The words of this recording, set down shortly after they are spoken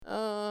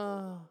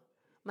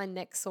my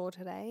neck sore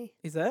today.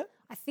 Is it?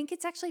 I think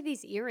it's actually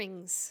these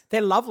earrings.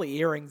 They're lovely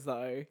earrings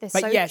though. They're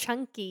but so yes,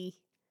 chunky.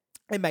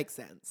 it makes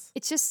sense.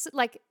 It's just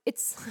like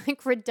it's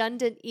like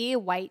redundant ear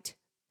weight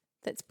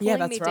that's pulling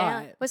that's me down.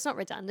 right. Well, it's not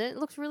redundant. It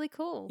looks really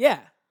cool. Yeah.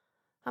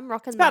 I'm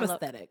rocking It's about my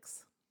look.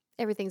 aesthetics.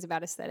 Everything's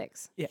about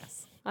aesthetics,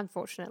 Yes.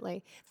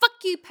 unfortunately. Fuck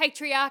you,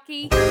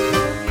 patriarchy.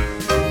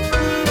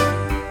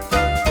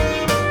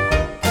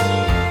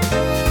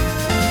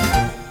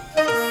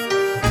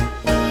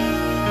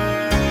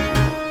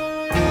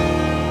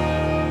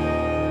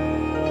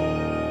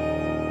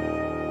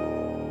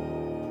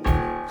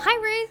 Hi,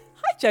 Ruth.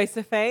 Hi,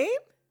 Josephine.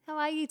 How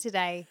are you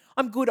today?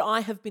 I'm good. I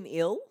have been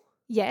ill,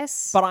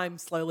 Yes. but I'm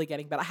slowly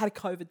getting better. I had a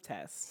COVID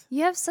test.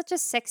 You have such a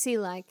sexy,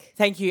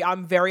 Thank you.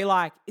 I'm very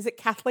is it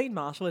Kathleen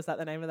Marshall? Is that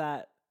the name of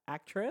that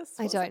actress?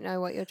 I don't know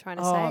what you're trying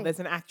to Oh, say. there's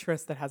an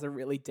actress that has a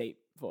really deep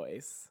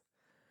voice.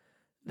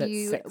 That's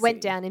You sexy.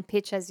 went down in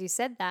pitch as you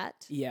said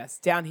that. Yes,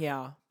 down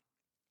here.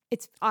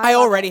 It's I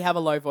love already it. have a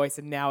low voice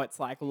and now it's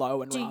like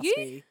low and Do raspy.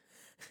 you?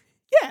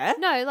 Yeah.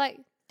 No, like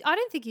I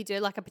don't think you do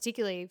like a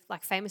particularly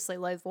like famously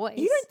low voice.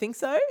 You don't think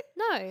so?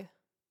 No.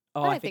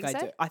 Oh, I I don't think think I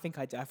so. do. I think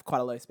I do. I have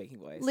quite a low speaking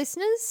voice.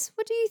 Listeners,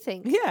 what do you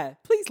think? Yeah,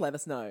 please let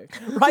us know.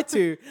 Write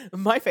to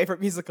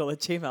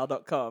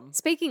myfavoritemusical@gmail.com.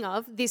 Speaking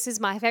of, this is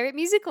my favorite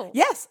musical.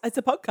 Yes, it's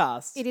a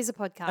podcast. It is a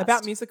podcast.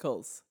 About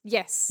musicals.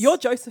 Yes. You're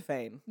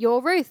Josephine.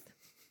 You're Ruth.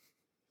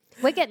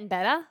 We're getting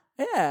better.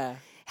 Yeah.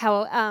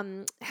 How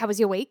was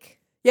your week?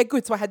 Yeah,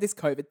 good. So I had this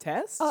COVID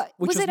test, Oh,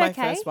 which was was it my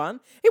okay? first one.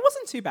 It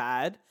wasn't too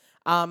bad.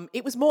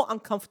 It was more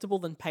uncomfortable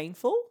than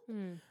painful.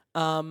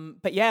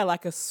 But yeah,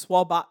 like a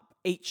swab up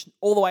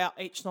all the way up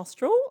each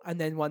nostril and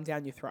then one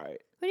down your throat.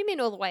 What do you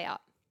mean all the way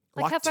up?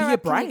 Like Like how to far your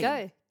up can you brain.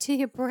 go? To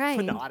your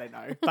brain. No, I don't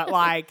know. But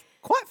like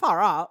quite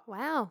far up.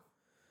 Wow.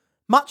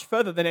 Much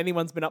further than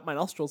anyone's been up my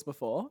nostrils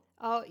before.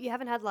 Oh, you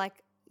haven't had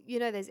like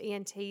there's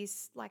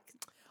ENTs like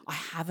I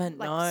haven't,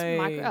 like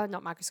no.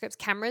 not microscopes,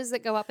 cameras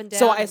that go up and down.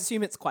 So I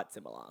assume it's quite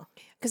similar.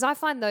 because I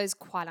find those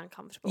quite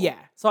uncomfortable. Yeah.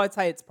 So I'd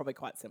say it's probably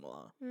quite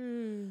similar.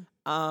 Mm.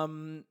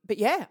 But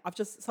yeah, I've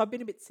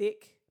been a bit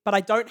sick, but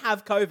I don't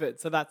have COVID,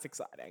 so that's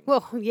exciting.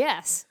 Well,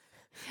 yes.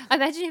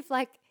 Imagine if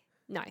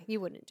no,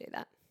 you wouldn't do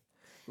that.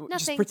 Just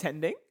nothing.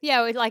 pretending.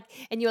 Yeah,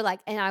 and you were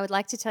like, and I would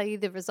like to tell you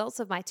the results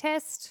of my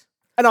test.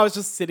 And I was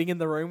just sitting in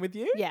the room with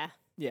you. Yeah,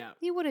 Yeah.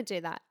 you wouldn't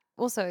do that.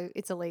 Also,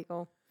 it's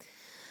illegal.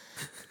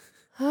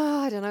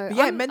 Oh, I don't know. But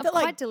yeah, it I'm, meant I'm that,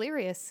 quite like,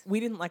 delirious. We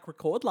didn't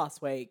record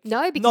last week.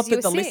 No, because not you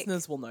that the were sick.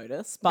 listeners will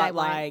notice, but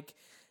won't.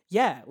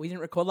 yeah, we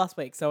didn't record last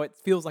week, so it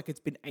feels like it's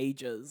been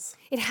ages.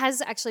 It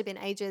has actually been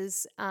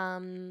ages.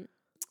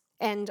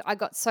 And I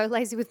got so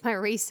lazy with my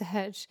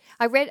research.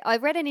 I read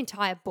an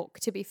entire book,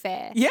 to be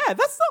fair. Yeah,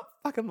 that's not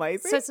fucking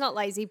lazy. So it's not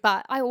lazy,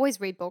 but I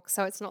always read books,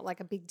 so it's not like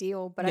a big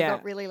deal. But I Yeah.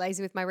 got really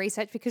lazy with my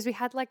research because we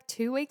had like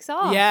 2 weeks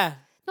off. yeah.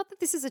 Not that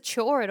this is a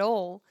chore at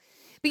all.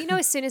 But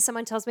as soon as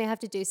someone tells me I have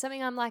to do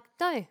something, I'm like,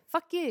 no,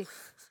 fuck you.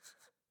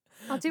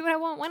 I'll do what I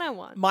want when I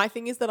want. My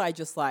thing is that I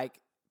just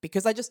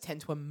because I just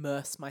tend to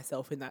immerse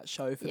myself in that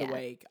show for the Yeah.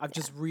 week. I've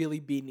just really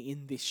been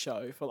in this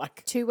show for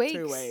 2 weeks.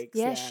 2 weeks.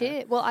 Yeah,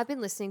 shit. Well, I've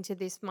been listening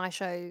to my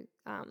show,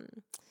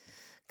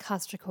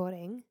 cast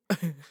recording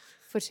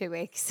for 2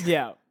 weeks.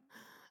 Yeah.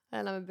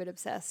 And I'm a bit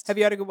obsessed. Have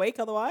you had a good week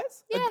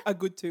otherwise? Yeah. A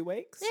good 2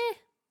 weeks? Eh,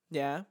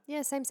 Yeah.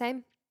 yeah,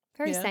 same.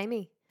 Very Yeah.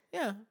 samey.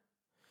 Yeah.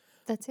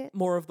 That's it.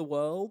 More of the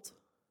world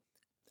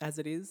as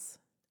it is.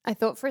 I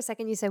thought for a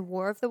second you said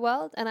War of the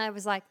World, and I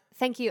was like,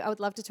 thank you. I would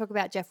love to talk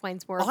about Jeff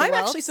Wayne's War of the I'm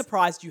Worlds. actually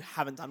surprised you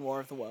haven't done War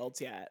of the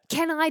Worlds yet.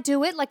 Can I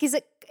do it? Like, can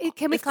we Of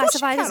course you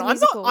classify it as a can.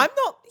 musical? I'm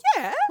not,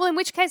 yeah. Well, in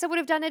which case I would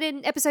have done it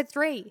in episode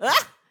 3.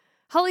 Ah!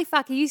 Holy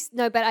fuck,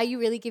 but are you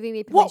really giving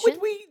me permission? What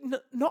would we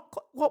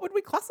what would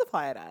we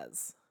classify it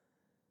as?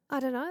 I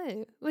don't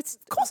know.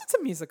 Of course it's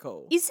a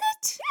musical. Is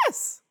it?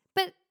 Yes.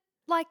 But,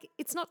 like,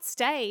 it's not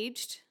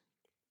staged.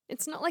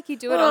 It's not like you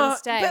do it on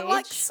stage. But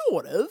like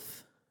sort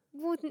of.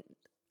 Wouldn't.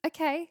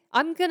 Okay.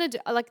 I'm going to do,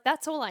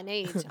 that's all I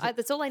need.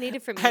 That's all I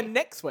needed from you. And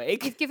next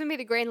week, You've given me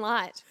the green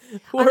light.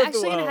 War I'm of the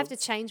actually going to have to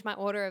Worlds. change my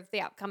order of the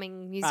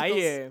upcoming musicals. Are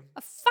you?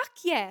 Fuck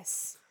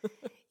yes.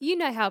 You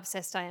know how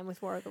obsessed I am with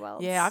War of the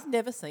Worlds. Yeah, I've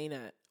never seen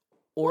it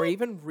or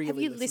even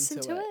really you listened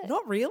listened to it?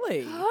 Not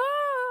really.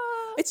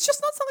 It's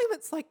just not something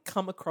that's like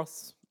come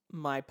across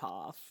my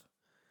path.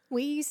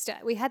 We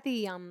had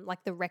the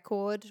the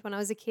record when I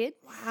was a kid.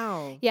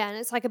 Wow. Yeah, and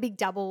it's like a big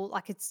double,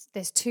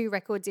 there's 2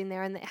 records in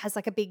there, and it has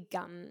like a big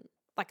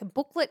like a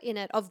booklet in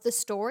it of the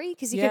story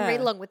because you can read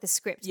Yeah. along with the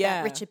script Yeah.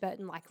 that Richard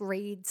Burton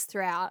reads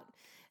throughout.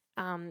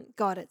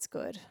 God, it's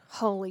good.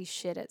 Holy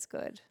shit, it's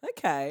good.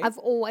 Okay. I've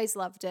always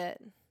loved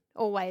it.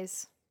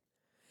 Always.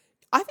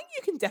 I think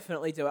you can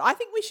definitely do it. I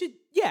think we should,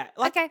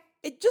 Okay.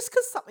 Just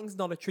because something's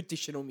not a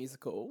traditional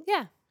musical,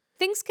 Yeah.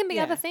 Things can be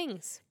Yeah. other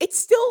things. it's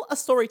still a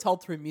story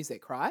told through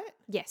music, right?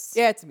 Yes.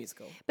 Yeah, it's a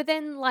musical. But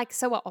then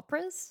so are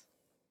operas.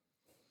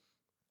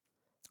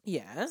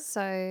 Yeah.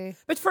 So,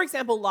 But for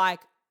example,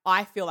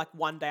 I feel like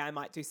one day I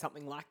might do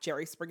something like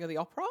Jerry Springer the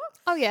Opera,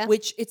 oh yeah.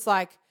 which it's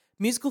like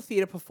musical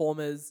theatre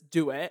performers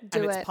do it, Do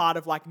and it's it. part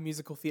of like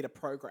musical theatre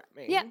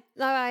programming. Yeah,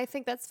 no, I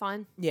think that's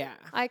fine. Yeah.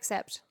 I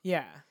accept.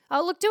 Yeah.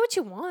 Oh, look, do what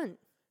you want.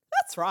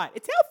 That's right.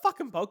 It's our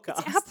fucking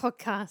podcast. It's our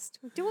podcast.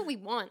 We do what we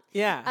want.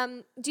 Yeah.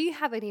 Do you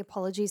have any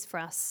apologies for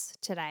us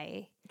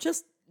today?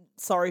 Just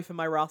sorry for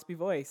my raspy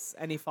voice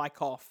and if I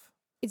cough.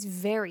 It's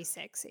very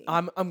sexy.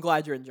 I'm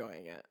glad you're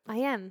enjoying it. I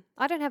am.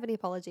 I don't have any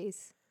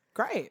apologies.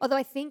 Great. Although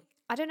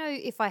I don't know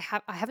if I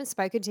haven't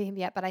spoken to him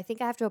yet, but I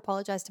think I have to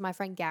apologize to my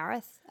friend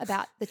Gareth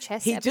about the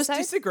chess He episode. just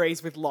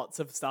disagrees with lots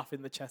of stuff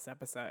in the chess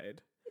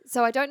episode.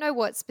 So I don't know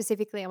what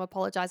specifically I'm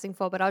apologizing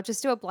for, but I'll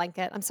just do a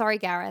blanket. I'm sorry,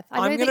 Gareth. I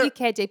I'm know that gonna- you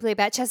care deeply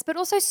about chess, but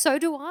also so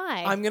do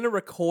I. I'm going to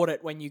record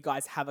it when you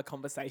guys have a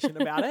conversation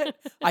about it.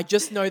 I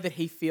just know that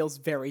he feels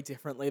very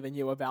differently than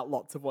you about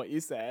lots of what you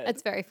said.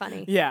 It's very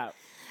funny. Yeah.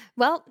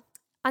 Well,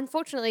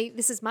 unfortunately,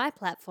 this is my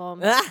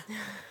platform.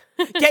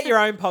 Get your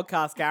own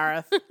podcast,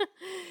 Gareth.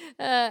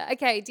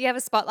 Okay, do you have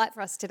a spotlight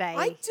for us today?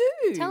 I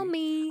do. Tell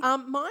me.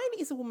 Mine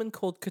is a woman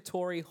called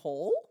Katori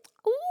Hall.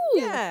 Ooh.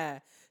 Yeah.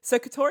 So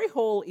Katori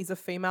Hall is a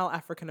female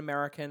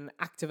African-American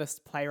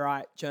activist,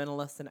 playwright,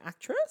 journalist, and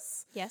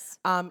actress. Yes.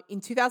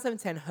 In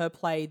 2010, her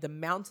play The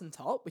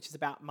Mountaintop, which is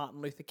about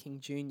Martin Luther King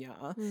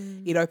Jr.,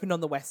 Hmm. it opened on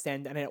the West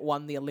End and it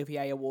won the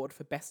Olivier Award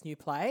for Best New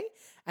Play.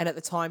 And at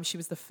the time, she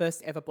was the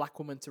first ever black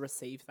woman to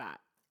receive that.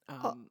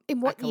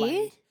 in what accolade.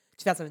 year?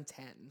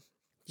 2010.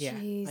 Yeah,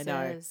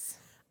 Jesus.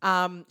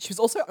 I know. She was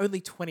also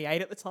only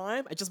 28 at the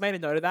time. I just made a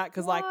note of that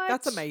because, like,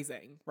 that's What?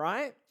 amazing,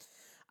 right?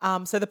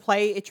 So the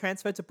play, it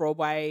transferred to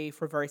Broadway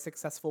for a very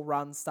successful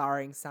run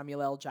starring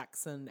Samuel L.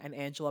 Jackson and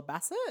Angela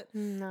Bassett.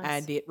 Nice.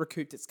 And it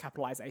recouped its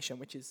capitalization,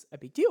 which is a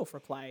big deal for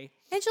a play.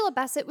 Angela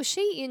Bassett, was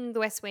she in The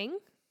West Wing?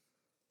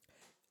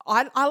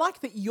 I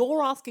like that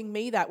you're asking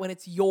me that when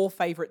it's your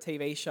favourite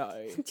TV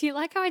show. Do you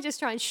like how I just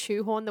try and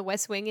shoehorn The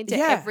West Wing into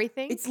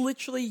everything? It's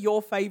literally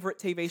your favourite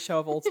TV show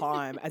of all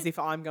time, as if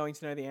I'm going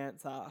to know the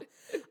answer.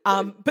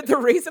 But the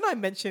reason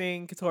I'm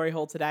mentioning Katori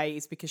Hall today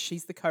is because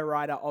she's the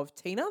co-writer of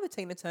Tina, the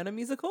Tina Turner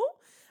musical,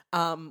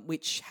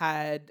 which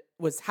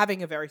was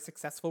having a very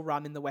successful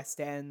run in the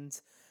West End.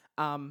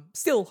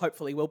 Still,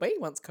 hopefully, will be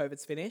once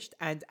COVID's finished,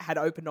 and had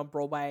opened on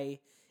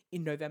Broadway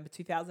in November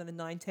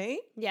 2019.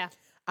 Yeah.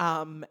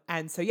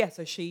 And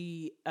so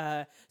she,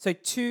 so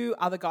two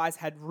other guys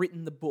had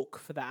written the book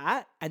for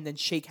that, and then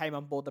she came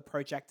on board the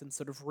project and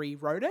sort of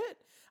rewrote it.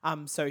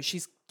 So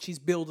she's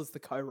billed as the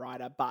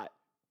co-writer, but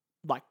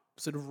like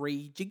sort of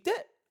rejigged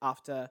it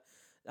after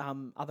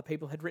other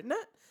people had written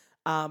it.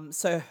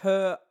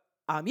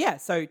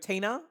 So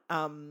Tina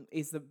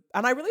is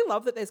and I really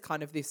love that there's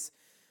kind of this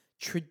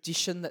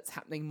tradition that's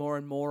happening more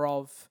and more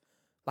of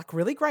like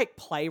really great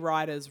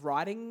playwriters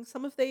writing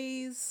some of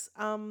these.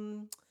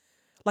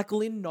 Like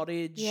Lynn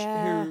Nottage,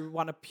 Yeah. who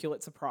won a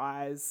Pulitzer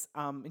Prize.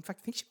 In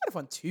fact, I think she might have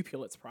won 2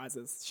 Pulitzer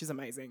Prizes. She's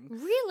amazing.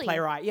 Really?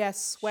 Playwright. Yeah,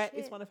 Sweat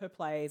is Shit. one of her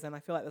plays, and I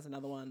feel like there's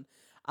another one.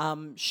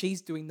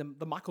 She's doing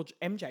the Michael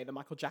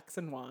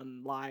Jackson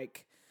one.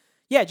 Like,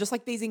 yeah, just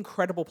like these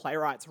incredible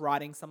playwrights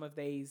writing some of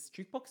these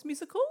jukebox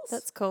musicals.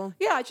 That's cool.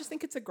 Yeah, I just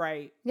think it's a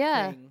great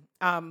Yeah.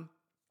 thing.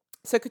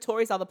 So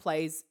Katori's other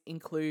plays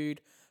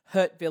include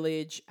Hurt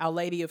Village, Our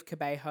Lady of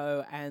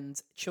Cabejo,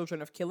 and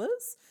Children of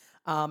Killers.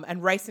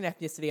 And race and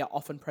ethnicity are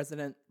often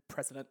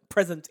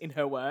present in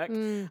her work.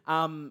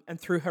 And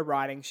through her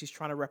writing, she's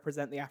trying to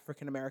represent the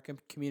African American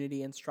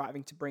community and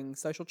striving to bring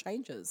social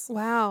changes.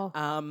 Wow.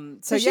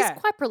 So she's yeah,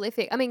 quite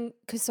prolific. I mean,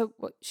 because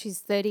she's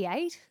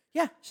 38?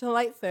 yeah, she's in her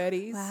late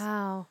 30s.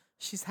 Wow.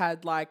 She's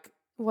had like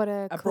What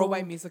a a cool...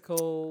 Broadway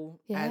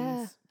musical Yeah.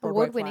 and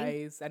Broadway Award-winning.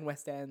 plays and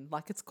West End.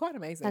 Like it's quite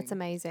amazing. That's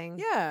amazing.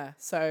 Yeah.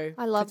 So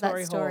I love that Katori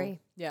Hall.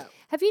 story. Yeah.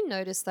 Have you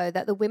noticed, though,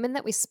 that the women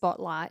that we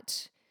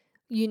spotlight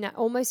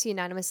almost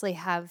unanimously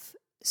have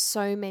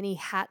so many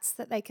hats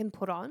that they can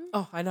put on?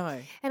 Oh, I know.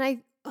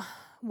 And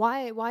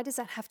why does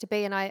that have to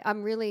be? And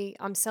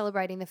I'm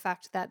celebrating the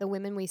fact that the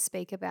women we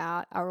speak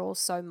about are all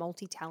so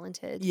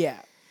multi-talented. Yeah.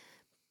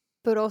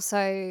 But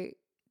also,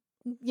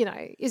 you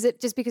know, is it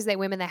just because they're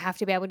women they have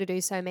to be able to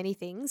do so many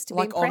things to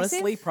Like be impressive?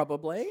 honestly,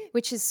 probably.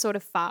 Which is sort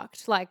of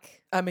fucked.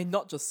 Like, I mean,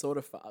 not just sort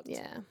of fucked.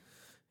 yeah.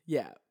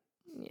 Yeah.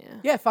 Yeah.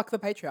 Yeah, fuck the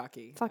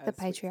patriarchy. Fuck the as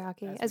we-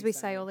 patriarchy, as we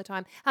say all the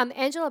time.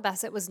 Angela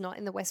Bassett was not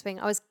in The West Wing.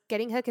 I was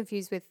getting her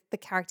confused with the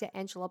character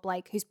Angela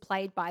Blake, who's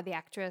played by the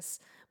actress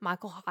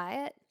Michael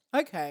Hyatt.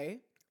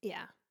 Okay.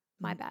 Yeah,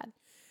 my bad.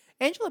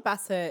 Angela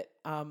Bassett,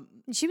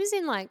 She was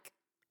in like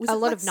was a it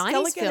lot like of 90s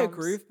Stella Get Her films.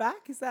 Groove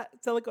Back? Is that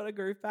Stella Got Her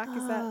Groove Back?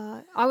 Is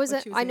that I was.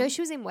 what she was I know in?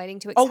 she was in Waiting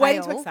to Exhale.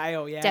 Waiting to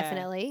Exhale, yeah.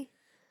 Definitely.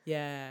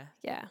 Yeah.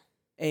 Yeah,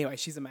 Anyway,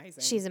 she's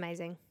amazing. she's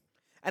amazing.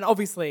 and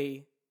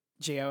obviously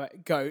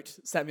GOAT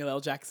Samuel L.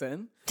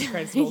 Jackson.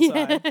 Greatest of all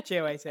time.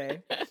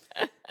 GOAT.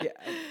 Yeah.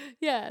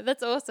 Yeah,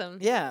 that's awesome.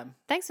 Yeah.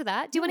 Thanks for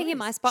that. Do you want to hear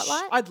my Nice.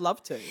 spotlight? I'd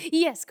love to.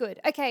 Yes, good.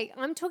 Okay,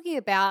 I'm talking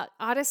about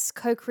artists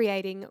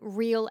co-creating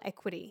Real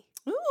Equity,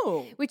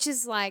 Ooh. which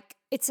is like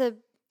it's an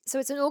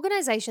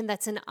organization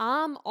that's an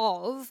arm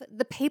of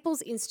the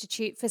People's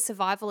Institute for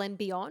Survival and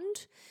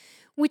Beyond,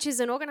 which is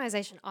an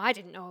organization I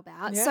didn't know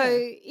about. Yeah. So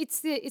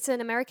it's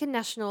an American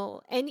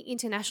national and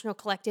international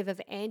collective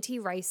of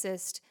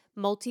anti-racist,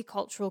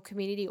 multicultural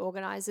community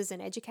organizers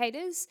and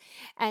educators.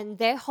 And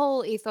their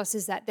whole ethos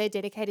is that they're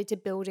dedicated to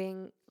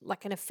building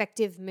like an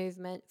effective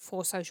movement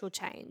for social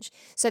change.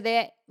 So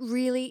they're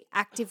really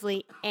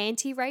actively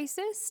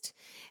anti-racist.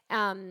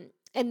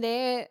 And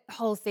their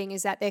whole thing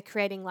is that they're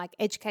creating like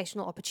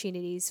educational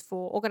opportunities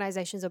for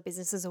organizations or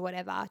businesses or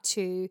whatever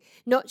to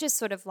not just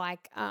sort of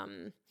like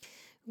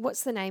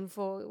what's the name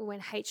for when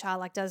HR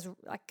like does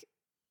like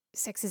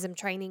sexism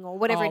training or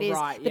whatever it is.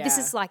 Right, but this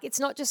yeah. is like, it's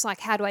not just like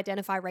how to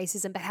identify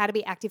racism, but how to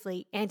be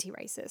actively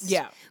anti-racist.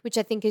 Yeah. Which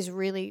I think is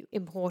really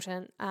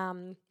important.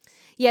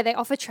 Yeah, they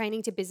offer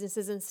training to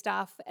businesses and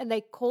stuff, and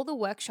they call the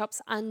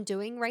workshops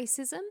Undoing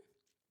Racism,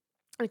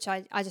 which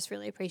I just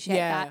really appreciate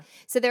Yeah. that.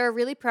 So they're a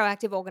really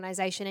proactive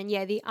organisation. And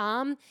yeah, the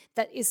arm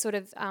that is sort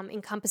of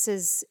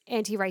encompasses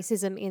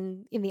anti-racism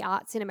in the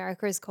arts in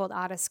America is called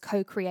Artists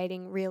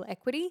Co-Creating Real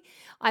Equity.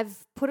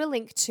 I've put a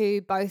link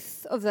to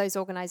both of those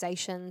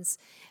organisations.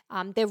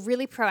 They're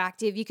really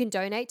proactive. You can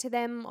donate to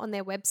them on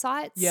their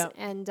websites. Yeah.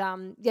 And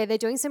yeah, they're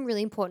doing some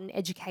really important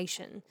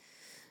education.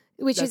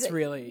 Which That's is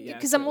really, yeah,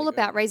 because it's I'm really all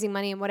about good. raising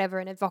money and whatever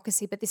and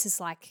advocacy, but this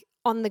is like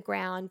on the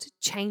ground,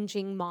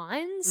 changing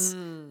minds,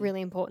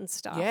 really important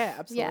stuff. Yeah,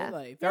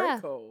 absolutely. Very Yeah.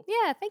 cool.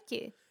 Yeah, thank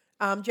you.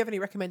 Do you have any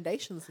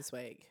recommendations this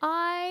week?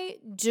 I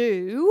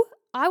do.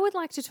 I would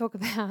like to talk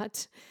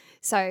about,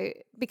 so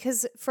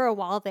because for a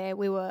while there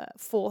we were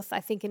fourth, I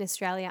think, in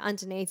Australia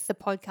underneath the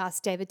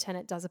podcast David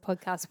Tennant does a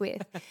podcast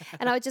with.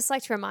 And I would just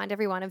like to remind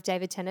everyone of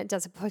David Tennant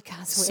does a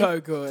podcast with.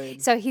 So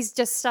good. So he's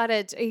just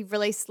started, he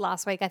released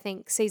last week, I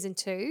think, season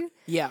 2.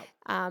 Yeah.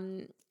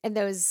 And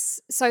there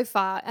was so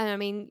far, and I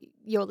mean,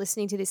 you're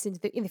listening to this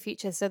in the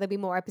future, so there'll be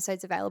more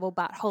episodes available,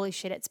 but holy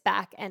shit, it's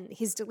back. And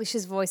his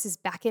delicious voice is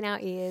back in our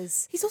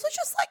ears. He's also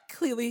just like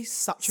clearly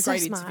such a So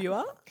great smart.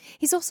 interviewer.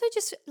 He's also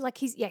just like,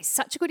 he's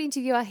such a good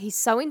interviewer. He's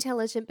so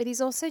intelligent, but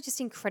he's also just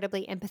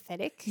incredibly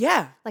empathetic.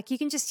 Yeah. Like you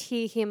can just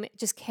hear him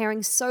just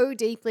caring so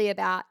deeply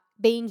about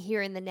being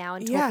here in the now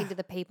and talking Yeah. to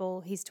the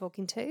people he's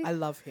talking to. I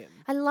love him.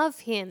 I love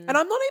him. And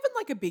I'm not even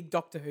like a big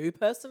Doctor Who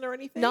person or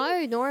anything.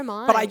 No, nor am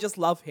I. But I just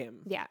love him.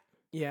 Yeah.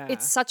 Yeah.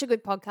 It's such a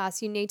good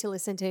podcast. You need to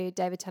listen to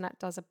David Tennant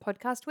does a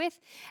podcast with.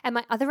 And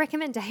my other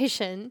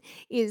recommendation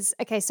is,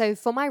 okay, so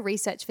for my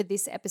research for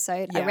this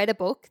episode, I Yeah. read a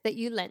book that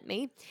you lent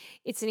me.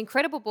 It's an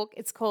incredible book.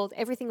 It's called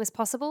Everything Was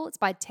Possible. It's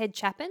by Ted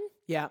Chapin.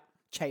 Yeah.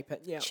 Chapin.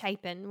 Yeah.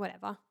 Chapin,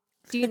 whatever.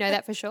 Do you know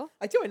that for sure?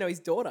 I do. I know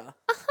his daughter.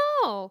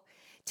 Oh,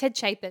 Ted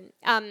Chapin.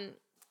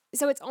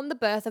 So it's on the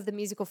birth of the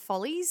musical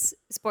Follies.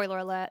 Spoiler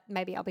alert,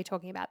 maybe I'll be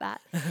talking about that.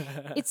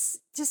 It's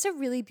just a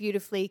really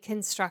beautifully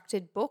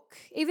constructed book.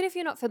 Even if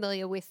you're not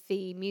familiar with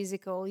the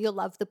musical, you'll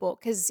love the book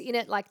because in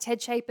it, like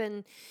Ted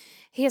Chapin,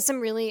 he has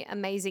some really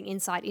amazing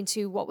insight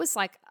into what was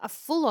like a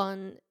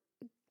full-on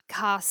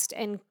cast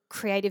and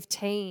creative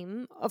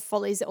team of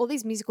Follies, all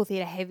these musical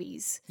theatre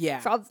heavies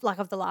Yeah. of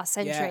the last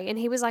century. And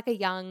he was like a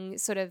young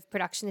sort of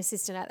production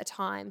assistant at the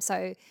time.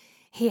 So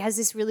he has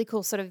this really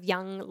cool sort of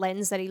young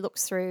lens that he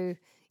looks through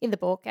in the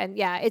book. And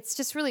yeah, it's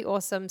just really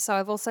awesome. So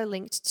I've also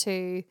linked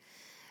to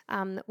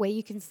where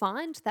you can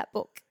find that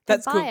book.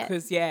 That's and good buy it.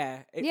 because,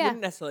 yeah, it Yeah.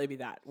 wouldn't necessarily be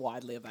that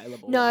widely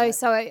available. No, right?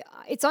 so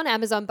it's on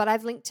Amazon, but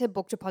I've linked to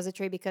Book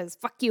Depository because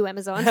fuck you,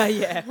 Amazon.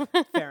 Yeah.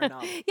 Fair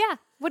enough. Yeah.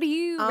 What do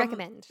you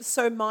recommend?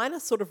 So mine are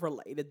sort of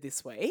related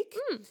this week.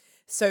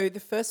 So the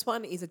first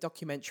one is a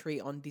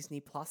documentary on Disney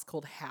Plus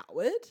called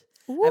Howard,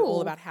 and all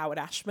Ooh. about Howard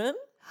Ashman.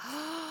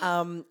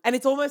 And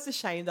it's almost a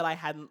shame that I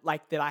hadn't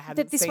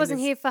That this seen wasn't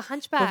here for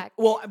Hunchback.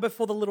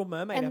 before the Little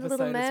Mermaid And The episode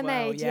Little as well.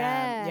 Mermaid, Yeah,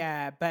 yeah.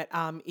 yeah.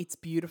 But it's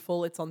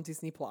beautiful. It's on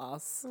Disney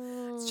Plus.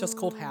 It's just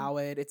called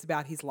Howard. It's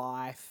about his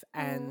life,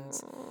 and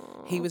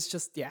he was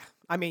just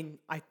I mean,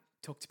 I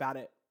talked about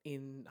it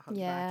in Hunchback.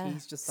 Yeah.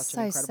 He's just such So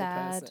an incredible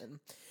sad. person.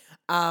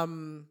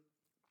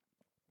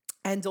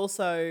 And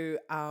also,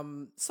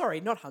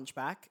 sorry, not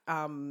Hunchback.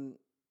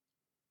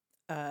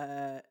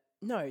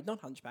 No, not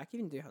Hunchback. You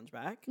didn't do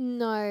Hunchback.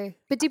 No.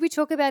 But did we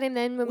talk about him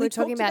then when we were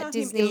talking talked about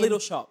him Disney? in and- Little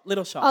Shop.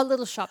 Little Shop. Oh,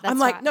 Little Shop. That's I'm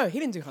like, right. no, he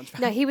didn't do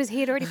Hunchback. No, he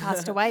had already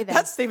passed away then.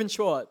 That's Stephen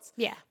Schwartz.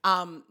 Yeah.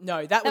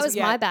 No, that That was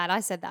yeah, my bad. I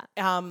said that.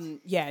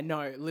 Yeah,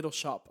 no, Little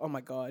Shop. Oh my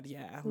god,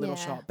 yeah, Little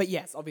Yeah. Shop. But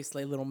yes,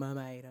 obviously Little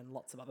Mermaid and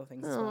lots of other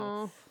things as well.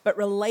 Aw. But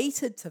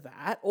related to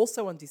that,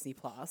 also on Disney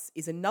Plus,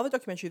 is another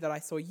documentary that I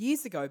saw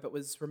years ago but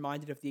was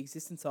reminded of the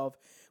existence of,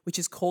 which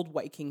is called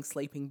Waking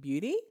Sleeping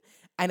Beauty.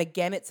 And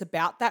again, it's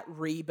about that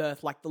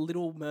rebirth, like the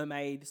Little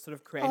Mermaid sort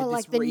of created Oh, this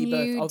like the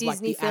rebirth new of like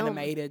Disney the film.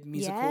 animated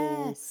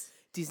musical Yes.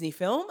 Disney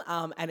film.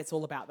 And it's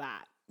all about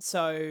that.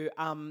 So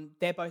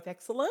they're both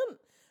excellent.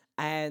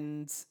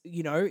 And,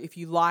 you know, if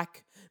you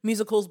like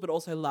musicals but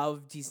also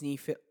love Disney,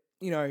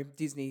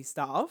 Disney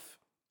stuff,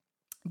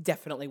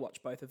 definitely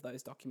watch both of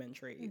those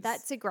documentaries.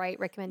 That's a great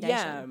recommendation.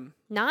 Yeah.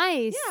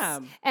 Nice. Yeah.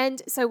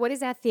 And so what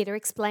is our theatre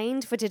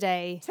explained for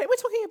today? So we're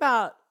talking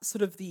about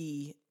sort of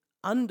the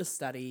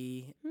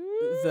understudy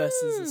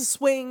versus a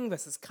swing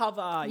versus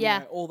cover,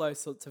 Yeah. all those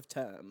sorts of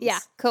terms. Yeah,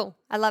 cool.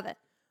 I love it.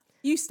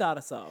 You start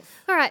us off.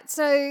 All right,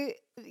 so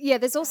Yeah,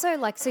 there's also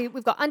like, so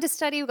we've got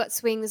understudy, we've got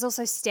swing, there's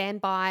also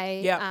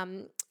standby. Yep.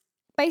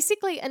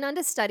 Basically, an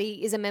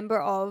understudy is a member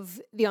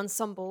of the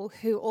ensemble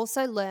who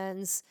also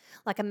learns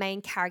like a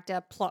main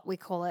character plot, we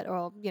call it,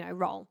 or,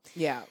 role.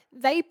 Yeah.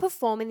 They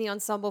perform in the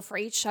ensemble for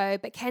each show,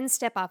 but can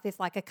step up if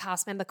like a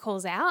cast member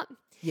calls out.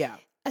 Yeah.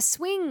 A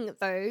swing,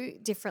 though,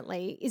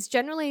 differently, is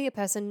generally a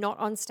person not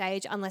on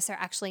stage unless they're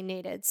actually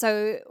needed.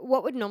 So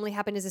what would normally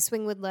happen is a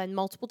swing would learn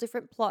multiple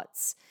different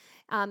plots.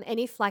 And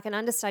if like an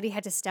understudy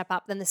had to step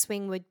up, then the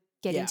swing would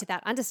get Yeah. into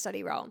that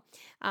understudy role.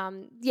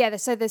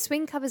 So the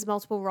swing covers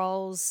multiple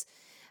roles.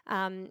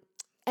 And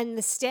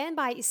the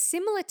standby is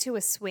similar to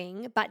a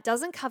swing, but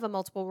doesn't cover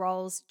multiple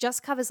roles,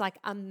 just covers like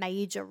a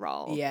major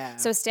role. Yeah.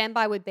 So a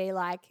standby would be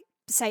like,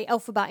 say,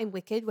 Elphaba in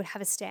Wicked would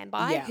have a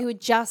standby Yeah. who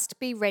would just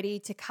be ready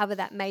to cover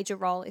that major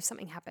role if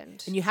something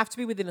happened. And you have to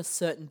be within a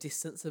certain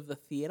distance of the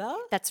theatre.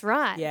 That's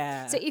right.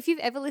 Yeah. So if you've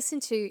ever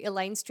listened to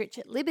Elaine Stritch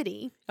at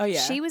Liberty, Oh,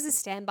 yeah. she was a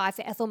standby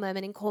for Ethel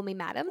Merman in Call Me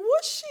Madam.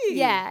 Was she?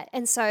 Yeah,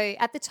 and so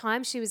at the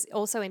time she was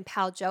also in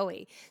Pal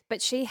Joey,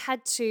 but she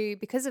had to,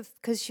 because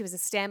she was a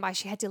standby,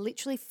 she had to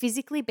literally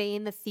physically be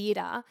in the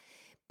theatre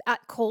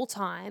at call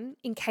time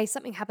in case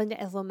something happened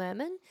to Ethel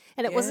Merman.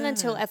 And it wasn't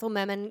until Yeah. Ethel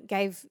Merman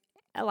gave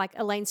like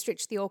Elaine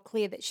Stritch the all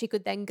clear that she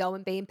could then go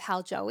and be in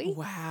Pal Joey.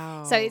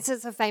 Wow. So it's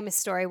a famous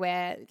story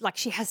where like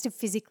she has to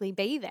physically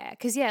be there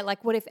because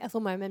like what if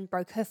Ethel Merman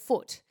broke her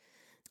foot?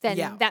 Then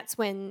Yeah. that's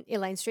when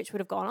Elaine Stritch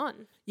would have gone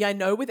on. Yeah, I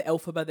know with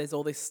Elphaba there's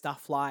all this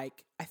stuff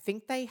like, I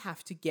think they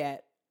have to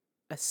get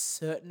a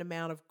certain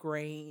amount of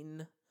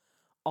green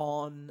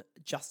on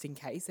just in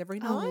case every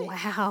night. Oh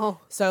wow!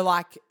 So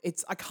like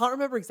I can't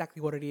remember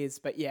exactly what it is,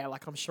 but yeah,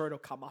 like I'm sure it'll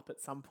come up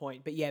at some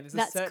point. But yeah, there's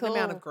That's a certain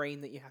amount of cool.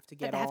 green that you have to That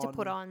get they on. have to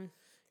put on.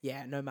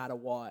 Yeah, no matter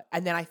what.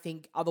 And then I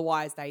think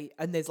otherwise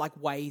there's like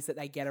ways that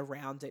they get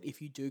around it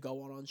if you do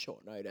go on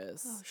short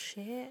notice. Oh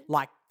shit!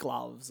 Like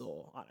gloves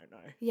or I don't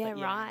know. Yeah,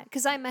 But right.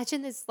 Because I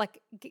imagine there's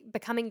like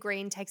becoming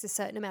green takes a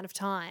certain amount of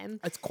time,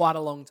 It's quite a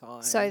long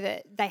time. so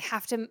that they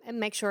have to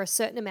make sure a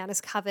certain amount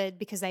is covered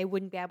because they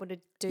wouldn't be able to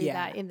do Yeah.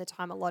 that in the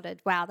time allotted.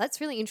 Wow, that's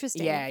really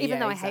interesting. Yeah, Even yeah,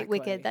 though I hate exactly.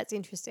 Wicked, that's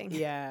interesting.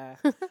 Yeah.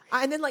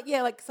 And then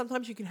like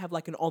sometimes you can have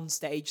like an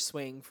on-stage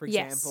swing, for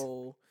Yes.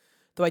 example.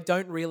 Though I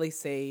don't really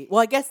see. Well,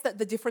 I guess that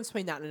the difference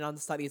between that and an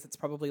understudy is it's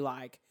probably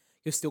like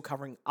you're still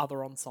covering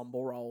other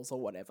ensemble roles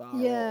or whatever.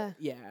 Yeah.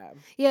 Yeah.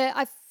 Yeah,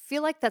 I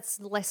feel like that's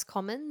less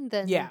common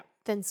than Yeah.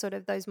 than sort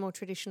of those more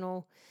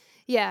traditional.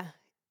 Yeah.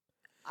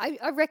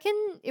 I reckon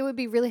it would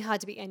be really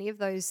hard to be any of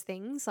those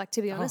things. Like,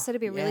 to be honest, Oh,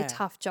 it'd be a really yeah.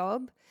 tough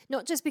job.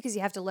 Not just because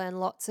you have to learn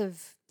lots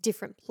of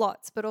different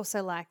plots, but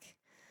also like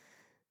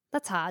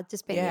that's hard,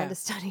 just being the Yeah.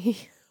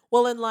 understudy.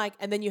 Well,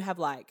 and then you have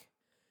like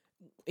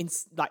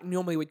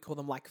normally we'd call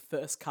them like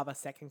first cover,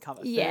 second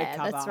cover, Yeah, third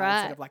cover that's instead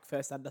right. of like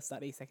first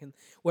understudy, second,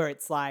 where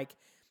it's like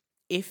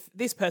if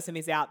this person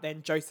is out,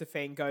 then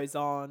Josephine goes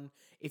on.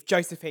 If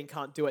Josephine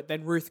can't do it,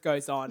 then Ruth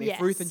goes on. If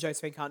Ruth and Yes.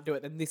 Josephine can't do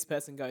it, then this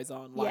person goes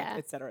on, like Yeah.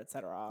 et cetera, et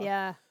cetera.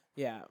 Yeah.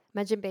 Yeah.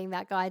 Imagine being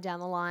that guy down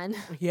the line.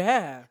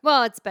 Yeah.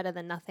 Well, it's better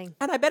than nothing.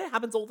 And I bet it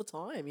happens all the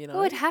time, you know?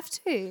 Well, it'd have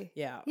to.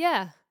 Yeah.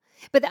 Yeah.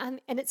 But and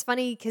it's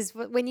funny because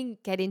when you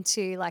get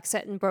into like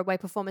certain Broadway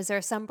performers, there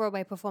are some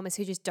Broadway performers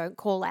who just don't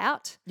call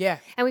out. Yeah.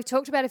 And we've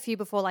talked about a few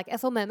before, like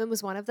Ethel Merman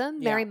was one of them.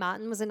 Yeah. Mary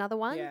Martin was another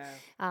one.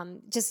 Yeah.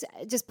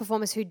 Just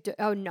performers who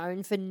are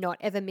known for not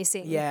ever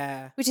missing.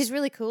 Yeah. Which is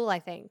really cool, I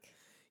think.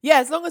 Yeah,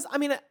 as long as, I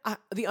mean,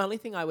 the only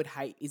thing I would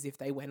hate is if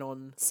they went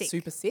on Sick.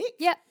 super sick.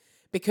 Yep.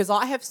 Because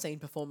I have seen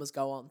performers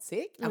go on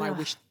sick and I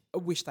Ugh.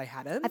 wish they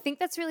hadn't. I think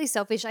that's really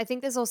selfish. I think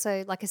there's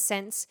also like a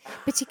sense,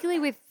 particularly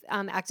with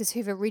actors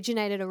who've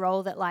originated a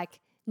role that like,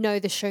 no,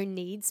 the show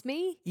needs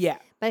me. Yeah.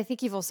 But I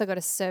think you've also got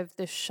to serve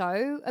the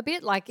show a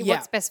bit, like Yeah.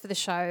 what's best for the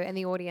show and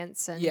the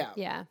audience. And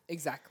Yeah.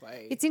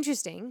 Exactly. It's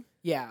interesting.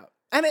 Yeah.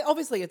 And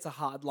obviously it's a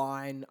hard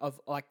line of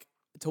like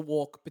to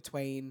walk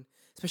between,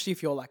 especially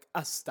if you're like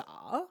a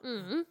star,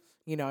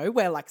 you know,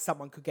 where like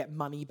someone could get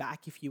money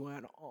back if you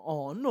weren't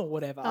on or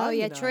whatever. Oh,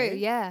 yeah, you know? true.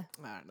 Yeah.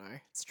 I don't know.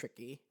 It's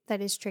tricky. That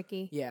is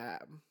tricky. Yeah.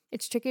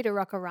 It's tricky to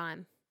rock a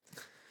rhyme.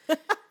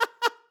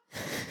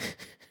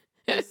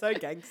 You're so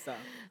gangster.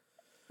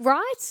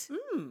 Right?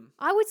 Mm,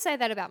 I would say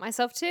that about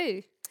myself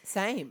too.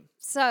 same.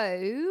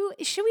 So,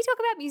 should we talk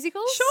about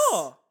musicals?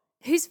 Sure.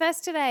 Who's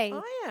first today?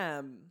 I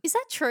am. Is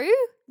that true?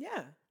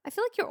 Yeah. I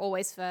feel like you're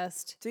always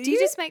first. Do you you?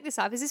 just make this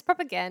up? Is this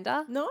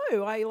propaganda? No,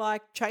 I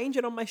like change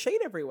it on my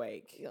sheet every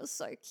week. You're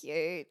so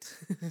cute.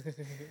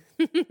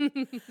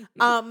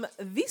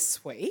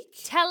 This week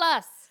Tell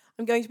us.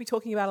 I'm going to be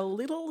talking about a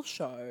little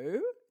show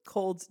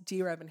called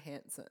Dear Evan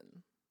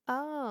Hansen.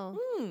 Oh,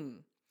 Hmm.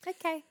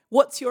 okay.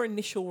 What's your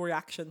initial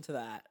reaction to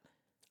that?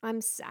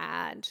 I'm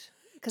sad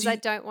because Do I you-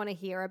 don't want to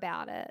hear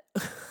about it.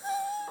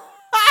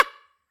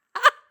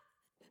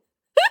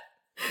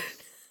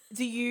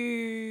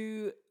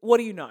 What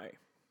do you know?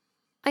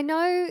 I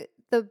know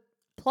the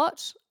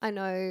plot. I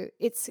know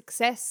its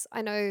success.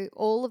 I know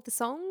all of the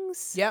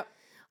songs. Yep.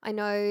 I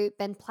know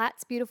Ben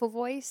Platt's beautiful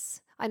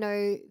voice. I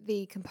know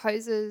the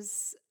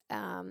composers.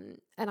 And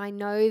I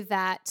know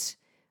that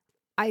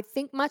I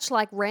think much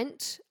like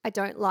Rent, I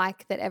don't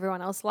like that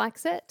everyone else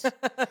likes it,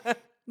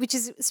 which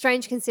is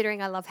strange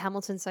considering I love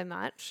Hamilton so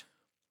much.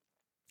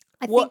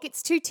 I What- think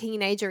it's too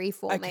teenagery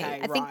for me. Okay,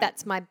 I think right.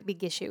 that's my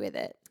big issue with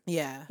it.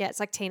 Yeah. Yeah, it's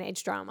like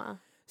teenage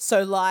drama.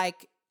 So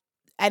like,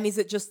 and is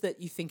it just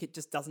that you think it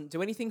just doesn't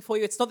do anything for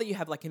you? It's not that you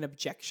have like an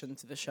objection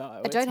to the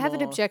show. I don't have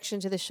an objection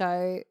to the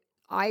show.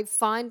 I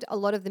find a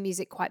lot of the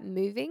music quite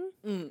moving.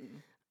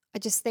 I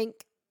just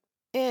think,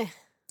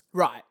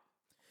 Right.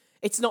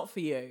 It's not for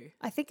you.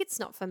 I think it's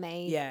not for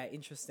me. Yeah,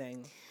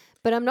 interesting.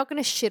 But I'm not going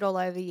to shit all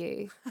over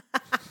you.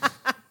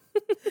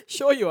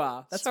 Sure you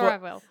are. That's Sure I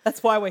will.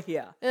 That's why we're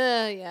here.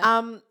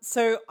 Yeah.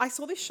 So I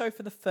saw this show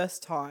for the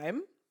first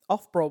time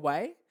off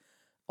Broadway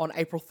on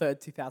April 3rd,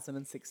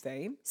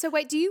 2016. So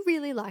wait, do you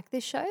really like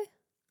this show?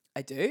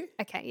 I do.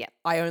 Okay, yeah.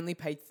 I only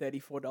paid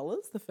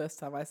 $34 the first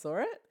time I saw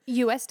it.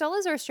 US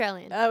dollars or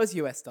Australian? That was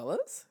US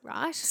dollars.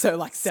 Right. So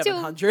like Still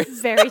 700.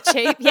 very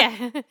cheap,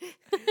 yeah.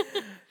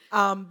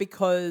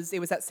 Because it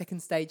was at Second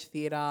Stage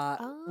Theatre,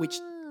 which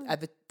Ah.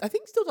 I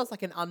think still does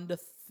like an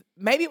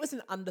maybe it was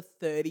an under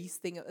 30s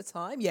thing at the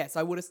time. Yes,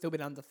 I would have still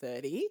been under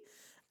 30.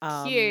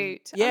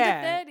 Cute.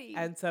 Yeah. Under 30.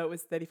 And so it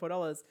was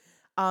 $34.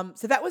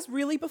 So that was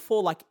really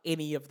before like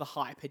any of the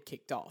hype had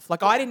kicked off.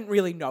 Like I didn't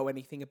really know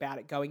anything about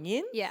it going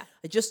in. Yeah.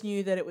 I just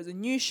knew that it was a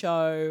new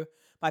show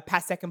by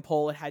Pasek and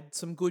Paul. It had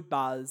some good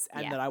buzz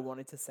and Yeah. that I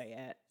wanted to see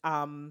it.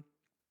 And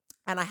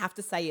I have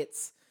to say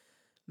it's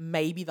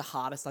maybe the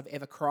hardest I've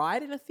ever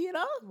cried in a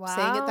theatre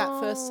seeing it that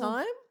first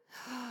Wow.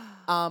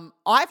 time.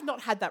 I've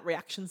not had that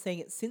reaction seeing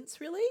it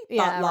since really,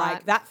 Yeah, but like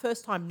right. that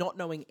first time not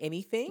knowing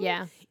anything,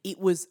 Yeah. it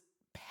was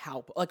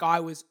palpable. Like I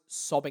was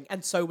sobbing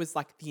and so was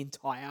like the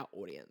entire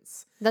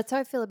audience. That's how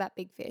I feel about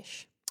Big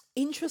Fish.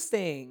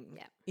 Interesting.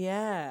 Yeah.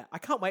 Yeah. I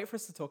can't wait for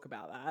us to talk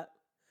about that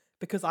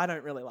because I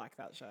don't really like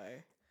that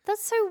show.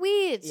 That's so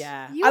weird.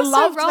 Yeah, You I are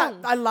loved so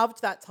wrong. that. I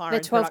loved that Tyron The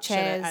 12 production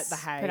at Chairs the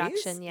Hayes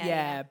production,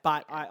 yeah.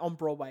 But on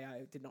Broadway,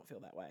 I did not feel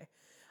that way.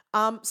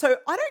 So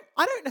I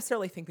don't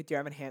necessarily think that Dear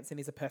Evan Hansen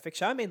is a perfect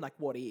show. I mean, like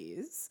what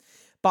is,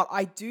 but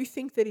I do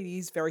think that it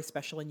is very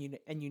special and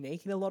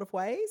unique in a lot of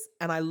ways.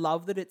 And I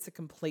love that it's a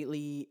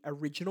completely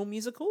original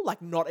musical,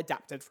 like not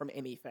adapted from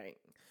anything,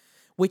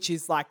 which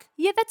is like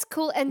Yeah, that's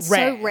cool and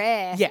Rare. so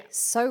rare. Yeah.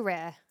 So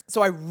rare.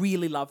 so. I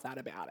really love that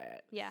about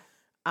it. Yeah.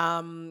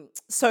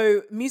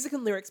 So music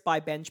and lyrics by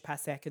Benj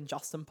Pasek and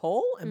Justin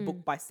Paul, Mm. and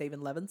book by Stephen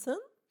Levinson.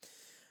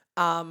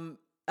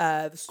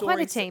 The story, Quite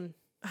a team.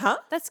 huh?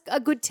 That's a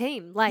good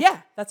team. Like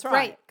Yeah, that's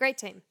right. great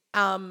team.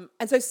 And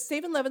so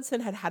Stephen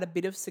Levinson had a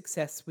bit of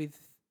success with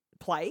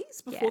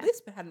plays before Yeah.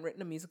 this, but hadn't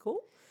written a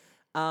musical.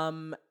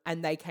 And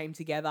they came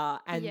together,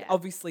 and Yeah.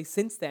 obviously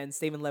since then,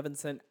 Stephen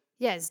Levinson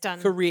Yeah, it's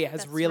done. career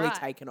has That's really right.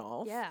 taken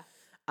off. Yeah.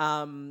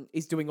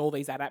 Is doing all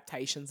these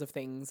adaptations of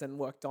things and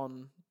worked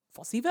on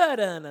Fosse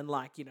Verdon and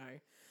like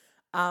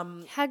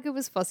How good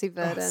was Fosse oh,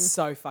 Verdon?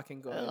 so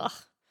fucking good. Ugh.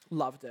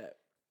 Loved it.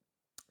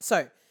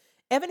 So,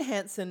 Evan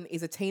Hansen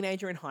is a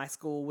teenager in high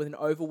school with an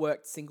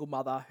overworked single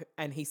mother,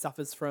 and he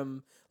suffers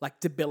from like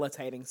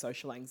debilitating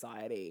social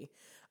anxiety.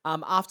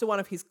 After one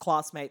of his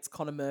classmates,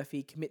 Connor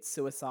Murphy, commits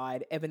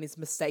suicide, Evan is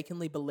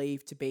mistakenly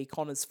believed to be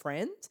Connor's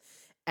friend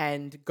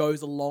and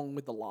goes along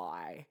with the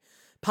lie,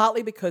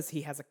 partly because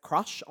he has a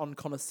crush on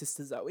Connor's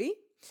sister Zoe.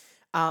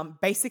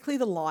 Basically,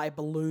 the lie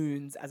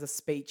balloons as a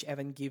speech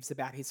Evan gives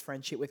about his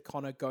friendship with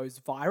Connor goes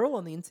viral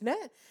on the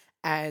internet,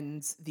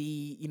 and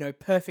the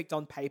perfect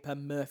on paper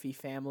Murphy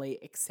family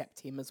accept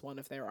him as one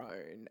of their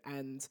own,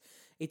 and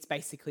it's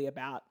basically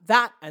about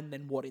that and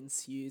then what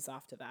ensues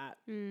after that.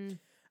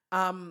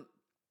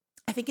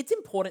 I think it's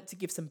important to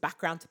give some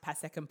background to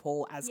Pasek and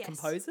Paul as Yes.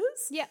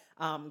 composers. Yeah.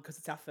 Because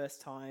it's our first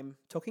time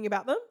talking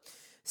about them.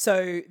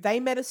 So they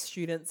met as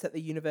students at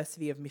the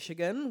University of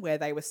Michigan, where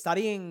they were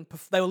studying.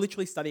 They were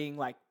literally studying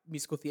like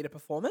musical theatre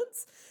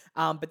performance,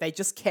 but they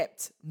just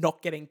kept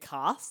not getting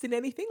cast in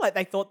anything. Like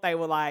they thought they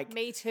were like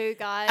Me too,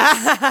 guys.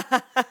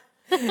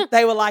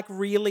 they were like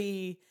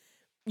really,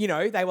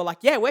 they were like,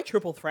 yeah, we're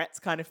triple threats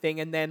kind of thing,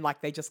 and then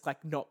like they just like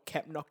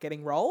kept not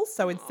getting roles.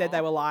 So instead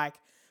they were like,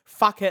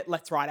 fuck it,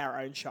 let's write our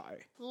own show.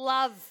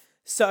 Love.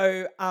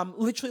 So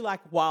literally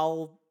like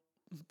while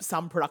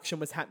some production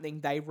was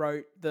happening, they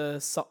wrote the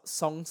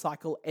song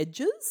cycle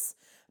Edges.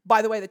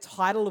 By the way, the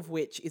title of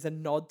which is a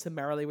nod to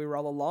Merrily We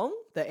Roll Along.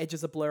 The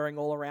edges are blurring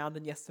all around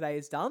and yesterday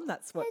is done.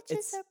 That's what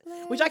Edges it's...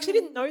 are Which I actually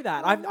didn't know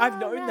that. I've all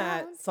known around.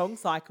 that song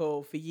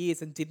cycle for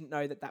years and didn't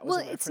know that was Well, a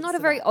reference it's not a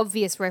to very that.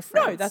 obvious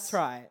reference. No, that's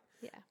right.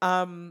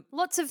 Yeah.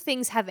 Lots of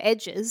things have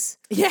edges.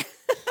 Yeah.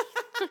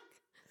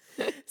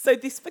 So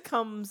this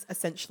becomes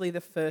essentially the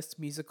first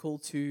musical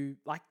to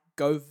like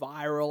go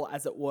viral,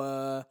 as it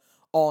were,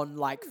 on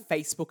like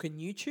Facebook and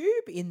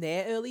YouTube in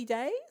their early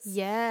days.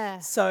 Yeah.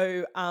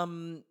 So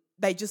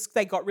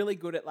they got really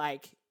good at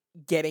like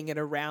getting it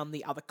around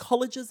the other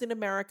colleges in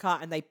America,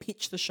 and they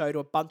pitched the show to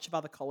a bunch of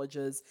other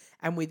colleges,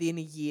 and within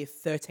a year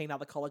 13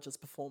 other colleges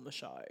performed the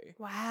show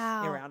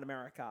Wow. around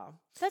America.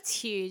 That's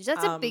huge.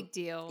 That's a big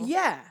deal.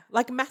 Yeah,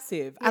 like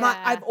massive. And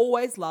Yeah. I've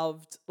always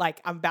loved, like,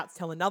 I'm about to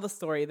tell another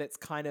story that's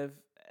kind of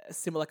a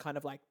similar kind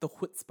of like the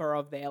chutzpah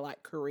of their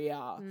like career.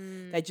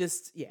 They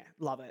just,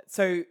 love it.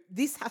 So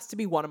this has to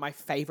be one of my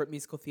favorite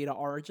musical theatre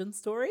origin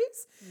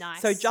stories.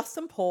 Nice. So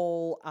Justin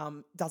Paul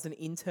does an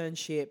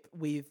internship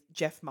with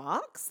Jeff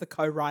Marks, the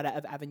co-writer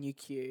of Avenue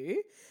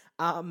Q,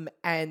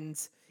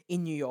 and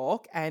in New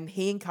York, and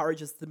he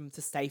encourages them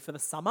to stay for the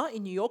summer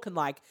in New York and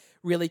like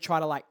really try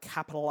to like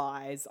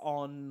capitalize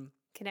on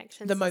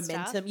connections, the and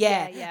momentum. stuff.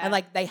 Yeah. Yeah. And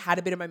like they had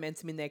a bit of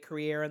momentum in their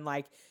career and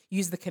like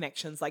use the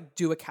connections, like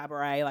do a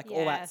cabaret, like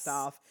all that Yes.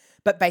 stuff.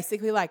 But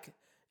basically like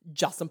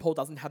Justin Paul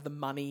doesn't have the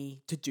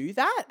money to do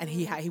that. And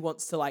he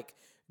wants to like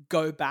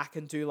go back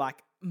and do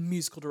like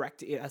musical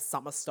director at a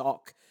summer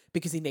stock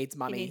because he needs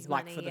money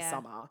for the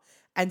summer.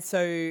 And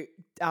so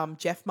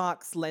Jeff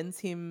Marks lends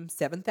him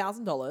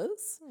 $7,000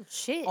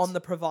 Shit. on the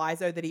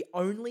proviso that he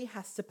only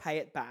has to pay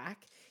it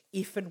back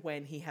if and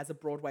when he has a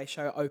Broadway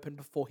show open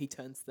before he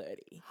turns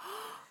 30.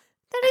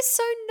 That is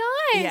so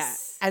nice. Yeah.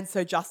 And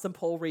so Justin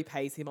Paul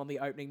repays him on the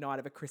opening night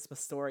of A Christmas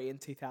Story in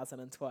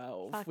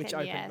 2012, which Fucking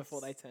opened yes. before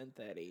they turned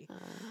 30.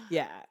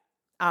 Yeah.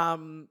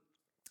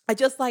 I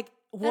just like,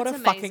 what That's a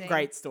fucking amazing.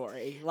 great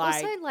story.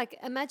 Like, Also, like,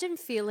 imagine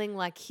feeling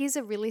like he's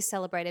a really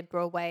celebrated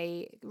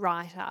Broadway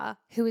writer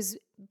who is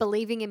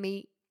believing in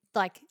me,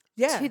 like,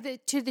 Yeah.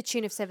 to the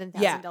tune of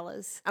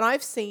 $7,000. and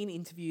I've seen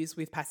interviews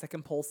with Pasek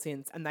and Paul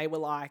since, and they were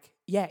like,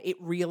 yeah, it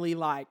really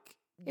like,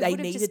 It they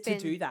would've needed just to been-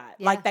 do that.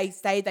 yeah. Like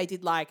they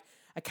did like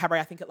a cabaret,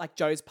 I think at like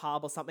Joe's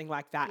Pub or something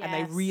like that. And they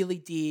Yes. really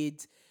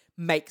did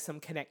make some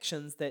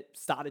connections that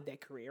started their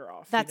career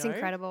off. That's you know?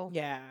 incredible.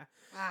 Yeah.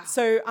 Wow.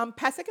 So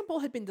Pasek and Paul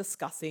had been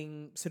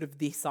discussing sort of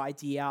this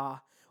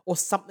idea or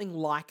something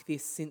like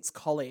this since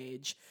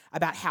college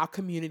about how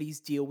communities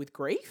deal with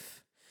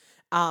grief.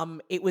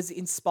 It was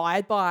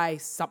inspired by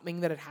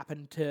something that had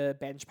happened to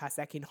Benj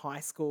Pasek in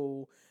high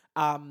school.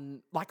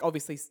 Like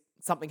obviously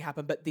something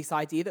happened, but this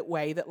idea that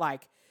way that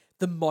like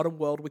the modern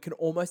world, we can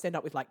almost end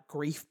up with like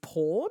grief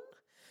porn,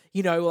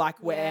 you know,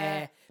 like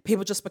where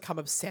people just become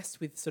obsessed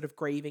with sort of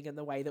grieving and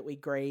the way that we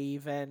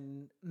grieve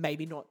and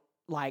maybe not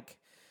like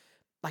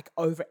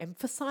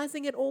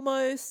overemphasizing it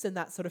almost and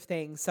that sort of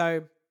thing.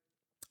 So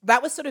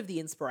that was sort of the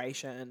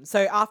inspiration.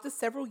 So after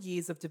several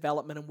years of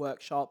development and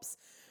workshops,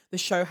 the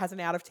show has an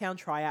out-of-town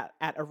tryout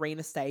at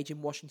Arena Stage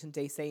in Washington,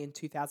 D.C. in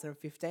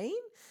 2015.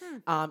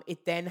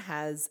 It then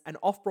has an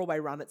off-Broadway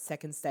run at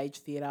Second Stage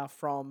Theatre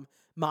from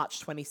March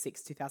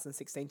 26,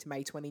 2016 to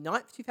May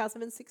 29th,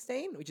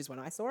 2016, which is when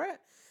I saw it.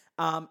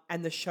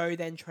 And the show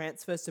then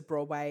transfers to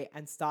Broadway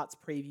and starts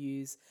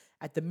previews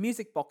at the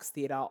Music Box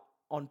Theatre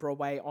on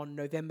Broadway on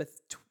November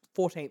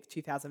 14th,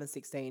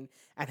 2016,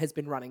 and has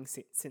been running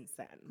since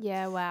then.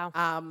 Yeah,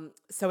 wow.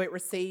 So it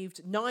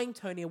received 9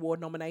 Tony Award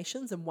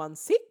nominations and won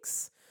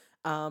 6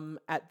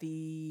 at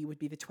the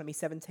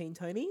 2017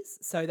 Tonys.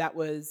 So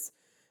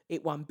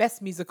it won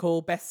Best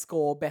Musical, Best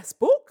Score, Best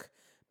Book.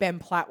 Ben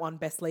Platt won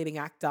Best Leading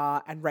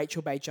Actor, and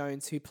Rachel Bay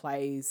Jones, who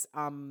plays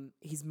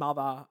his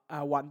mother,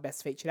 won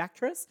Best Featured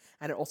Actress,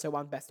 and it also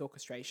won Best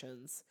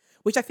Orchestrations,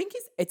 which I think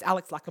it's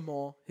Alex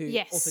Lacamoire who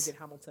also did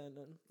Hamilton.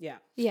 And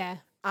Yeah.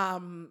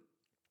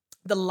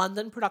 The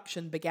London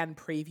production began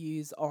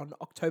previews on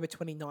October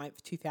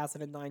 29th,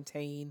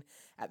 2019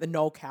 at the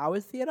Noel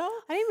Coward Theatre.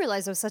 I didn't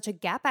realize there was such a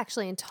gap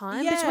actually in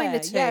time between the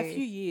two. Yeah, a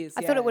few years.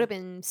 I thought it would have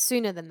been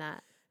sooner than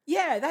that.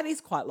 Yeah, that is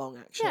quite long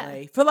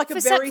actually. Yeah. For like a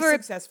For very for a-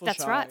 successful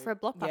That's show. right, for a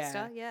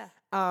blockbuster. Yeah.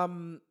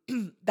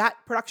 That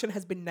production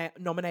has been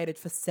nominated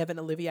for 7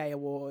 Olivier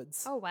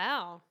Awards. Oh,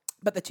 wow.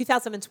 But the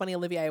 2020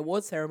 Olivier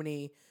Awards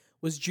ceremony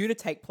was due to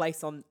take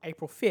place on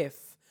April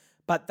 5th,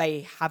 but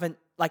they haven't,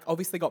 like,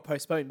 obviously got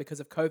postponed because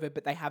of COVID,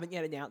 but they haven't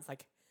yet announced,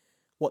 like,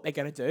 what they're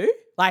going to do.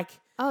 Like,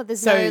 Oh,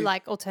 there's so- no,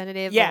 like,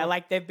 alternative. yeah, or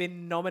like, they've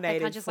been they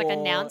nominated can't just, for... like,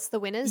 announce the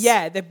winners?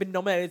 Yeah, they've been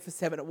nominated for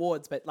 7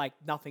 awards, but, like,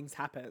 nothing's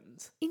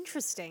happened.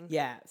 Interesting.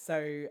 Yeah,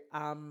 so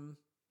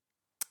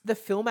the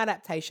film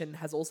adaptation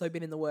has also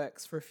been in the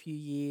works for a few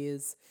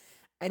years.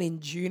 And in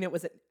June, it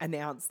was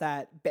announced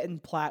that Ben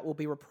Platt will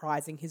be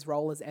reprising his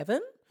role as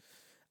Evan.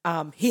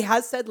 He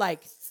has said,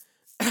 like,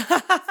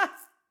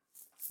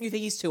 you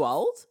think he's too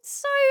old?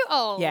 So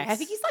old. Yeah, I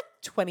think he's like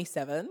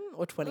 27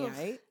 or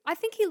 28. I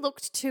think he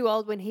looked too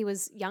old when he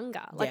was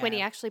younger, like when he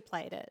Yeah. actually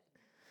played it.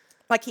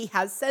 Like, he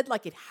has said,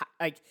 like,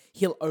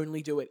 he'll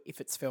only do it if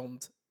it's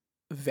filmed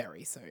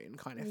very soon,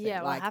 kind of thing.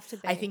 Yeah, well, like, have to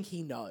I be. think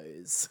he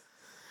knows.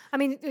 I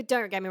mean,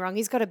 don't get me wrong,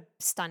 he's got a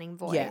stunning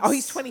voice. Yeah. Oh,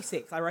 he's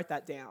 26. I wrote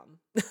that down.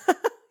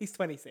 He's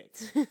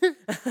 26.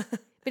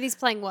 But he's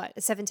playing what? A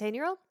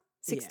 17-year-old?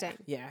 16.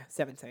 Yeah,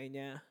 17,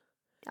 yeah.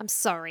 I'm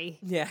sorry.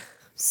 Yeah.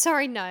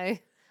 Sorry, no.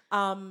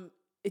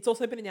 It's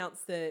also been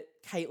announced that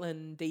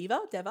Caitlin Deva,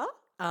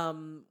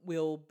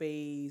 will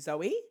be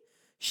Zoe.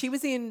 She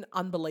was in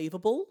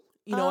Unbelievable,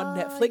 you know, on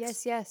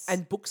Netflix. Yes.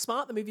 And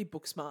Booksmart, the movie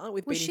Booksmart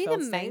with was Beanie she the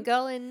main Feldstein.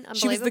 girl in Unbelievable?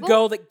 She was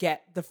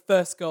the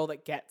first girl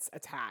that gets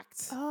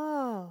attacked.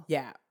 Oh,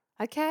 Yeah.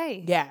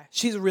 okay. Yeah.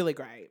 She's really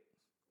great.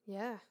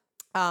 Yeah.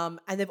 And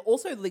they've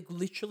also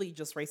literally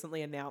just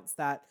recently announced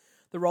that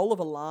the role of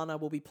Alana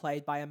will be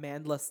played by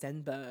Amanda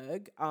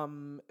Stenberg,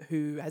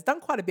 who has done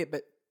quite a bit,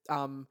 but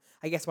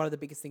I guess one of the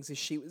biggest things is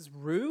she was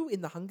Rue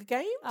in the Hunger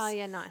Games. Oh,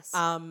 yeah, nice.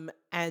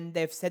 And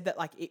they've said that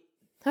like it.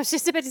 I was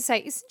just about to say,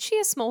 isn't she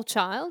a small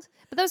child?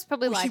 But that was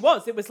probably Well, like... she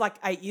was. It was like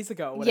 8 years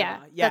ago or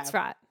whatever. Yeah, that's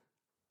right.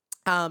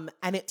 And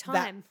it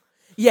Time.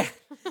 Yeah,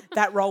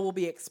 that role will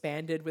be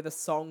expanded with a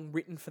song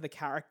written for the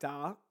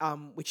character,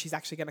 which she's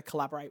actually going to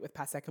collaborate with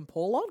Pasek and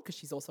Paul on because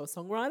she's also a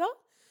songwriter.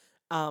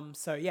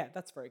 So yeah,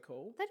 that's very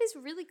cool. That is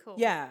really cool.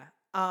 Yeah.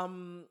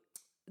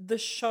 The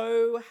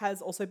show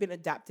has also been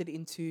adapted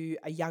into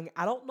a young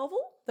adult novel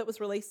that was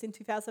released in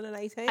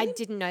 2018. I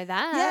didn't know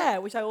that. Yeah,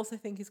 which I also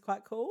think is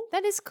quite cool.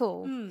 That is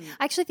cool.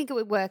 I actually think it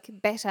would work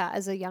better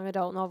as a young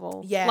adult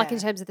novel. Yeah. Like in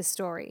terms of the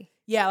story.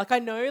 Yeah, like I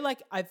know,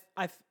 like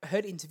I've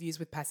heard interviews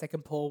with Pasek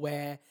and Paul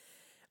where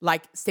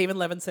like Stephen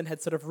Levinson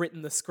had sort of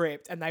written the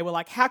script and they were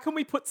like, how can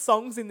we put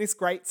songs in this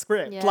great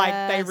script?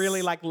 Like they really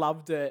Yes. like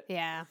loved it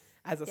Yeah.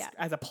 as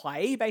a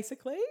play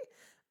basically.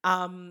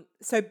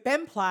 So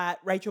Ben Platt,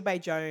 Rachel Bay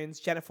Jones,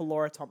 Jennifer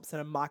Laura Thompson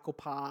and Michael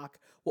Park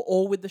were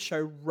all with the show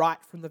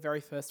right from the very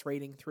first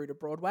reading through to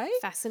Broadway.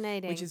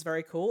 Fascinating. Which is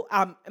very cool.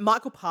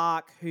 Michael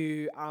Park,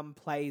 who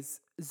plays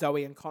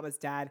Zoe and Connor's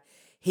dad,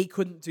 he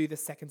couldn't do the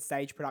second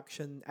stage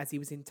production as he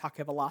was in Tuck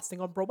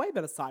Everlasting on Broadway,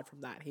 but aside from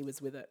that, he was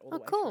with it all the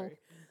way cool. through.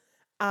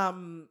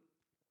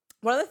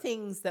 One of the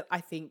things that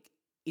I think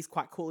is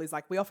quite cool is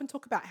like we often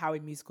talk about how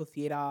in musical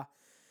theatre,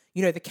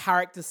 you know, the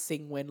characters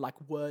sing when like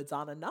words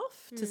aren't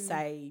enough to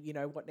say, you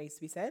know, what needs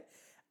to be said.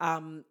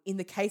 In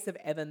the case of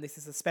Evan, this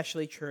is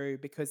especially true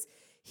because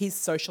his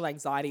social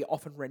anxiety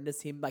often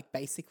renders him like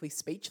basically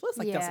speechless,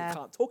 like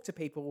can't talk to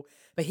people,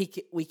 but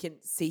we can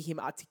see him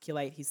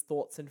articulate his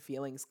thoughts and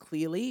feelings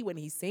clearly when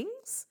he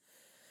sings.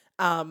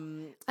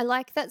 I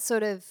like that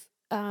sort of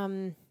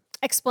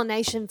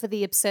explanation for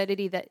the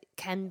absurdity that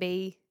can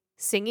be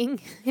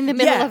singing in the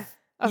middle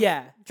of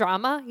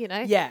drama, you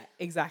know? Yeah,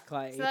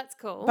 exactly. So that's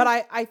cool. But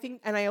I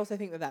think, and I also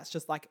think that that's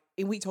just like,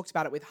 and we talked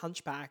about it with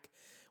Hunchback,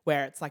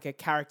 where it's like a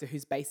character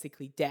who's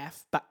basically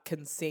deaf but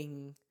can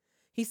sing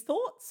his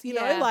thoughts, you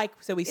know? Like,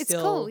 so we it's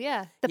still... cool,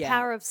 yeah. The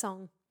power of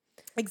song.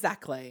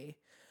 Exactly.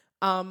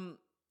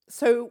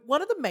 So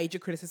one of the major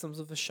criticisms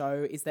of the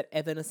show is that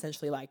Evan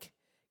essentially like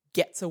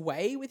gets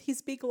away with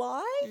his big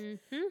lie.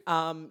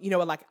 Mm-hmm. You know,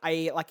 like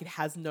it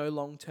has no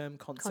long-term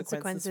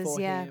consequences for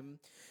yeah. him.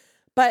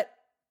 But,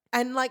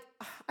 and like,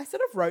 I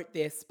sort of wrote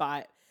this,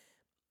 but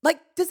like,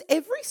 does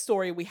every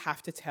story we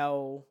have to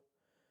tell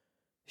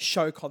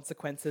show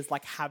consequences,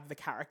 like have the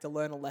character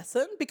learn a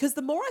lesson? Because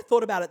the more I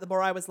thought about it, the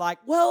more I was like,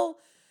 well,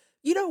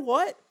 you know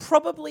what?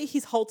 Probably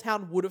his whole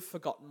town would have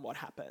forgotten what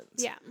happened.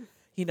 Yeah.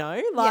 You know,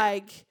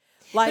 like,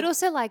 but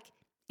also like,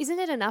 isn't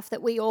it enough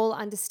that we all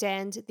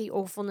understand the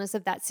awfulness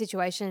of that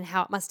situation and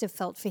how it must have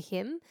felt for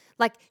him?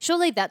 Like,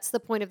 surely that's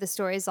the point of the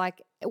story is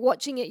like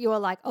watching it, you're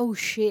like, oh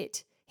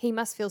shit, he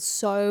must feel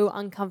so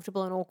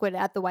uncomfortable and awkward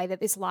at the way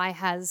that this lie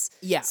has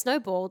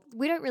snowballed.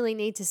 We don't really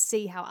need to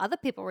see how other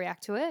people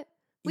react to it.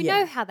 We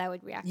know how they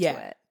would react to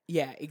it.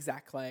 Yeah,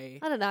 exactly.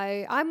 I don't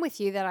know. I'm with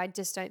you that I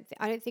just I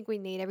don't think we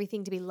need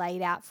everything to be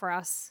laid out for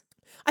us.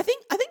 I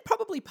think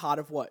probably part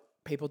of what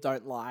people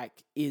don't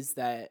like is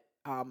that,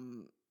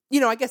 you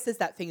know, I guess there's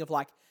that thing of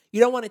like, you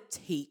don't want to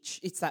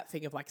teach, it's that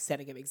thing of like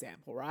setting an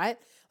example, right?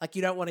 Like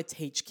you don't want to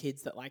teach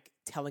kids that like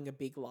telling a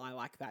big lie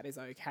like that is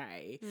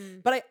okay.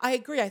 But I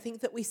agree. I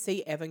think that we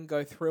see Evan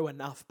go through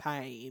enough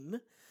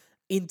pain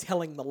in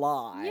telling the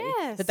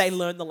lie that they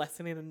learn the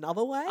lesson in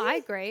another way. I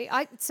agree.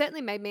 It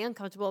certainly made me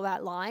uncomfortable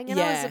about lying, and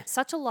I was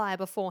such a liar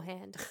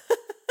beforehand.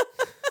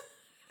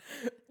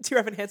 Dear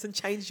Evan Hansen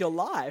changed your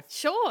life.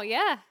 Sure,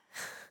 yeah.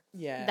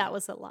 Yeah. That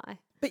was a lie.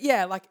 But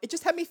yeah, like it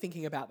just had me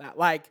thinking about that.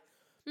 Like,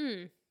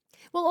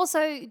 well,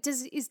 also,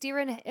 is Dear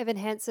Evan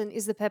Hansen,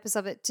 is the purpose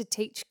of it to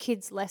teach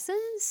kids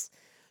lessons?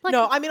 Like,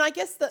 no, I mean, I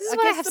guess this is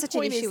what I have the such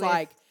an point issue is with.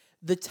 like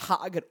the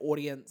target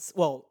audience.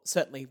 Well,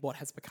 certainly what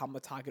has become the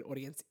target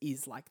audience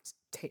is like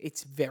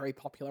it's very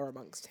popular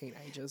amongst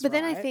teenagers. But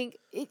then I right? think,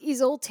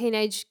 is all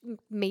teenage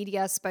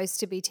media supposed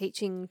to be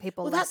teaching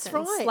people lessons? That's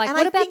right. Like, And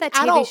what I about think that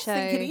TV adults show?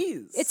 think it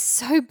is. It's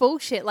so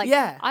bullshit. Like,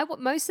 Yeah.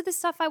 most of the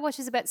stuff I watch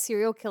is about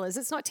serial killers.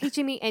 It's not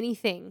teaching me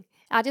anything.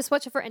 I just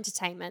watch it for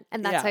entertainment,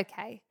 and that's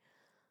okay.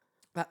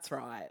 That's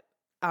right.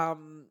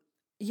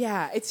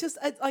 Yeah, it's just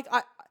like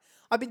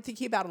I've been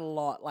thinking about it a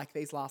lot, like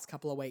these last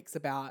couple of weeks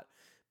about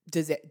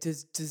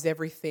does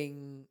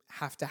everything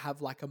have to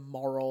have like a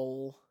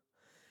moral?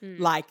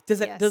 Like, does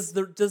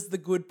the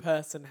good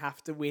person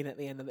have to win at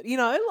the end of it? You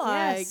know,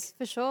 like yes,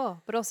 for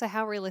sure. But also,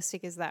 how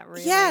realistic is that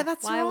really? Yeah,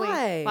 that's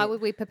right. Why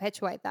would we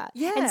perpetuate that?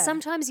 Yeah. And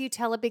sometimes you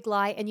tell a big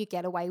lie and you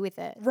get away with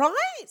it. right?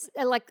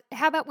 Like,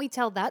 how about we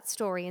tell that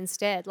story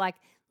instead? Like,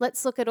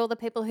 let's look at all the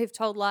people who've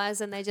told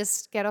lies and they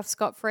just get off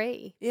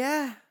scot-free.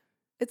 Yeah,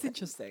 it's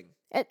interesting.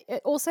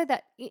 Also,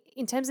 that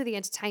in terms of the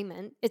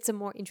entertainment, it's a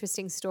more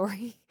interesting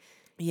story.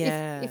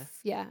 Yeah.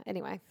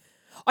 Anyway.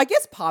 I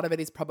guess part of it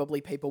is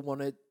probably people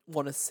want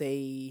to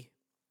see.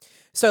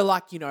 So,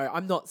 like, you know,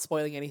 I'm not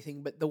spoiling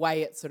anything, but the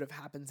way it sort of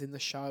happens in the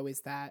show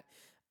is that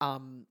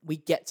we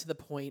get to the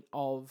point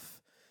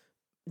of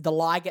the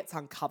lie gets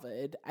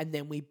uncovered, and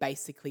then we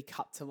basically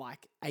cut to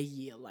like a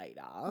year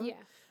later. Yeah.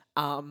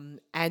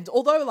 And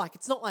although like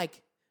it's not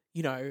like,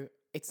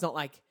 it's not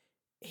like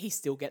he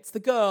still gets the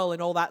girl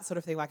and all that sort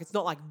of thing. Like it's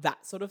not like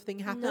that sort of thing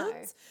happens. No.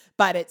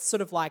 But it's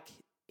sort of like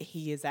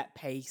he is at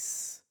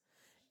peace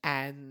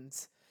and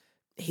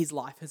his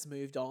life has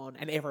moved on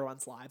and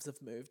everyone's lives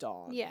have moved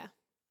on. Yeah.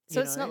 So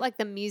You it's know? not like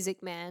The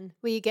Music Man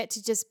where you get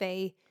to just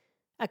be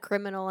a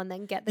criminal and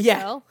then get the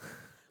Yeah. girl.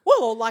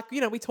 Well, or like,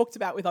 we talked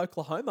about with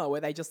Oklahoma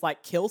where they just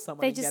like kill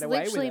someone They and just get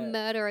away literally with it.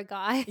 murder a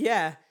guy.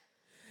 Yeah.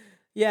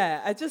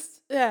 Yeah.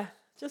 It's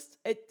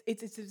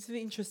an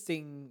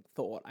interesting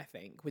thought, I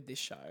think, with this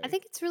show. I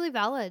think it's really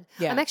valid.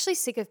 Yeah. I'm actually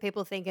sick of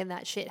people thinking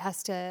that shit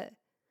has to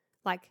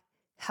like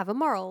have a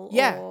moral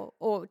Yeah.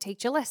 or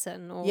teach a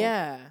lesson or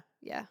Yeah.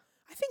 Yeah.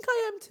 I think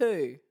I am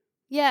too.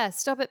 Yeah,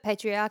 stop it,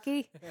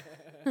 patriarchy.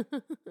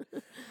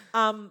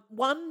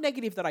 One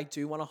negative that I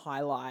do want to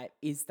highlight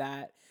is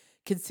that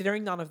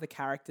considering none of the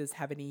characters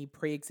have any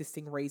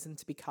pre-existing reason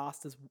to be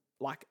cast as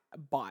like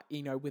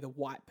with a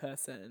white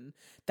person,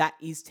 that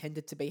is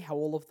tended to be how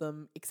all of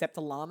them except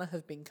Alana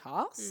have been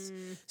cast.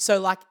 So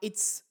like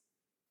it's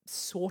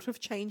sort of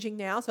changing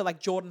now. So like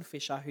Jordan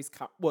Fisher, who's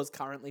was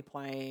currently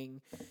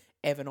playing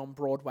Evan on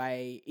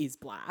Broadway, is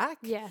black.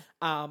 Yeah.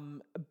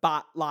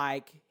 But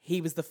like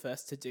he was the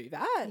first to do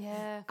that.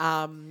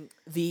 Yeah.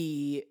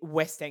 The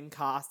West End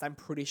cast, I'm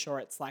pretty sure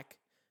it's like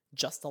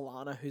just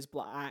Alana who's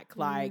black.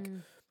 Like,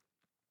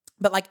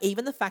 but like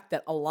even the fact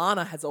that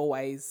Alana has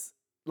always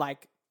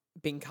like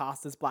been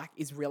cast as black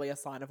is really a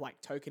sign of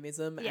like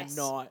tokenism Yes. and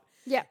not,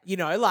 Yeah.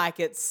 like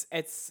it's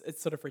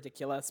sort of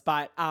ridiculous.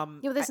 But Yeah,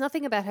 well, there's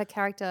nothing about her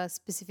character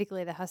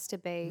specifically that has to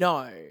be.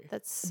 no.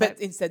 That's But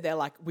instead, they're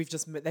like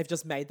they've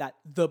just made that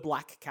the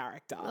black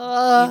character.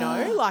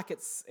 Ugh. Like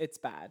it's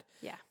bad.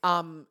 Yeah.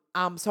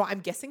 So I'm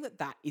guessing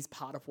that is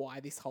part of why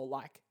this whole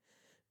like,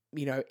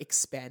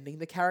 expanding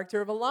the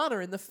character of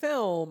Alana in the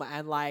film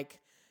and like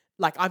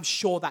I'm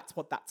sure that's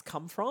what that's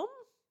come from.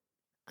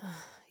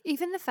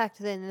 Even the fact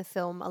that in the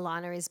film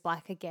Alana is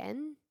black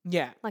again.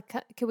 Yeah. Like,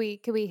 can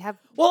we have?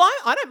 Well,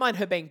 I don't mind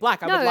her being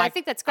black. I No, would like I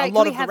think that's great. a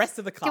lot Can of we the have- rest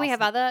of the cast. Can we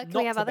have other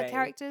not to be.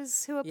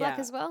 characters who are black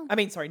Yeah. as well? I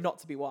mean, sorry, not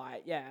to be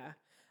white. Yeah.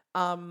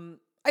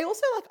 I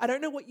also I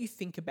don't know what you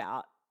think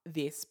about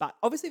this, but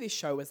obviously this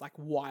show was like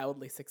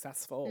wildly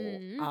successful.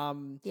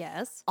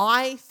 Yes.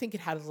 I think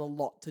it has a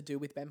lot to do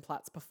with Ben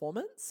Platt's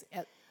performance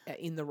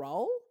in the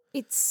role.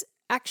 It's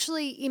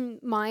actually, in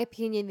my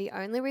opinion, the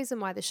only reason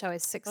why the show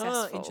is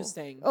successful.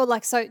 Interesting. Or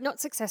not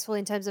successful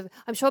in terms of,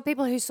 I'm sure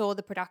people who saw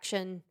the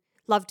production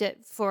loved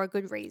it for a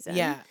good reason.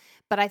 Yeah.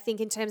 But I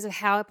think in terms of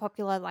how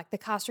popular like the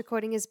cast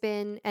recording has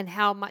been and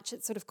how much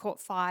it sort of caught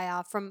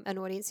fire from an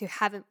audience who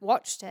haven't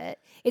watched it,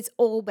 it's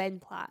all Ben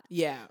Platt.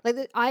 Yeah.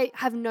 Like I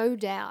have no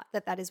doubt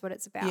that is what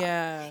it's about.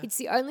 Yeah. It's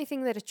the only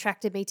thing that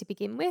attracted me to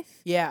begin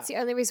with. Yeah. It's the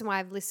only reason why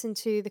I've listened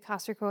to the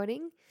cast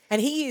recording. And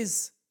he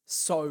is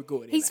so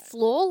good. He's in it.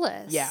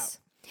 flawless. Yeah.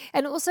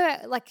 And also,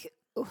 like,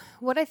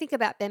 what I think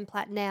about Ben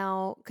Platt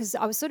now, because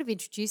I was sort of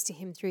introduced to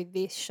him through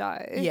this show,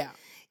 Yeah.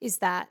 is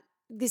that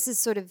this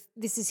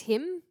is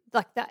him,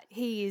 like that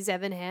he is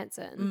Evan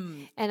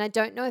Hansen. And I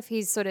don't know if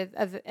he's sort of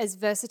as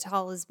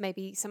versatile as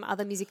maybe some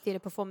other music theatre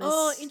performers.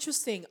 Oh,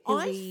 interesting. who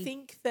I we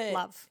think that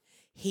love.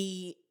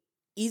 he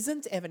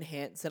isn't Evan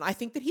Hansen. I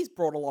think that he's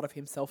brought a lot of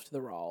himself to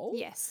the role.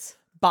 Yes.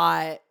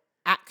 But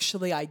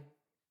actually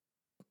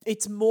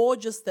it's more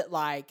just that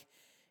like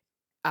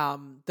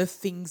the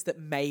things that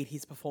made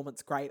his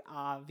performance great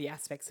are the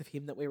aspects of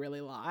him that we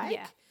really like.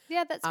 Yeah.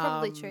 Yeah, that's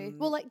probably true.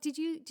 Well, like, did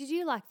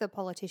you like The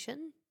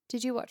Politician?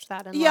 Did you watch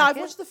that? And Yeah, like I've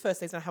it? watched the first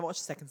season. I haven't watched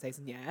the second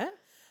season yet.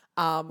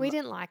 We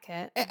didn't like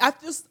it.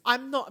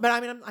 I'm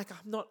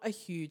not a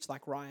huge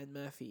like Ryan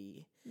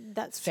Murphy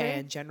That's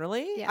fan true.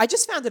 generally. Yeah. I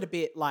just found it a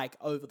bit like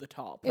over the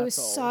top. It was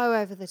that's all. so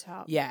over the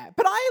top. Yeah,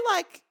 but I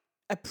like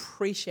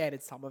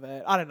appreciated some of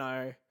it. I don't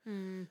know.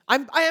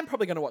 I am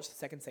probably going to watch the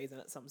second season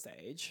at some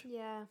stage.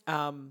 Yeah.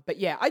 But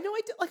yeah, I know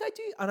I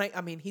do, and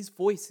I mean his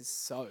voice is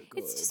so good.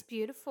 It's just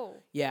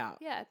beautiful. yeah,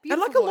 Yeah, and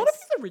beautiful like a lot of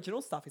voice. his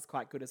original stuff is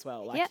quite good as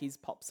well, like Yeah. his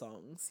pop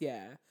songs.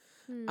 Yeah.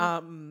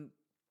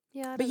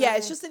 Yeah, I But don't yeah, know.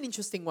 it's just an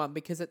interesting one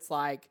because it's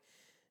like,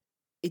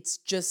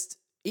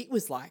 it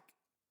was like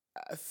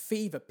a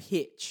fever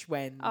pitch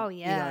when, Oh,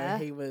 yeah.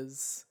 he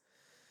was,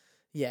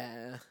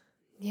 yeah.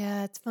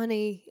 Yeah, it's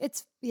funny.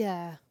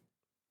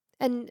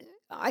 And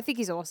I think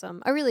he's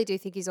awesome. I really do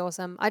think he's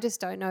awesome. I just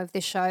don't know if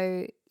this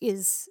show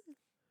is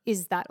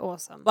that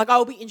awesome. Like,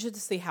 I'll be interested to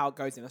see how it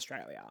goes in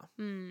Australia,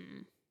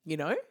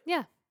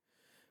 Yeah,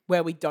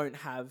 where we don't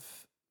have,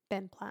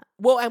 Ben Platt.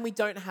 well, and we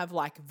don't have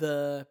like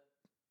the,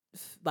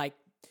 like,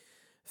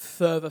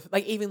 further,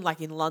 like even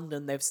like in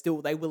London,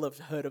 they will have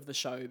heard of the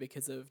show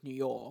because of New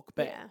York,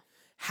 but Yeah.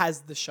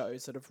 has the show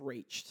sort of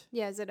reached?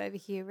 Yeah, is it over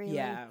here really?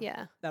 Yeah.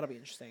 Yeah. That'll be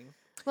interesting.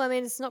 Well, I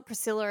mean, it's not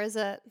Priscilla, is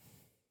it?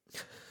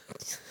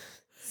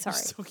 Sorry.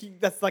 Just talking,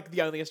 that's like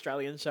the only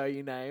Australian show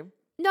you name.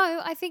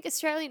 No, I think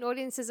Australian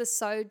audiences are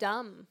so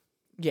dumb.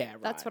 Yeah,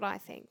 right. That's what I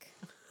think.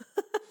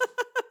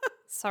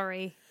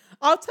 Sorry.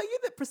 I'll tell you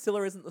that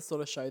Priscilla isn't the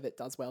sort of show that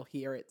does well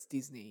here. It's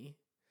Disney.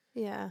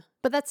 Yeah.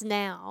 But that's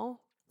now,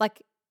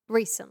 like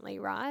recently,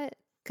 right?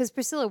 Because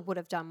Priscilla would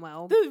have done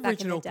well The back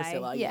original in the day.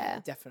 Priscilla, Yeah.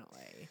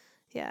 definitely.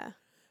 Yeah.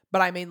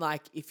 But I mean,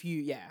 like, if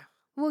you,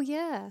 Well,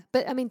 yeah.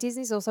 But I mean,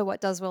 Disney's also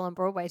what does well on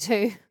Broadway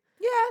too.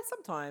 Yeah,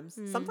 sometimes.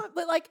 Sometimes,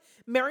 but like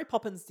Mary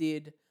Poppins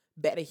did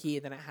better here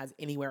than it has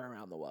anywhere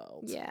around the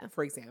world. Yeah.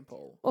 For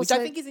example, Also, which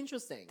I think is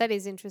interesting. That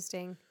is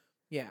interesting.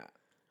 Yeah.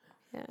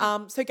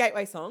 Yeah. So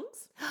gateway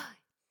songs.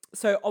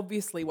 So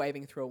obviously,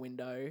 Waving Through a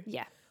Window.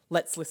 Yeah.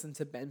 Let's listen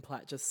to Ben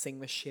Platt just sing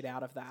the shit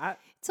out of that.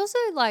 It's also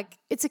like,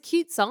 it's a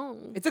cute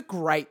song. It's a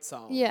great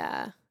song.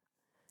 Yeah.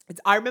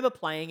 I remember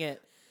playing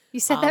it. You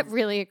said that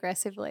really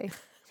aggressively.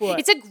 What?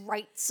 It's a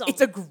great song.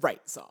 It's a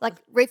great song. Like,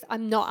 Ruth,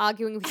 I'm not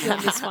arguing with you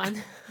on this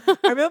one. I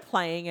remember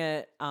playing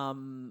it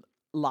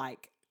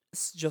like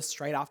just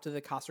straight after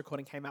the cast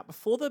recording came out,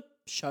 before the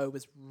show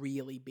was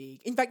really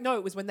big. In fact, no,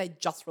 it was when they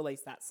just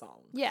released that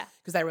song. Yeah.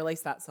 Because they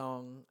released that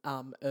song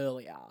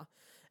earlier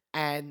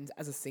and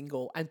as a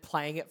single, and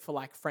playing it for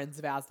like friends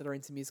of ours that are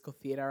into musical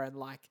theatre, and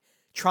like,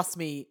 trust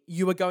me,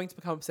 you are going to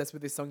become obsessed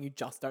with this song, you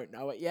just don't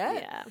know it yet.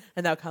 Yeah.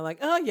 And they were kind of like,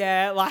 oh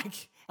yeah, like, I And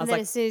was then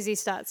like, as soon as he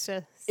starts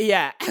to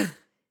yeah.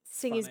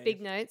 sing his funny.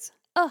 big notes.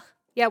 Oh,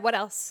 yeah, what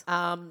else?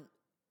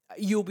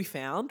 You'll Be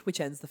Found,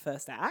 which ends the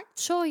first act,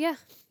 Sure, yeah.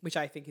 which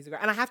I think is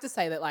great. And I have to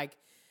say that, like,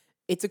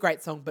 it's a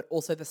great song, but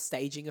also the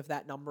staging of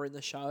that number in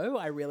the show,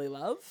 I really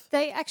love.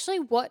 They actually,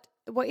 what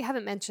you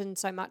haven't mentioned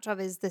so much of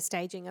is the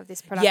staging of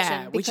this production.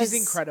 Yeah, which is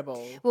because-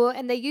 incredible. Well,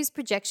 and they use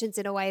projections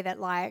in a way that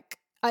like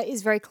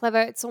is very clever.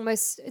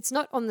 It's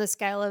not on the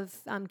scale of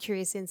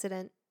Curious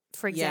Incident,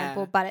 for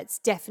example, Yeah. but it's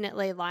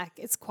definitely like,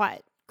 it's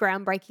quite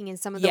groundbreaking in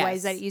some of the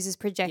ways that Yes. it uses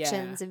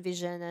projections and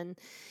vision, and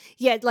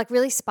like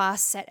really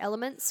sparse set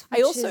elements. I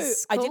which also,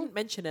 is I cool. didn't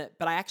mention it,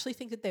 but I actually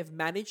think that they've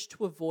managed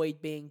to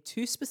avoid being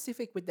too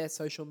specific with their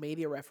social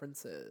media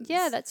references.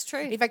 Yeah, that's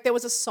true. In fact, there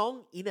was a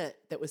song in it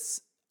that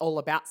was all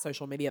about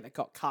social media that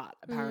got cut,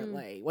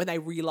 apparently, when they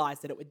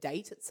realised that it would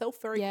date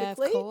itself very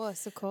quickly. Of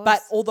course.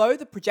 But although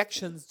the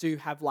projections do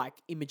have like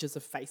images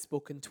of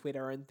Facebook and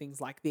Twitter and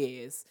things like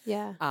theirs,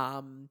 yeah.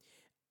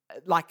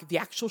 like the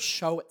actual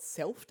show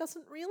itself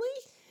doesn't really.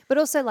 But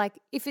also, like,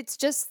 if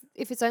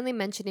it's only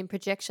mentioned in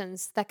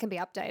projections, that can be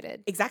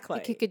updated. Exactly.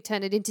 Like, you could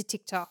turn it into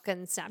TikTok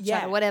and Snapchat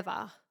Yeah. or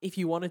whatever. If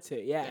you wanted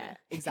to, yeah. Yeah.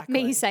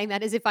 Exactly. Me saying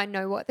that as if I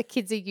know what the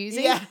kids are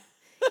using. Yeah.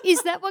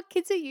 Is that what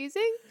kids are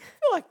using? I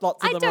feel like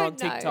lots of I them are on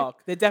don't know.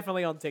 TikTok. They're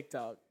definitely on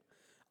TikTok.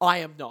 I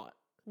am not.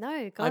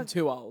 No, God. I'm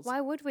too old.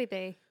 Why would we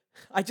be?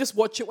 I just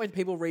watch it when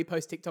people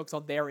repost TikToks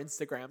on their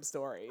Instagram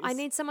stories. I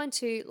need someone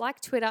to, like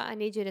Twitter, I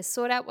need you to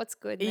sort out what's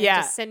good and then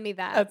Yeah. just send me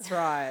that. That's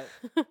right.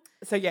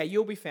 So yeah,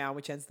 You'll Be Found,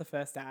 which ends the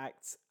first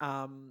act.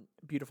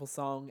 Beautiful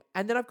song.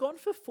 And then I've gone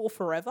for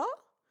Forever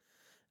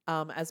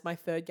as my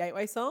third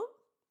gateway song.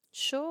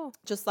 Sure.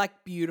 Just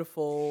like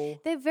beautiful.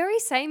 They're very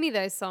samey,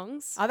 those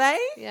songs. Are they?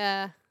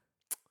 Yeah.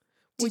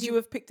 Would you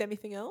have picked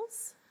anything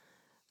else?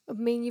 I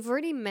mean, you've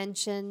already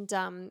mentioned,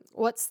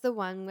 what's the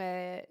one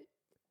where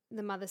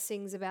the mother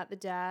sings about the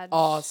dad?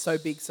 Oh, So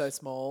Big, So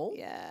Small.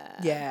 Yeah.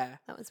 Yeah.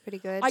 That one's pretty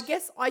good. I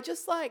guess I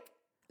just like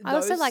I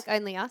also those- like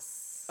Only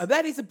Us. Oh,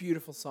 that is a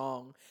beautiful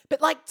song.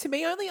 But like to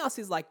me, Only Us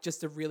is like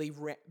just a really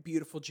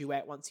beautiful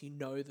duet once you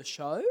know the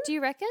show. Do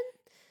you reckon?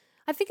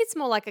 I think it's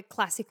more like a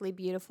classically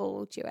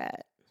beautiful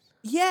duet.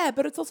 Yeah,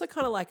 but it's also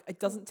kind of like it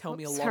doesn't tell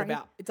me a lot sorry.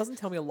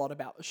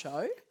 about the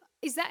show.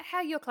 Is that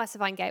how you're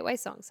classifying gateway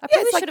songs? I Yeah,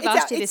 probably it's should like have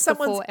asked you it's this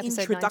before someone's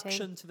episode introduction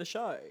 19. to the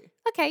show.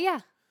 Okay, yeah.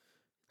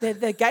 They're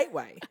the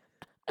gateway.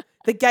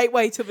 The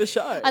gateway to the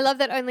show. I love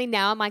that only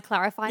now am I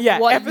clarifying Yeah,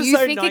 what you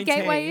episode think a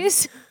gateway 19.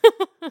 is.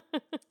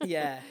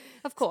 Yeah.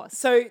 Of course.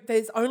 So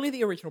there's only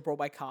the original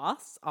Broadway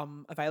cast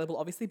available,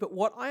 obviously. But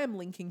what I am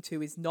linking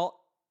to is not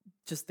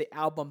just the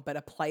album, but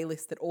a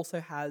playlist that also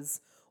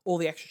has all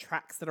the extra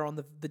tracks that are on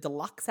the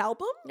deluxe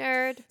album.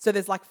 Nerd. So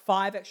there's like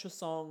 5 extra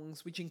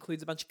songs, which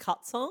includes a bunch of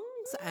cut songs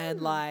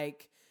and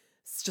like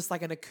it's just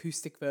like an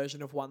acoustic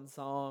version of one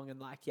song, and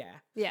like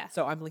Yeah.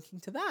 So I'm linking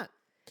to that,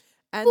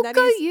 and Well, that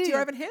go is you. Dear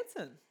Evan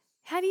Hansen.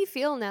 How do you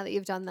feel now that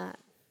you've done that?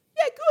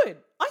 Yeah, good.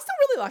 I still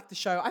really like the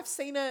show. I've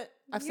seen it.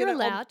 You're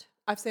allowed.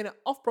 I've seen it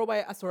off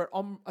Broadway. I've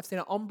seen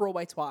it on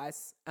Broadway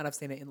twice, and I've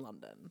seen it in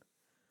London.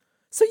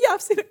 So yeah,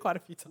 I've seen it quite a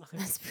few times.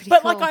 That's pretty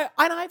But cool. like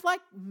I've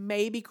like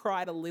maybe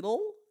cried a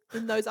little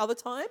in those other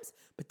times,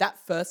 but that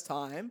first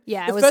time,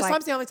 Yeah, the it was first like-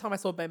 time's the only time I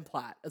saw Ben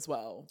Platt as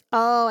well.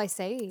 Oh, I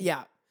see.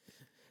 Yeah,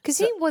 Because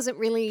he wasn't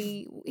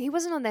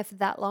on there for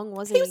that long,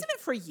 was he? he was in it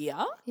for a year.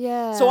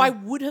 Yeah. So I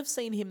would have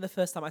seen him the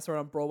first time I saw it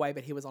on Broadway,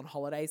 but he was on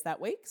holidays that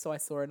week, so I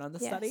saw an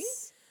understudy.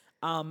 Yes.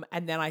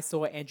 And then I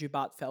saw Andrew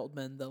Bart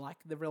Feldman,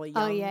 the really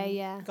young Oh,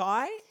 yeah.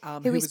 guy, Who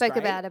we was spoke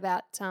great.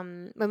 about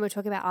when we were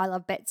talking about I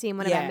Love Betsy in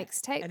one of our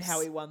mixtapes. and how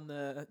he won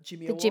the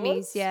Jimmy The Awards.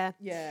 Jimmys, yeah.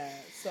 Yeah.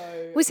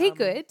 So Was he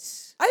good?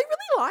 I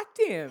really liked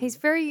him.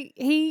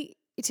 He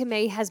to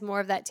me has more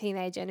of that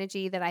teenage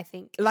energy that I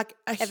think like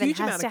a Evan huge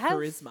has amount to of have.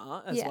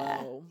 charisma as Yeah,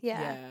 well.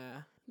 yeah.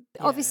 Yeah.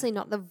 obviously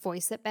not the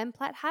voice that Ben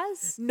Platt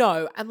has.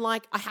 No, and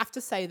like I have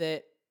to say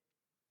that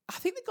I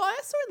think the guy I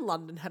saw in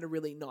London had a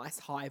really nice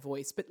high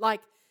voice, but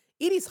like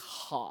it is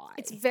high.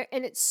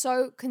 And it's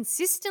so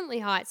consistently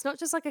high. It's not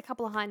just like a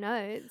couple of high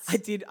notes.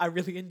 I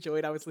really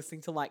enjoyed. I was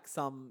listening to like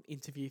some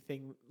interview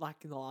thing like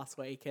in the last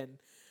week, and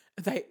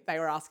they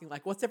were asking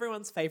like, what's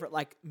everyone's favorite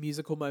like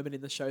musical moment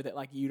in the show that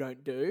like you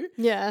don't do?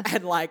 Yeah.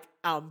 And like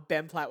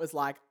Ben Platt was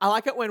like, I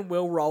like it when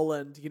Will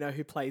Rowland, you know,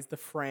 who plays the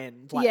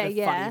friend, like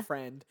the funny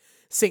friend,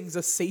 sings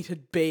a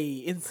seated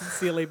bee in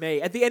Sincerely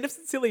Me. At the end of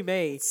Sincerely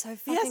Me, so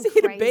he has fucking to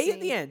hit a bee crazy.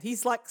 at the end.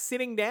 He's like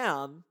sitting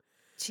down.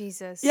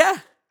 Jesus. Yeah.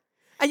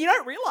 And you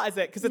don't realize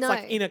it because it's No.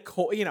 like in a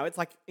chord, you know, it's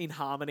like in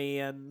harmony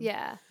and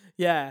Yeah.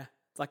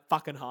 it's like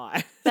fucking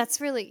high.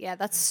 That's really,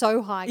 that's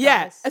so high, guys.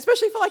 Yeah,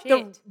 especially for like the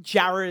Shit.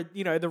 Jared,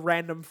 you know, the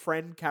random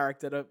friend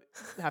character to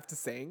have to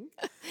sing.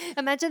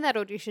 Imagine that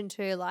audition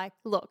too. Like,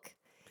 look,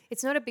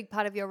 it's not a big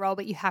part of your role,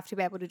 but you have to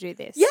be able to do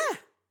this. Yeah,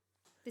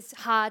 This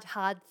hard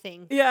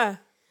thing. yeah.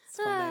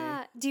 It's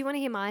funny. Do you want to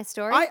hear my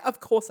story? Of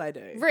course I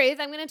do. Ruth,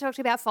 I'm going to talk to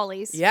you about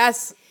Follies.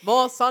 Yes,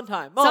 more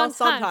Sondheim. More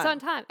Sondheim.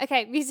 Sondheim.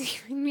 Okay,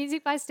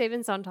 music by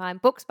Stephen Sondheim.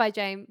 Book by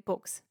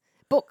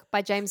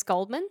James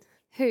Goldman,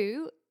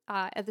 who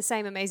are the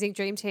same amazing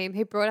dream team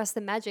who brought us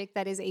the magic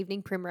that is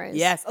Evening Primrose.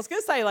 Yes, I was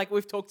going to say, like,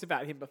 we've talked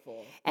about him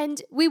before.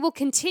 And we will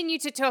continue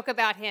to talk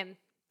about him.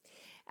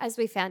 As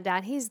we found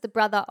out, he's the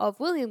brother of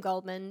William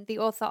Goldman, the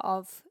author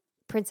of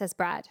Princess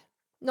Bride.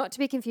 Not to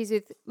be confused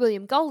with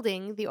William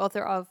Golding, the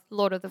author of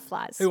Lord of the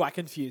Flies. Who I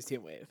confused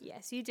him with.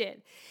 Yes, you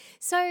did.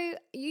 So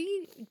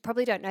you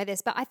probably don't know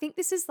this, but I think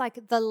this is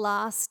like the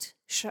last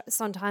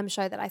Sondheim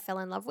show that I fell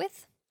in love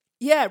with.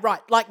 Yeah, right.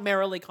 Like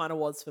Merrily kind of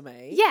was for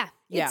me. Yeah.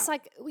 Yeah. It's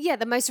like,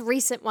 the most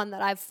recent one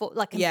that I've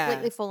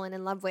completely fallen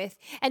in love with.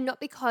 And not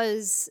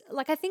because,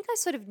 like, I think I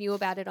sort of knew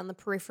about it on the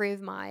periphery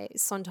of my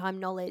Sondheim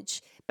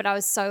knowledge, but I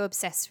was so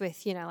obsessed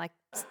with, you know, like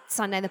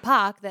Sunday in the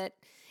Park that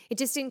it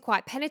just didn't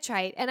quite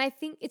penetrate. And I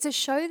think it's a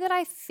show that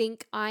I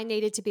think I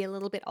needed to be a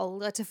little bit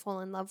older to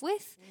fall in love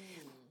with.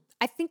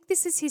 I think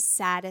this is his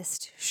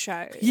saddest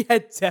show. Yeah,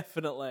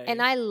 definitely.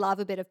 And I love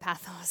a bit of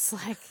pathos.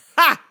 Like,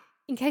 Ha!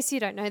 in case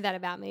you don't know that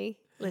about me,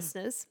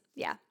 listeners.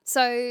 Yeah.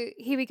 So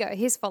here we go.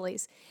 Here's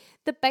Follies.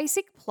 The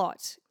basic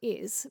plot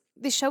is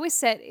the show is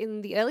set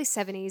in the early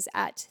 70s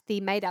at the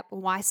made-up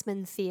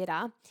Weissman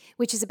Theatre,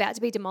 which is about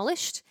to be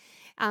demolished.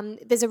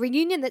 There's a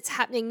reunion that's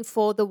happening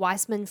for the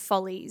Weissman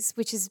Follies,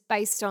 which is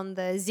based on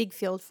the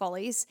Ziegfeld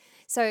Follies.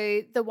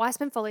 So the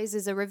Weissman Follies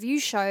is a revue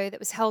show that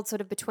was held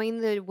sort of between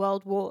the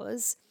world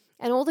wars,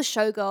 and all the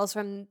showgirls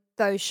from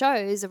those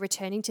shows are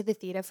returning to the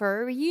theatre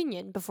for a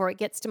reunion before it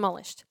gets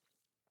demolished.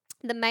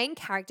 The main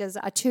characters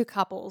are two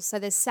couples. So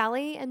there's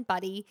Sally and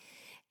Buddy,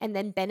 and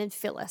then Ben and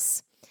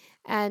Phyllis.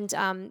 And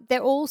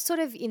they're all sort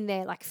of in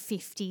their like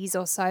 50s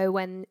or so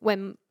when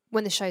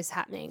the show's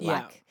happening.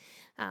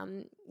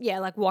 Yeah.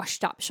 Like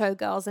washed up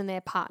showgirls and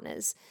their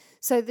partners.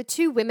 So the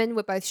two women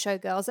were both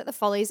showgirls at the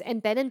Follies,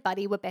 and Ben and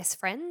Buddy were best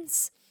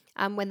friends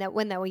when they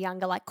were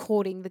younger, like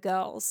courting the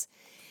girls.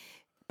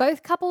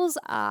 Both couples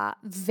are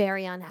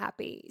very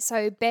unhappy.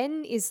 So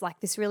Ben is like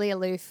this really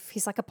aloof.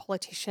 He's like a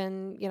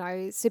politician, you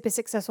know, super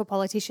successful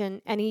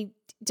politician, and he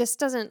just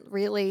doesn't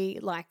really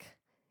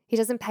he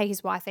doesn't pay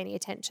his wife any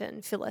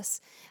attention,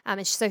 Phyllis.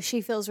 And so she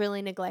feels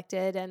really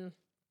neglected, and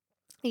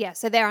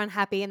so they're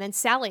unhappy. And then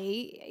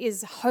Sally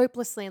is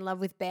hopelessly in love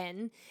with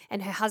Ben,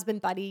 and her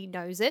husband Buddy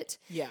knows it.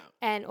 Yeah.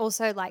 And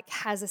also like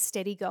has a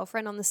steady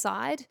girlfriend on the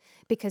side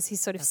because he's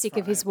sort of sick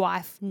of his right.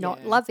 wife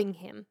not loving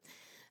him.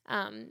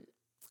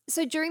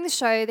 So during the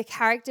show, the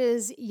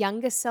characters'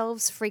 younger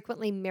selves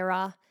frequently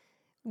mirror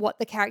what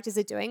the characters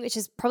are doing, which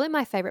is probably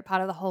my favorite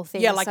part of the whole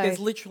thing. Yeah, like there's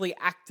literally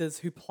actors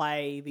who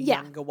play the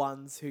Yeah. younger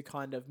ones who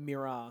kind of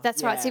mirror.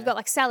 That's right. So you've Yeah. got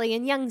like Sally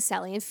and young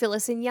Sally and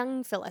Phyllis and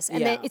young Phyllis.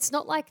 And Yeah. it's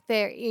not like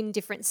they're in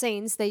different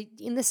scenes. They're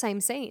in the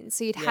same scene.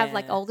 So you'd have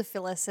like Yeah. older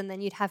Phyllis, and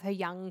then you'd have her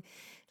young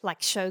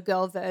like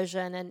showgirl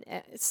version. And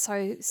it's so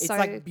It's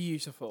like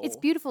beautiful. It's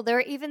beautiful.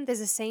 There's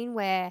a scene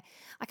where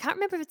I can't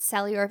remember if it's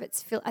Sally or if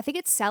it's Phil. I think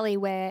it's Sally,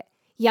 where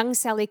young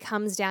Sally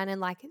comes down and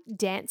like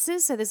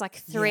dances. So there's like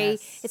three.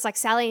 Yes. It's like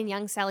Sally and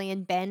young Sally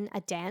and Ben are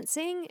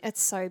dancing.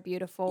 It's so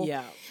beautiful.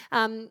 Yeah.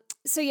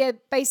 So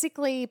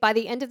basically by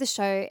the end of the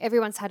show,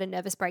 everyone's had a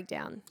nervous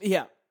breakdown.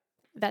 Yeah.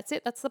 That's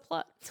it. That's the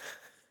plot.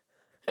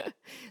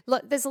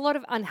 Look, there's a lot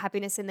of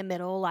unhappiness in the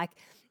middle. Like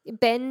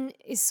Ben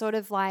is sort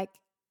of like,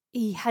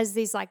 he has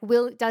these like,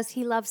 does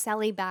he love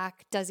Sally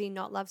back? Does he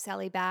not love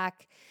Sally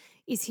back?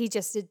 Is he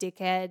just a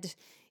dickhead?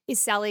 Is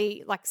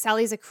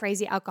Sally's a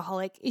crazy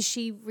alcoholic? Is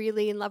she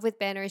really in love with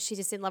Ben, or is she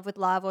just in love with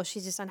love, or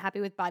she's just unhappy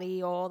with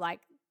Buddy, or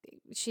like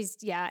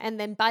and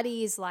then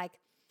Buddy is like,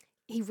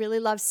 he really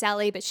loves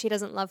Sally, but she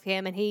doesn't love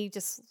him. And he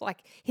just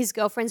like, his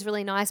girlfriend's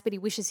really nice, but he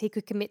wishes he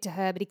could commit to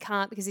her, but he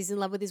can't because he's in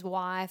love with his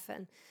wife.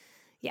 And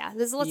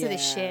there's lots of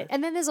this Yeah. shit.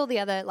 And then there's all the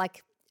other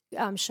like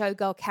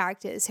showgirl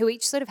characters who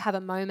each sort of have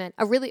a moment,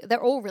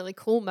 they're all really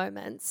cool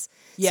moments.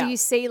 Yeah. So you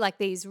see like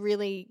these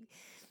really,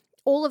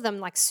 all of them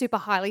like super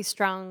highly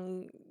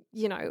strung,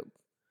 you know,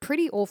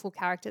 pretty awful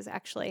characters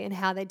actually, and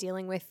how they're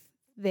dealing with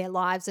their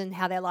lives and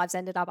how their lives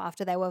ended up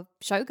after they were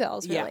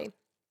showgirls, Yeah. really.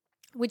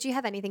 Would you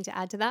have anything to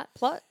add to that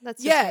plot?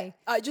 That's just Yeah, me.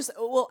 I just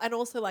well, and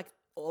also like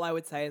all I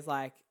would say is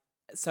like,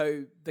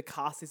 so the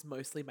cast is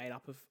mostly made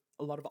up of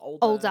a lot of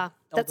Older.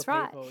 That's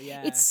right. people.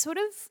 Yeah, It's sort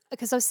of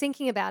because I was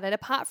thinking about it,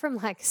 apart from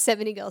like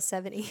 70 Girls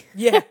 70.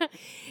 Yeah.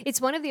 It's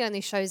one of the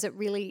only shows that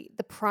really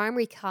the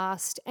primary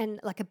cast and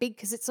like a big,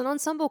 because it's an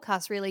ensemble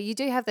cast really. You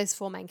do have those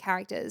four main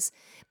characters,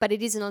 but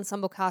it is an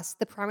ensemble cast.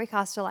 The primary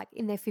cast are like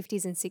in their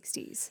 50s and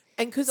 60s.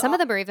 and because Some of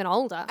them are even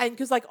older. and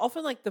because like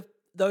often like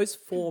those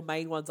four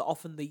main ones are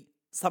often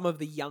some of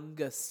the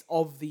youngest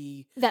of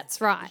the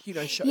That's right.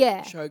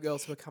 Yeah.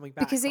 showgirls who are coming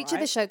back Because each of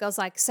the showgirls,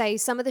 like say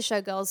some of the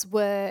showgirls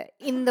were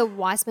in the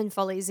Weissman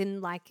Follies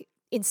in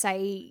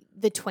say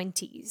the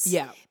 20s.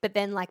 Yeah. But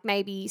then like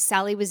maybe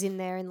Sally was in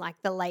there in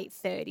like the late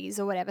 30s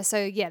or whatever. So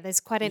yeah,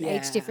 there's quite an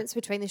age Yeah. difference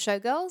between the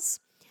showgirls.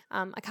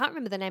 I can't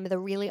remember the name of the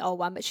really old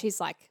one, but she's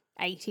like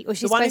 80 or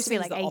she's The one who supposed to be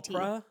sings like the 80.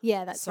 opera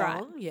Yeah, that's right.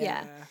 song?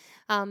 Yeah.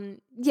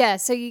 Yeah,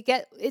 so you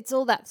get it's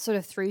all that sort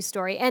of through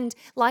story, and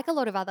like a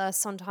lot of other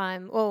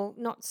Sondheim, well,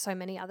 not so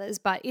many others,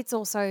 but it's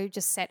also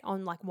just set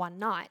on like one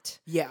night.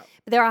 Yeah.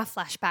 But there are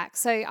flashbacks,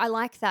 so I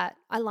like that.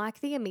 I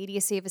like the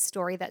immediacy of a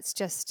story that's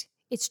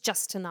it's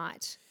just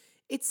tonight.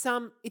 It's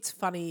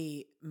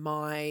funny.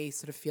 My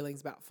sort of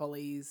feelings about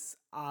Follies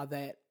are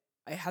that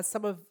it has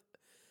some of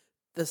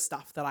the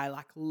stuff that I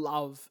like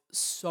love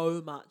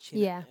so much in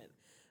Yeah. it,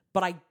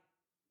 but I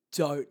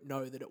don't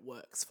know that it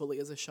works fully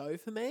as a show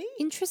for me.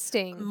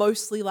 Interesting.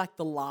 Mostly like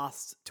the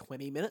last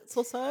 20 minutes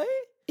or so.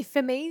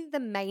 For me,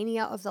 the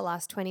mania of the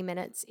last 20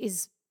 minutes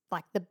is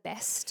like the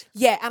best.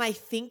 Yeah, and I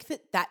think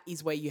that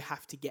is where you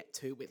have to get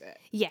to with it.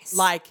 Yes.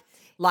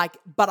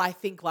 But I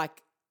think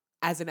like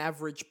as an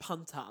average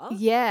punter,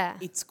 Yeah.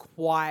 it's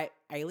quite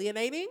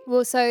alienating.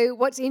 Well, so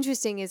what's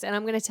interesting is, and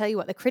I'm going to tell you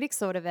what the critics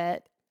thought of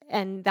it,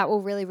 and that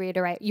will really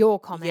reiterate your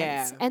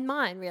comments Yeah. and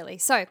mine, really.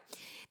 So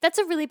that's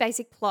a really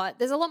basic plot.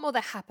 There's a lot more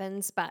that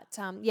happens, but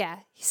yeah,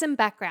 some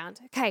background.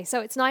 Okay, so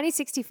it's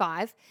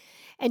 1965,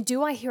 and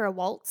Do I Hear a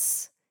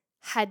Waltz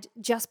had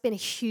just been a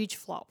huge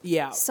flop.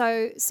 Yeah.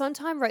 So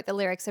Sondheim wrote the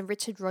lyrics and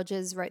Richard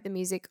Rodgers wrote the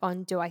music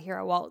on Do I Hear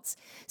a Waltz.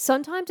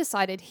 Sondheim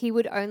decided he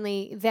would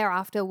only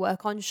thereafter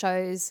work on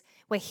shows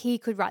where he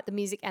could write the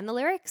music and the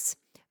lyrics,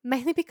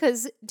 mainly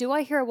because Do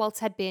I Hear a Waltz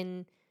had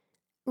been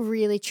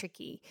really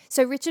tricky.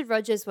 So Richard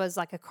Rodgers was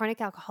like a chronic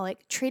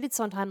alcoholic, treated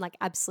Sondheim like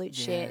absolute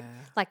shit,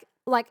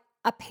 like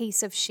a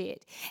piece of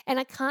shit.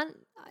 And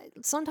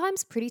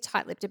Sondheim's pretty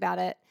tight-lipped about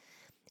it,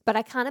 but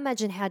I can't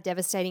imagine how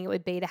devastating it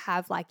would be to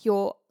have like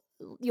your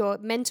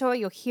mentor,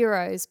 your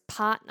hero's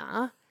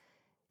partner.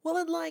 Well,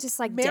 and like Just,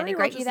 like, Mary denigrate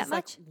Rodgers you that is,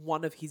 like, much?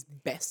 one of his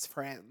best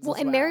friends. Well,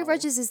 as and Mary well.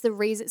 Rodgers is the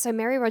reason. So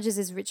Mary Rodgers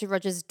is Richard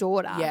Rodgers'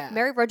 daughter. Yeah.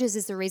 Mary Rodgers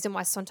is the reason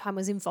why Sondheim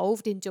was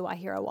involved in Do I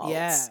Hear a Waltz.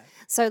 Yeah.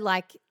 So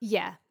like,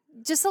 yeah,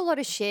 just a lot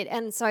of shit.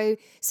 And so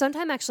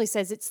Sondheim actually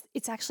says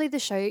it's actually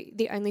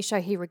the only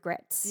show he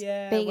regrets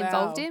Yeah, being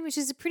involved wow. in, which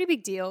is a pretty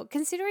big deal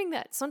considering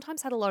that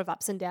Sondheim's had a lot of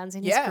ups and downs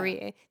in his Yeah.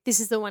 career. This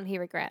is the one he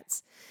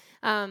regrets.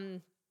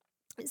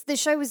 The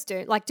show was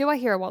doomed. Like, Do I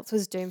Hear a Waltz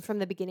was doomed from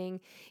the beginning.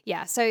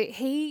 Yeah, so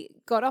he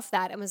got off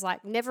that and was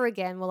like, never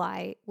again will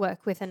I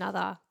work with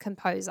another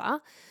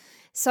composer.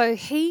 So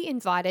he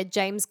invited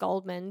James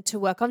Goldman to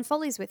work on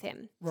Follies with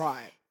him.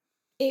 Right.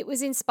 It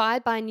was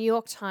inspired by a New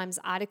York Times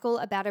article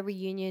about a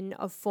reunion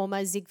of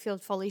former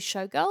Ziegfeld Follies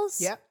showgirls.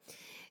 Yep.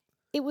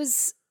 It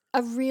was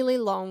a really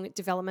long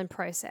development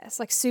process,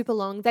 like super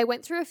long. They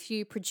went through a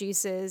few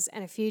producers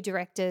and a few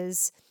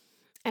directors.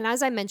 And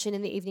as I mentioned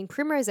in the Evening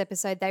Primrose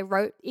episode, they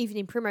wrote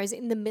Evening Primrose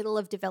in the middle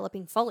of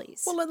developing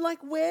Follies. Well, and like,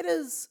 where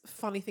does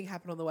Funny Thing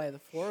Happen on the Way of the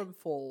Forum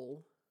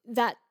fall?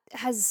 That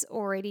has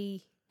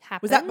already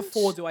happened. Was that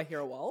before Do I Hear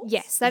a Waltz?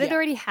 Yes, that had Yeah.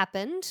 already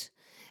happened.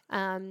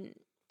 And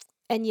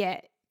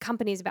yeah,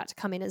 Company's about to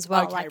come in as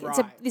well. Okay, like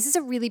right. this is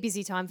a really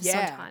busy time for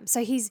Yeah. Sondheim.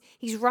 So he's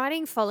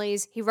writing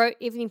Follies. He wrote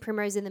Evening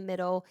Primrose in the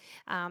middle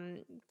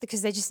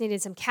because they just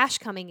needed some cash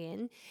coming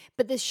in.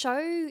 But the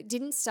show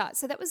didn't start.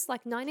 So that was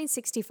like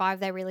 1965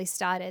 they really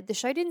started. The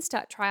show didn't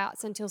start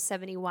tryouts until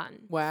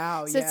 71.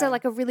 Wow. So it's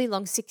like a really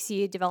long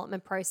 6-year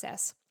development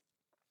process.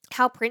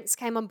 Hal Prince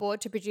came on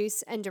board to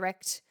produce and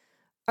direct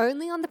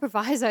only on the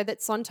proviso that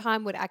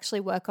Sondheim would actually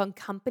work on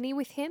Company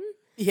with him,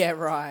 yeah,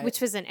 right. which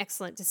was an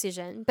excellent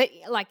decision. But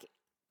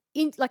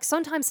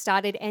Sondheim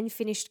started and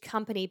finished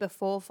Company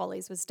before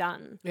Follies was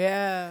done.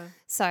 yeah.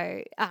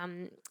 So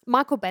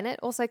Michael Bennett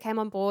also came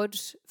on board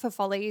for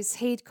Follies.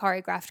 He'd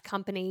choreographed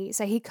Company.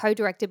 So he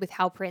co-directed with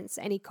Hal Prince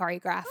and he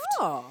choreographed.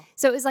 Oh,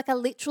 So it was like a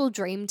literal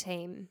dream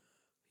team.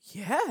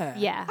 yeah.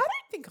 Yeah. I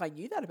don't think I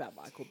knew that about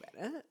Michael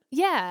Bennett.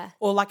 Yeah.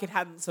 Or like it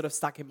hadn't sort of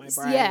stuck in my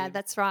brain. Yeah,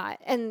 that's right.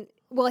 And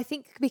well, I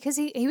think because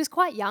he was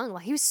quite young,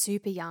 like he was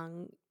super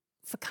young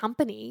for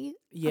Company.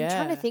 I'm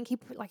trying to Yeah. think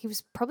he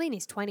was probably in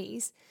his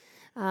 20s.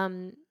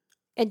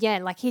 And yeah,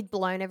 like he'd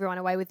blown everyone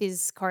away with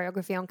his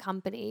choreography on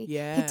Company.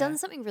 Yeah. He'd done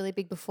something really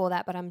big before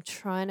that, but I'm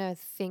trying to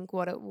think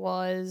what it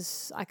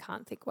was. I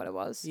can't think what it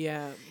was.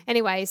 Yeah.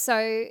 Anyway,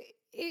 so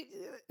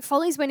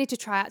Follies went into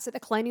tryouts at the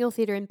Colonial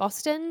Theatre in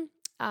Boston.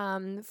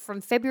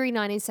 from February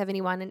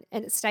 1971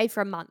 and it stayed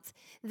for a month.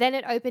 Then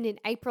it opened in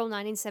April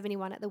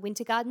 1971 at the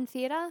Winter Garden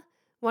Theatre,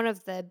 one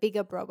of the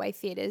bigger Broadway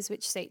theatres,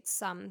 which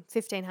seats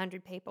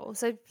 1,500 people.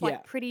 So like Yeah.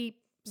 pretty.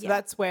 So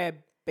that's where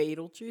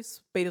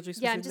Beetlejuice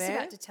was Yeah, I'm in just there.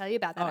 about to tell you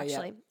about that Oh, yeah.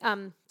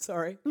 actually.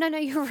 Sorry. No,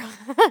 you're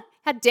right.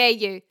 How dare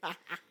you?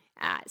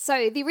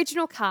 So the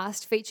original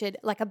cast featured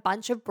like a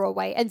bunch of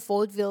Broadway and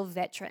vaudeville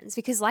veterans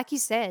because, like you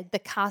said, the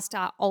cast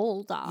are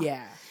older.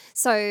 Yeah.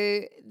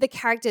 So the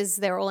characters,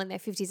 they're all in their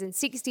 50s and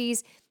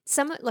 60s.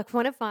 Some like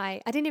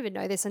I didn't even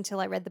know this until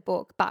I read the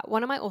book, but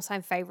one of my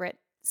all-time favorite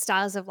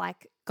styles of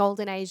like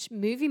golden age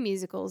movie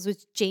musicals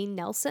was Gene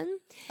Nelson.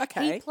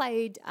 Okay. He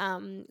played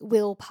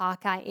Will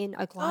Parker in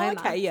Oklahoma. Oh,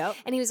 okay, yep.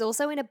 And he was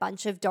also in a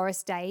bunch of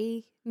Doris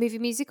Day movie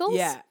musicals.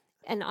 Yeah.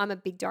 And I'm a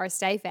big Doris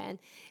Day fan.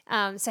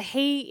 So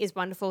he is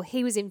wonderful.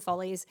 He was in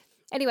Follies.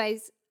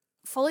 Anyways,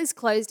 Follies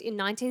closed in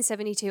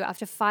 1972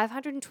 after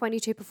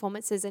 522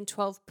 performances and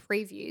 12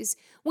 previews,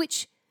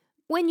 which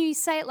when you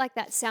say it like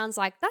that sounds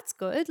like that's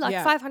good. Like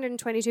Yeah.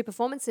 522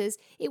 performances.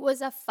 It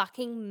was a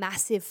fucking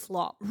massive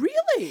flop.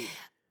 Really?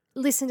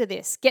 Listen to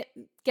this. Get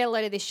a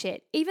load of this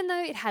shit. Even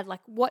though it had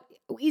like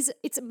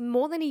it's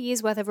more than a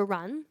year's worth of a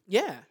run,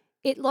 Yeah.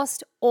 it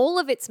lost all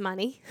of its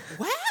money.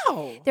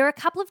 Wow. There are a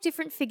couple of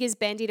different figures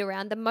bandied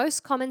around. The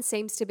most common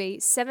seems to be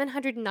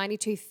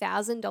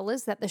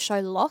 $792,000 that the show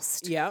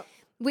lost, Yep.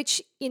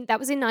 that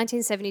was in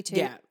 1972.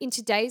 Yeah. In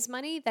today's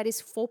money, that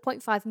is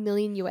 $4.5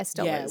 million US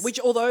dollars. Yeah, which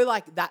although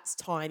like that's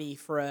tiny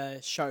for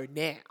a show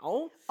now,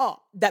 oh,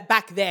 that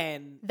back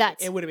then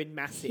That's it would have been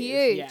massive.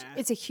 huge. Yeah.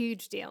 It's a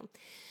huge deal.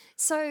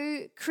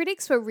 So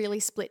critics were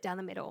really split down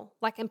the middle,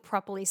 like and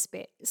properly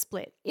split.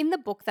 In the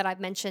book that I've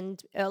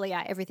mentioned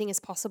earlier, Everything is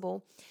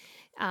Possible,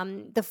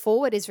 the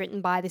foreword is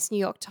written by this New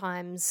York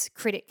Times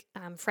critic,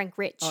 Frank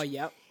Rich. Oh,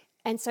 yep.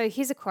 And so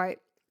here's a quote.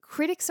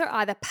 Critics are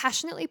either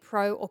passionately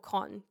pro or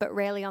con, but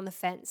rarely on the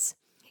fence.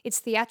 It's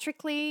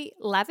theatrically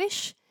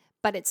lavish,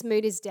 but its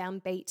mood is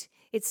downbeat.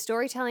 Its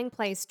storytelling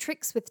plays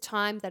tricks with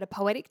time that are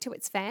poetic to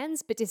its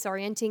fans, but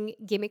disorienting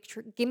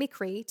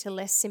gimmickry to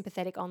less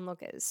sympathetic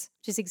onlookers,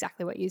 which is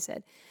exactly what you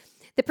said.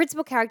 The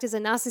principal characters are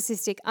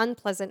narcissistic,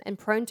 unpleasant, and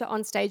prone to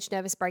onstage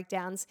nervous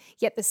breakdowns,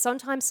 yet the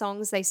Sondheim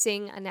songs they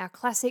sing are now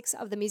classics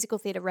of the musical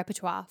theatre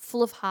repertoire,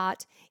 full of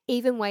heart,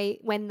 even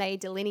when they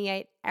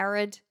delineate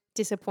arid,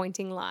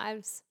 disappointing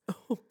lives.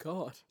 Oh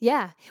God.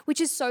 Yeah,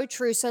 which is so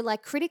true. So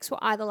like critics were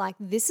either like,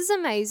 this is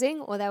amazing,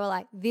 or they were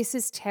like, this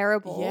is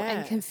terrible Yeah.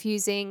 and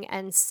confusing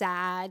and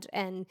sad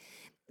and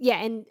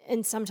and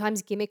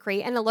sometimes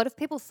gimmickry. And a lot of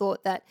people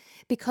thought that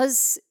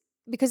because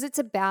it's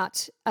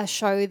about a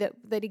show that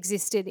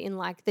existed in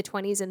like the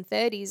 20s and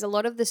 30s, a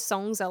lot of the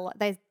songs are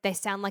they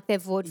sound like they're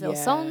vaudeville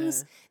Yeah.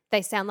 songs.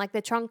 They sound like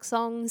they're trunk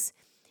songs.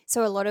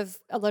 So a lot of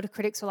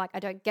critics were like, I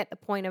don't get the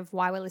point of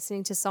why we're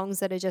listening to songs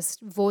that are just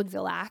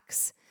vaudeville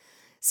acts.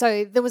 So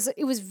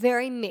it was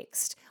very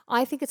mixed.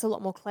 I think it's a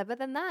lot more clever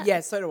than that. Yeah,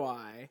 so do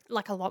I.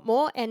 Like a lot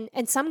more. And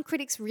some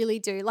critics really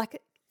do.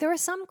 Like there are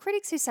some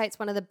critics who say it's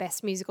one of the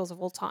best musicals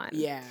of all time.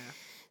 Yeah.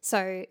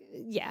 So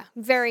yeah,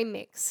 very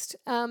mixed.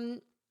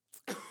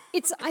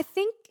 I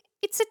think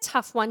it's a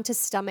tough one to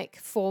stomach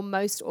for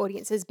most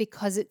audiences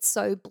because it's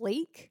so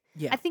bleak.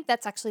 Yeah. I think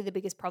that's actually the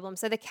biggest problem.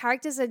 So the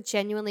characters are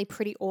genuinely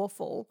pretty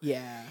awful.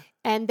 Yeah.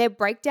 And their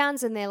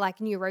breakdowns and their like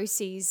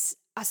neuroses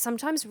are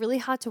sometimes really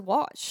hard to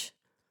watch.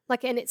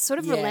 Like, and it's sort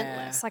of Yeah.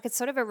 relentless. Like it's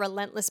sort of a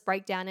relentless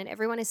breakdown and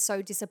everyone is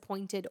so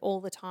disappointed all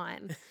the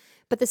time.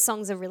 But the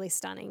songs are really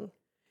stunning.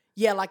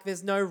 Yeah, like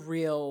there's no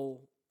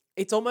real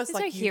it's almost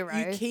There's like no you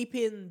hero. keep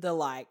in the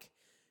like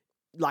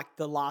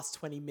the last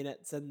 20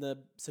 minutes and the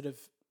sort of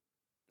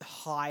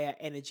higher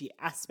energy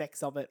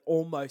aspects of it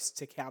almost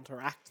to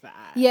counteract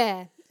that.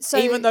 Yeah. So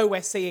even though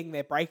we're seeing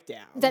their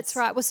breakdowns. that's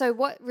right. Well, so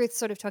what Ruth's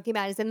sort of talking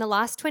about is in the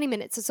last 20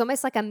 minutes, it's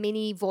almost like a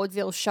mini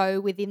vaudeville show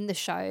within the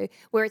show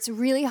where it's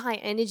really high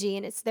energy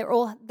and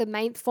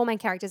the four main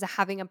characters are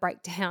having a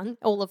breakdown,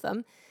 all of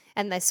them.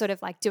 And they're sort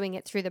of like doing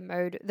it through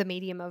the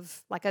medium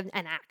of like an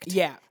act.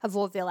 Yeah. A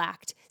vaudeville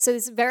act. So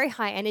it's very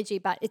high energy,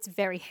 but it's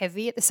very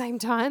heavy at the same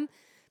time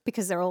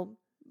because they're all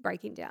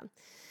breaking down.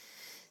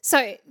 So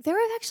there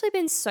have actually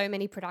been so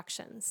many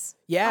productions.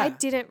 Yeah. I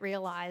didn't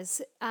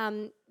realize.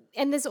 And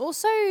there's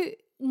also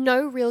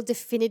no real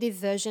definitive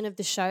version of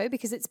the show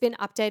because it's been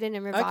updated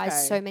and revised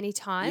Okay. so many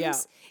times. Yeah.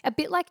 A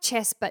bit like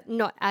Chess, but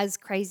not as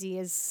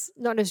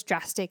not as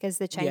drastic as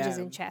the changes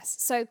Yeah. in Chess.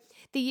 So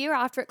the year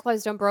after it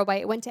closed on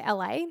Broadway, it went to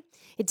LA.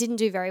 It didn't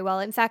do very well.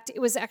 In fact, it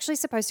was actually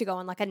supposed to go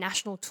on like a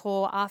national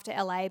tour after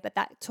LA, but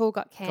that tour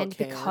got canned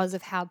canned. because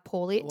of how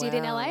poorly it did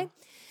in Wow. LA.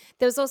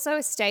 There was also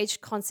a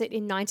staged concert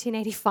in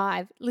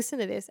 1985. Listen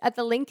to this. At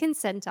the Lincoln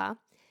Center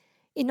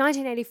in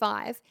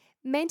 1985,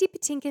 Mandy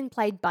Patinkin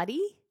played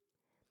Buddy,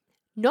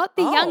 not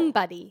the young Oh.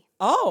 Buddy,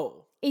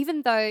 Oh.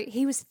 even though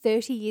he was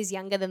 30 years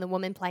younger than the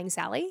woman playing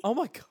Sally. Oh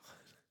my God.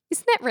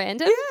 Isn't that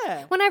random?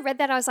 Yeah. When I read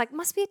that, I was like,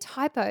 must be a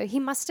typo. He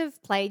must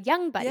have played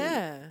young Buddy.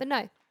 Yeah. But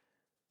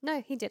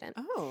no, he didn't.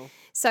 Oh.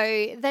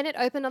 So then it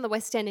opened on the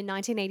West End in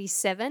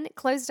 1987. It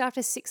closed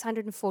after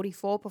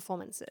 644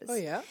 performances. Oh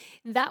yeah.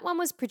 That one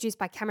was produced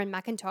by Cameron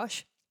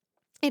McIntosh.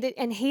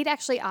 And he'd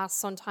actually asked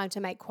Sondheim to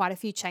make quite a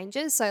few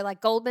changes. So like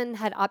Goldman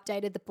had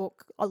updated the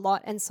book a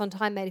lot, and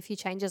Sondheim made a few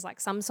changes. Like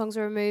some songs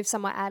were removed,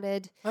 some were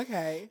added.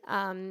 Okay.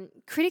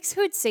 Critics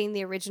who had seen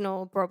the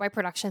original Broadway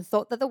production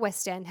thought that the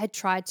West End had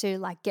tried to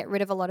like get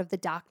rid of a lot of the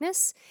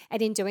darkness,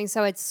 and in doing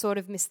so, had sort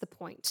of missed the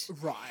point.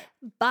 Right.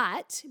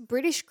 But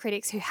British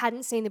critics who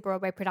hadn't seen the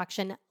Broadway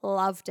production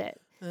loved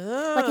it.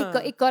 Like Ah.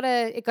 it got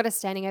a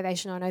standing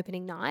ovation on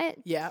opening night.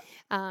 Yeah.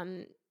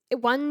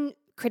 One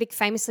critic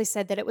famously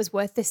said that it was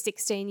worth the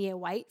 16-year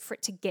wait for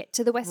it to get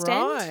to the West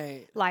End.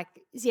 Right. Like,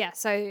 yeah,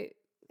 so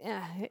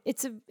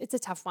it's a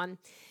tough one.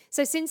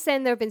 So since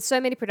then, there have been so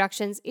many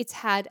productions. It's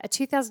had a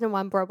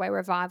 2001 Broadway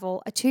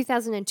revival, a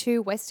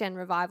 2002 West End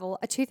revival,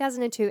 a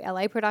 2002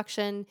 LA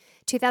production,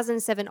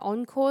 2007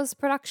 Encores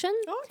production,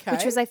 Okay.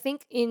 which was, I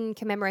think, in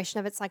commemoration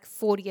of its like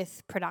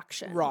 40th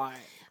production. Right.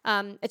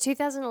 A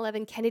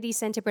 2011 Kennedy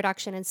Center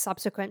production and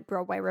subsequent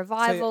Broadway So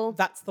revival.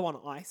 that's the one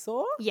I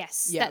saw.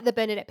 Yes, Yeah. the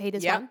Bernadette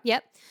Peters Yep. one.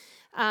 Yep.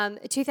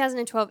 A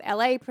 2012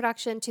 LA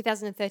production,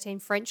 2013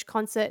 French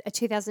concert, a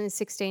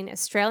 2016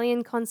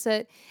 Australian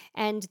concert,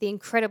 and the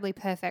incredibly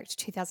perfect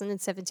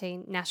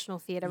 2017 National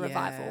Theatre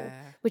revival,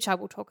 Yeah. which I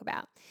will talk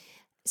about.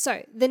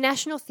 So, the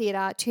National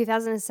Theatre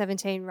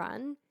 2017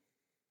 run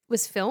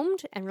was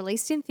filmed and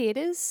released in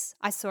theatres.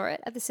 I saw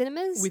it at the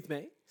cinemas With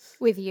me.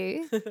 with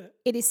you.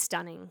 It is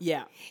stunning.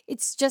 Yeah.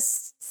 It's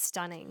just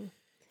stunning.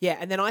 Yeah.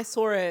 And then I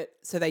saw it.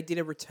 So they did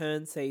a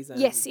return season.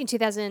 Yes, in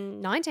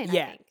 2019, I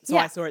Yeah. think. So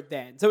I saw it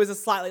then. So it was a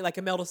slightly like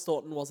Imelda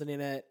Staunton wasn't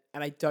in it,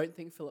 and I don't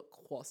think Philip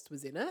Quast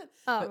was in it.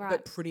 Oh, but, right.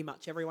 but pretty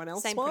much everyone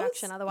else Same was.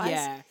 production otherwise?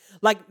 Yeah.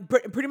 Like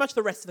pretty much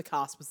the rest of the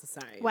cast was the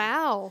same.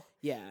 Wow.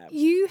 Yeah.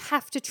 You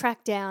have to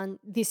track down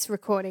this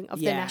recording of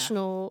the Yeah.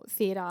 National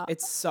Theatre.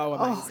 It's so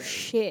amazing. Oh,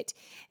 shit.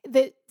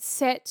 The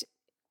set,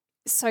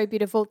 so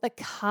beautiful. The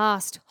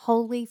cast,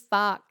 holy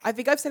fuck. I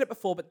think I've said it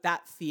before, but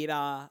that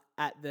theatre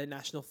at the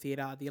National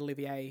Theatre, the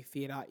Olivier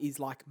Theatre, is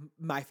like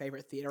my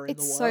favourite theatre in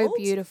It's the so world.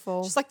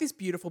 beautiful. Just like this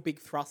beautiful big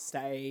thrust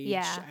stage.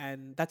 Yeah.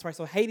 And that's where I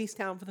saw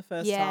Hadestown for the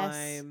first Yes.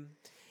 time.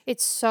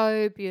 It's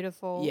so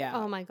beautiful. Yeah.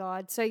 Oh, my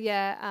God. So,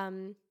 yeah,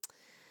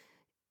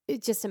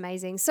 it's just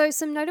amazing. So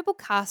some notable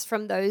cast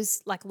from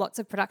those, like lots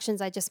of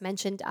productions I just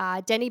mentioned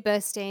are Denny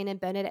Burstein and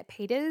Bernadette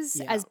Peters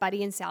Yeah. as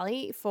Buddy and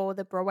Sally for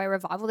the Broadway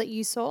revival that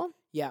you saw.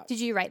 Yeah. Did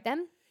you rate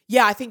them?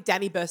 Yeah, I think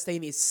Danny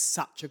Burstein is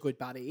such a good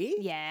buddy.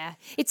 Yeah.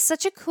 It's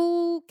such a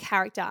cool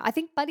character. I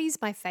think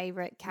Buddy's my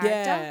favourite character.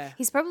 Yeah.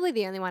 He's probably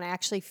the only one I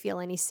actually feel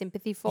any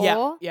sympathy for,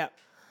 Yeah. Yeah.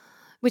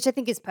 which I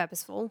think is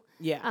purposeful.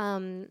 Yeah.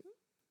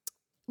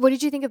 What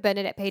did you think of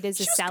Bernadette Peters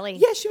She as was- Sally?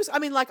 Yeah, she was. I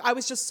mean, like, I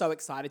was just so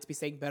excited to be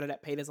seeing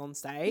Bernadette Peters on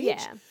stage.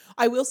 Yeah.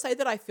 I will say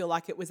that I feel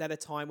like it was at a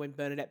time when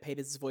Bernadette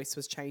Peters' voice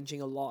was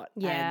changing a lot.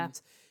 Yeah.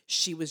 And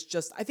she was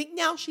just, I think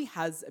now she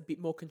has a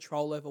bit more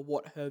control over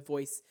what her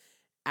voice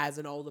as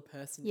an older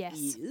person Yes.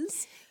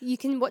 is. You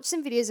can watch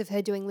some videos of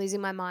her doing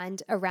Losing My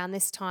Mind around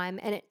this time,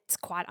 and it's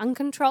quite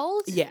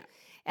uncontrolled. Yeah.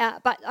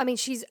 But I mean,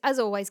 she's as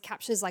always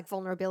captures like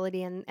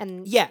vulnerability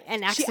and Yeah,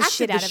 and acts she the acted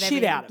shit the out of shit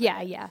everything. out of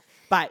yeah, it. yeah,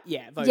 But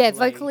yeah, vocally. yeah.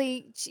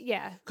 Vocally,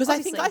 yeah. Because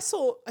I think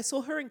obviously. I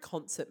saw her in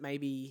concert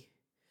maybe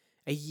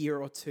a year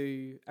or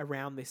two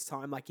around this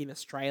time, like in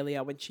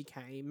Australia when she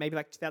came, maybe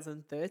like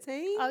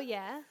 2013, Oh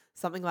yeah,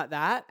 something like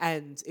that,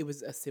 and it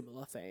was a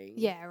similar thing.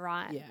 yeah,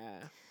 right. Yeah.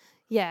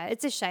 Yeah,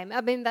 it's a shame. I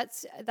mean,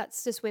 that's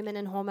just women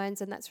and hormones,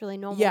 and that's really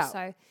normal. Yeah.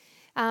 So,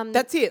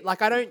 That's it.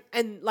 Like I don't,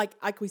 and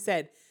like we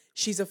said,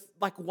 she's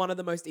like one of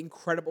the most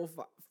incredible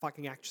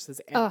fucking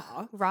actresses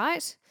ever.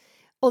 right.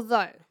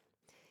 Although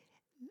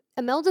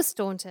Imelda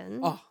Staunton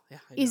Oh, yeah,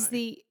 I is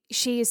know.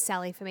 she is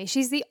Sally for me.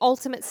 She's the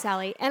ultimate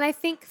Sally, and I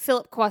think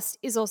Philip Quast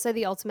is also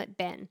the ultimate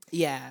Ben.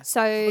 Yeah.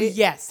 So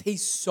Yes,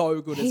 he's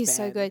so good as he's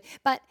so Ben. good.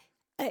 But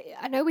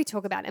I know we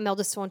talk about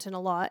Imelda Staunton a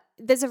lot.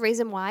 There's a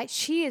reason why.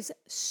 She is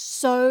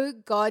so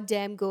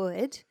goddamn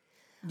good.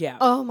 Yeah.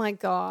 Oh my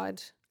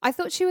God. I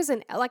thought she was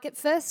like at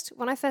first,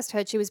 when I first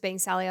heard she was being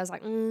Sally, I was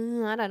like, I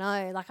don't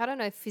know. Like, I don't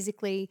know if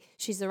physically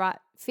she's the right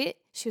fit.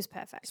 She was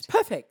perfect.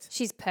 Perfect.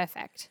 She's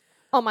perfect.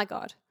 Oh my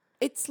God.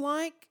 It's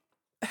like,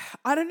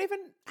 I don't even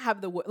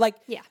have the word. Like,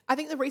 Yeah. I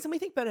think the reason we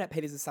think Bernadette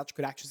Peters is such a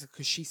good actress is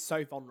because she's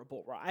so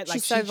vulnerable, right? Like,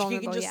 She's so she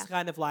vulnerable, can just yeah.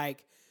 kind of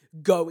like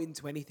go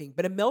into anything.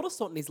 But Imelda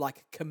Staunton is like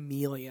a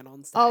chameleon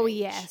on stage. Oh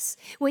yes.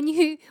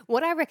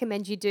 What I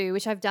recommend you do,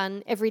 which I've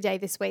done every day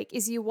this week,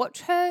 is you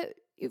watch her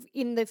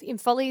in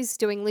Follies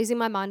doing Losing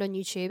My Mind on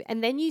YouTube,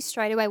 and then you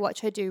straight away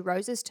watch her do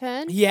Rose's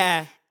Turn,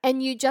 Yeah.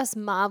 and you just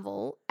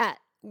marvel at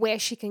where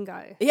she can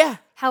go. Yeah.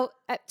 How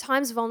at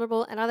times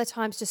vulnerable and other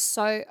times just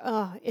so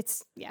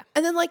it's yeah.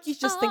 And then like you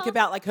just think Oh.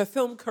 about like her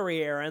film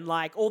career and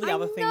like all the I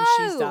other things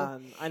she's know.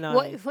 done. I know.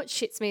 What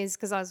shits me is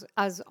because I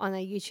was on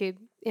a YouTube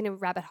in a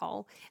rabbit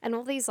hole, and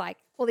all these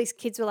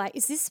kids were like,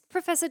 "Is this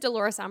Professor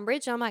Dolores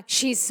Umbridge?" I'm like,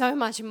 "She's so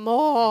much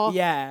more.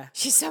 Yeah.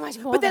 She's so much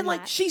more." But then than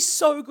like that. she's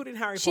so good in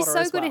Harry She's Potter so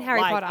as good in well.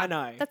 Harry Like, Potter. I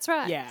know. That's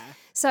right. Yeah.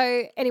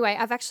 So anyway,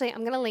 I'm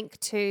going to link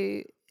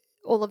to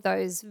all of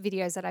those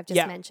videos that I've just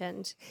Yeah.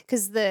 mentioned,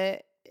 because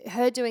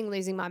her doing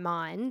Losing My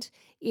Mind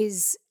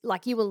is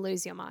like, you will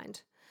lose your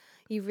mind.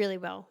 You really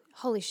will.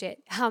 Holy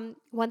shit.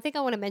 One thing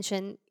I want to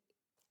mention,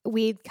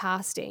 weird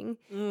casting.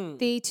 Mm.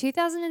 The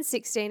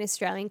 2016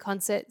 Australian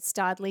concert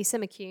starred Lisa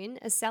McCune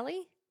as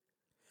Sally.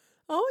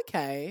 Oh,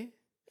 okay.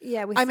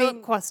 Yeah, with I Philip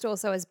mean- Quast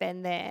also has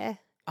been there.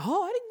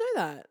 Oh, I didn't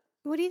know that.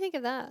 What do you think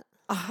of that?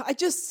 I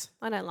just,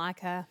 I don't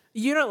like her.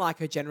 you don't like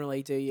her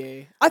generally, do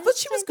you? I thought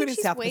she I was good in think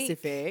she's South weak.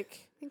 Pacific.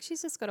 I think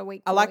she's just got a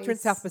weak I liked her in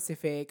voice. South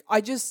Pacific.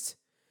 I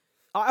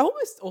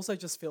almost also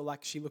just feel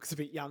like she looks a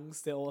bit young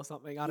still or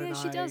something. I don't know.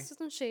 Yeah, she does,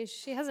 doesn't she?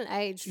 She hasn't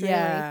aged really.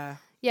 Yeah.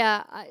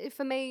 Yeah,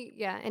 for me,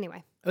 yeah,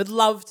 anyway. I would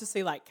love to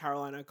see like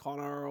Caroline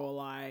O'Connor or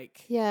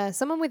like. Yeah,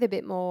 someone with a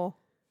bit more.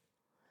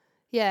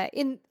 Yeah,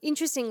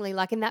 interestingly,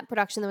 like in that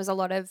production, there was a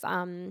lot of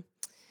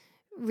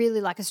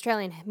really like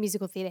Australian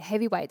musical theatre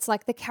heavyweights.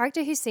 Like the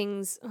character who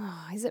sings,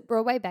 is it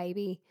Broadway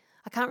Baby?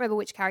 I can't remember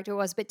which character it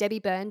was, but Debbie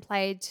Byrne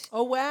played.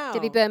 Oh, wow.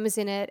 Debbie Byrne was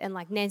in it, and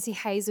like Nancy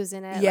Hayes was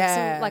in it.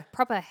 Yeah. like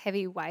proper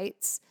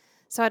heavyweights.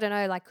 So I don't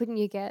know, like couldn't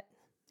you get?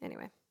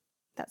 Anyway,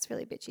 that's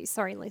really bitchy.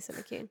 Sorry, Lisa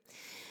McCune.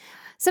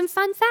 Some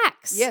fun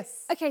facts.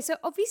 Yes. Okay, so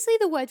obviously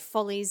the word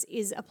follies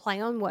is a play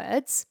on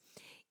words.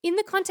 In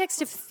the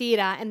context of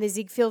theatre and the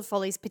Ziegfeld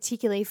Follies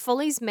particularly,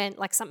 follies meant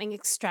like something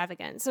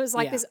extravagant. So it was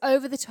like Yeah. this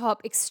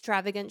over-the-top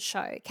extravagant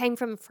show. It came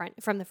from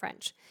the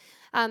French.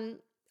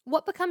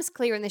 What becomes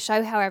clear in the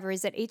show, however,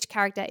 is that each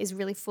character is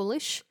really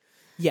foolish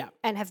Yeah.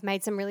 and have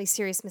made some really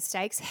serious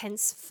mistakes,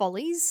 hence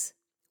follies.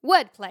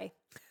 Wordplay.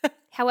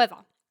 However,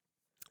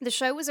 the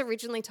show was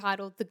originally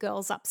titled The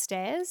Girls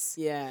Upstairs.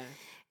 Yeah.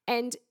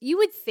 And you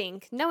would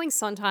think, knowing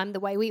Sondheim the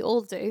way we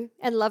all do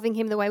and loving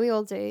him the way we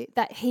all do,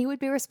 that he would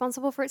be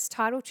responsible for its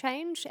title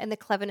change and the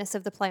cleverness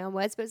of the play on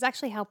words, but it's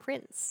actually Hal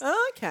Prince.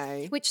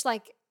 Okay. Which,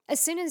 like,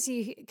 as soon as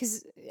you,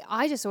 because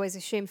I just always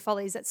assumed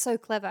Follies, that's so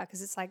clever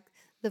because it's like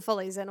the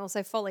Follies and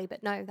also Folly,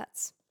 but no,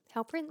 that's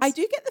Hal Prince. I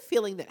do get the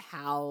feeling that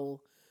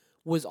Hal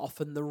was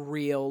often the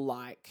real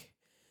like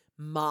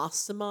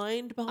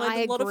mastermind behind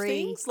I a lot agree. of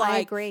things. I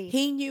Like agree.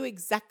 he knew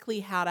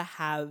exactly how to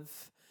have.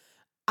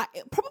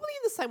 Probably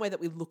in the same way that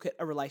we look at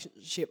a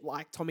relationship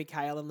like Tommy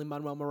Kail and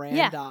Lin-Manuel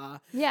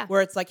Miranda, Yeah.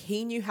 where it's like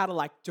he knew how to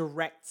like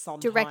direct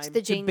Sondheim the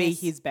to be genius.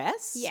 his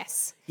best.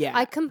 Yes. Yeah.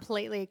 I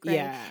completely agree.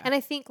 Yeah. And I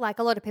think like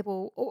a lot of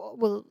people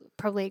will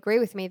probably agree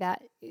with me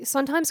that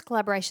sometimes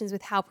collaborations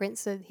with Hal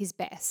Prince are his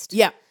best.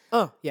 Yeah.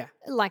 Oh, yeah.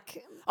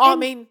 Like, Oh, I and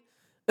mean,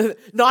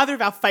 neither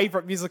of our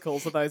favorite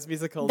musicals are those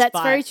musicals. that's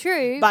but, very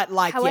true. But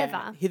like, however,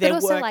 yeah, but they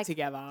also, work like,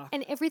 together.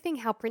 and everything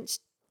Hal Prince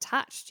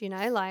touched, you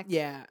know, like,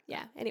 Yeah.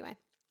 anyway.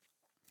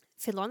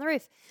 Fiddler on the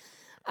Roof.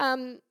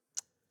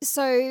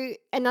 So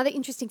another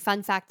interesting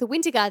fun fact, the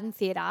Winter Garden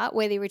Theatre,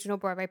 where the original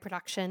Broadway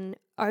production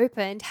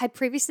opened, had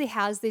previously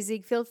housed the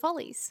Ziegfeld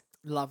Follies.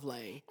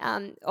 Lovely.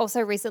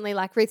 Also recently,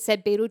 like Ruth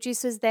said,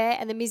 Beetlejuice was there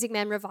and the Music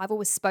Man revival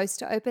was supposed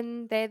to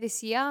open there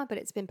this year, but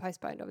it's been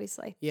postponed,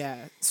 obviously.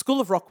 Yeah. School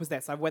of Rock was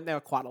there, so I went there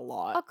quite a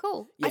lot. Oh,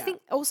 cool. I Yeah.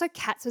 think also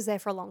Cats was there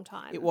for a long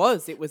time. It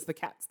was the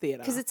Cats Theatre.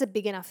 Because it's a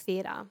big enough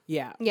theatre.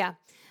 Yeah. Yeah.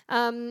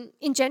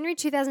 In January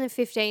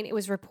 2015, it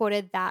was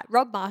reported that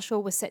Rob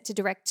Marshall was set to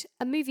direct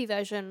a movie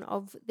version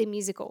of the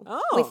musical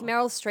with Oh.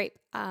 Meryl Streep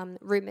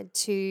rumoured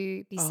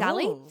to be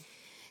Sally. Oh.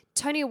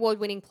 Tony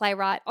Award-winning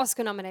playwright,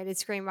 Oscar-nominated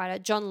screenwriter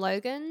John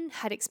Logan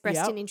had expressed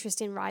Yep. an interest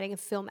in writing a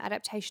film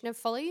adaptation of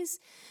Follies.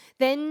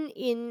 Then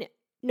in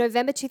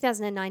November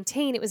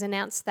 2019, it was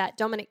announced that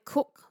Dominic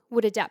Cook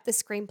would adapt the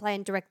screenplay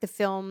and direct the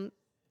film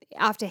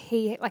after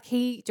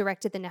he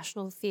directed the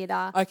National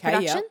Theatre Okay,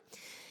 production.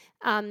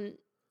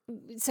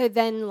 So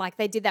then, like,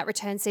 they did that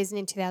return season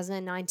in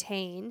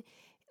 2019.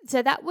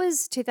 So that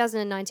was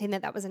 2019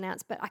 that was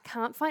announced, but I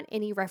can't find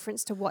any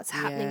reference to what's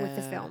happening with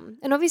the Yeah. film.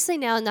 And obviously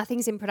now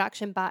nothing's in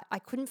production, but I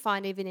couldn't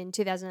find even in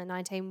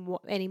 2019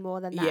 any more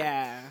than that.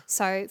 Yeah.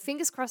 So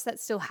fingers crossed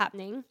that's still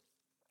happening.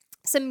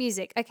 Some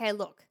music. Okay,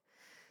 look,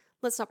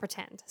 let's not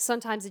pretend.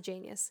 Sometimes a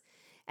genius.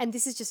 And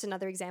this is just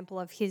another example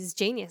of his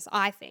genius,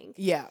 I think.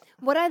 Yeah.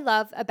 What I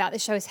love about the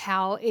show is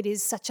how it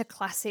is such a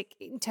classic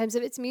in terms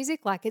of its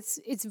music. Like it's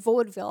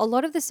vaudeville. A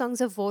lot of the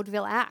songs are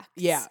vaudeville acts.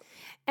 Yeah.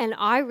 And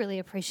I really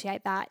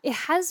appreciate that. It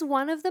has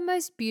one of the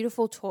most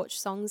beautiful Torch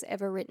songs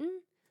ever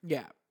written.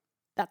 Yeah.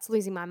 That's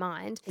losing my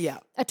mind. Yeah.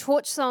 A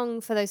Torch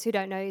song, for those who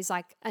don't know, is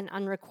like an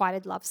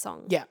unrequited love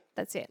song. Yeah.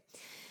 That's it.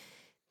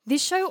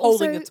 This show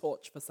also... Holding a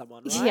torch for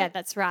someone, right? Yeah,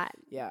 that's right.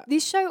 Yeah.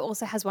 This show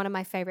also has one of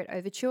my favorite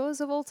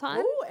overtures of all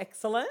time. Oh,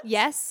 excellent.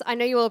 Yes, I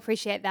know you will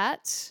appreciate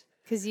that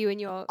because you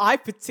and your... I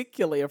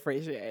particularly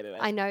appreciated it.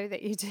 I know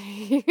that you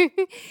do.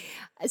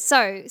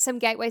 So, some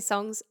gateway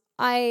songs.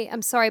 I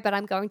am sorry, but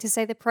I'm going to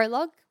say the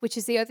prologue, which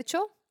is the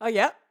overture. Oh,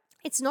 yeah.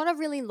 It's not a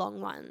really long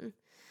one,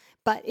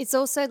 but it's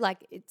also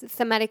like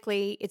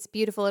thematically, it's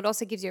beautiful. It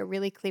also gives you a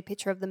really clear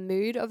picture of the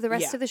mood of the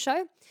rest Yeah. of the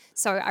show.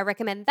 So I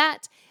recommend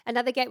that.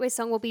 Another gateway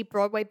song will be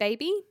Broadway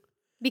Baby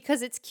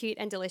because it's cute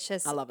and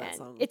delicious. I love that and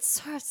song.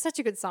 It's such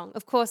a good song.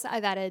 Of course,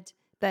 I've added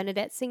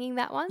Bernadette singing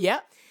that one.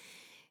 Yeah.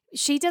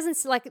 She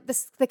doesn't like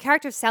the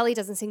character of Sally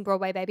doesn't sing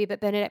Broadway Baby,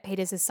 but Bernadette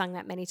Peters has sung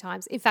that many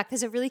times. In fact,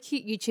 there's a really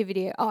cute YouTube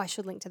video. Oh, I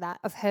should link to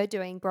that of her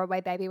doing Broadway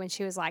Baby when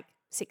she was like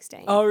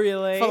 16. Oh,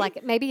 really? For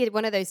like maybe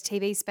one of those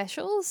TV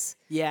specials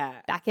Yeah.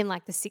 back in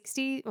like the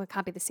 60s. Well, it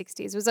can't be the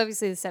 60s. It was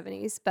obviously the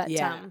 70s. But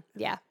Yeah.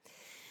 yeah.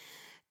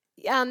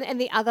 And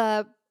the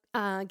other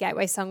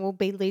Gateway song will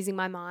be Losing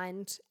My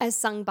Mind, as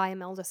sung by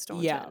Imelda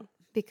Staunton. Yeah.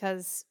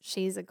 Because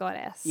she's a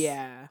goddess.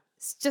 Yeah.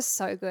 It's just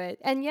so good.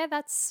 And yeah,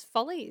 that's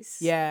Follies.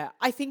 Yeah.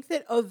 I think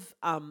that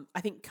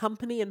I think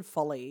Company and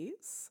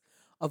Follies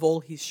of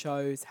all his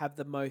shows have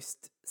the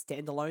most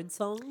standalone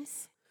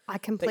songs I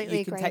that completely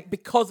you can agree. take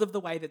because of the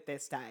way that they're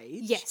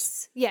staged.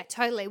 Yes. Yeah,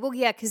 totally. Well,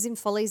 yeah, because in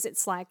Follies,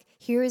 it's like,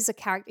 here is a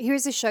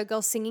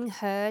showgirl singing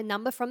her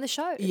number from the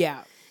show.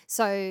 Yeah.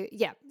 So,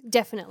 yeah,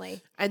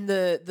 definitely. And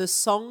the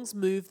songs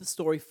move the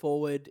story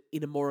forward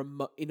in a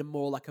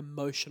more like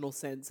emotional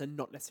sense and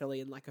not necessarily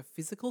in like a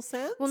physical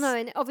sense. Well, no,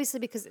 and obviously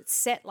because it's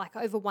set like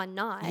over one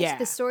night, Yeah.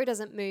 the story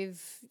doesn't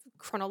move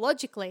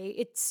chronologically.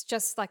 It's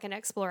just like an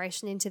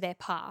exploration into their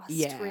past,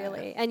 Yeah.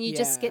 really. And you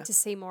just Yeah. get to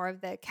see more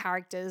of the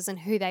characters and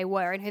who they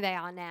were and who they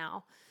are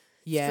now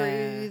Yeah.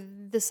 through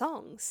the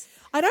songs.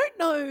 I don't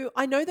know.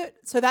 I know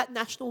that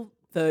national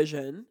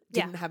version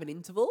Yeah. didn't have an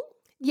interval.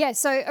 Yeah,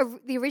 so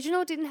the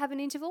original didn't have an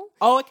interval.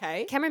 Oh,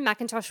 okay. Cameron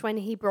McIntosh, when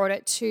he brought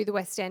it to the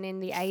West End in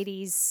the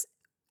 80s,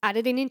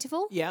 added an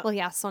interval. Yeah. Well, he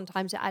asked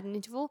Sondheim to add an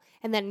interval.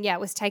 And then, yeah, it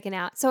was taken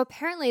out. So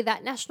apparently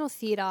that National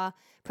Theatre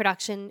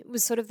production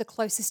was sort of the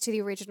closest to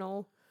the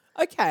original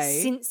Okay.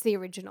 since the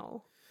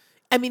original.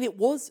 I mean, it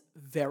was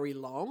very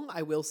long,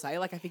 I will say.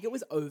 Like, I think it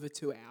was over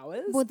 2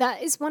 hours. Well,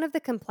 that is one of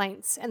the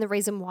complaints and the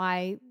reason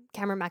why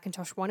Cameron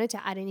McIntosh wanted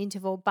to add an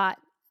interval. But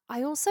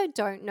I also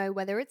don't know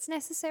whether it's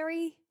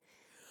necessary.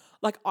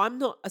 Like, I'm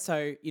not,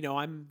 so,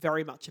 I'm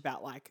very much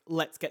about like,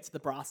 let's get to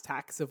the brass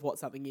tacks of what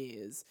something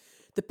is.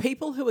 The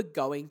people who are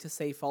going to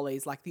see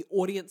Follies, like the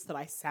audience that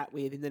I sat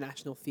with in the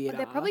National Theatre.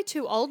 They're probably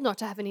too old not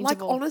to have an like,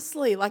 interval.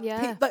 honestly, like,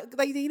 Yeah.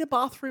 they need a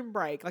bathroom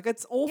break. Like,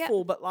 it's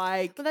awful, but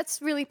like, Well,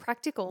 that's really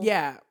practical.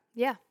 yeah.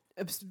 Yeah.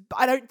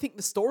 I don't think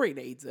the story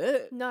needs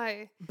it,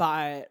 No.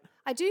 but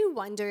I do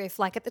wonder if,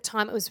 like, at the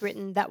time it was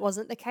written, that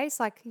wasn't the case.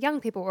 Like, young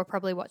people were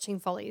probably watching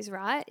Follies,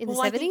 right? In the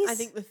 70s? I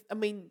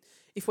think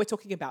if we're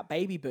talking about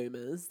baby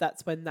boomers,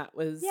 that's when that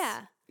was,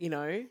 Yeah.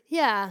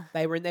 Yeah.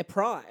 they were in their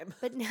prime.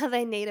 But now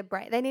they need a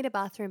break. They need a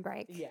bathroom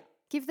break. Yeah.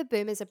 Give the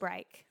boomers a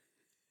break.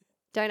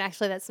 Don't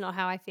actually, that's not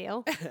how I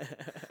feel.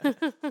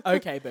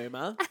 Okay,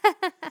 boomer.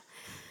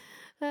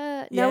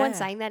 No one's Yeah.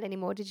 saying that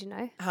anymore, did you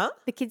know? Huh?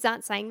 The kids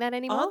aren't saying that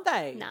anymore. Aren't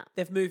they? Nah.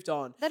 They've moved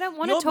on. They don't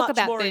want to You're talk much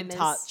about more boomers. in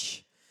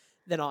touch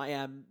than I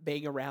am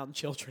being around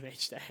children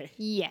each day.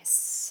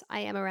 Yes, I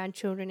am around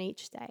children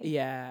each day.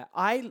 Yeah,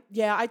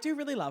 I do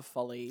really love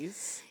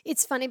Follies.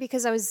 It's funny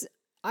because I was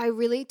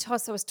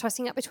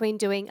tossing up between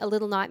doing A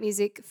Little Night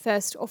Music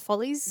first or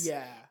Follies.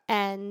 Yeah.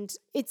 And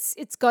it's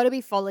got to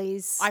be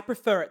Follies. I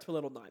prefer it to A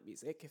Little Night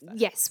Music. If that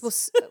Yes, well,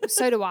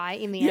 so do I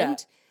in the Yeah.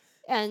 end.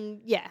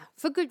 And yeah,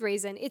 for good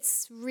reason.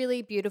 It's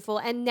really beautiful.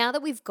 And now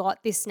that we've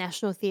got this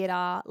National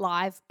Theatre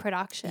live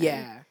production,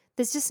 Yeah.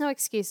 there's just no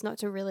excuse not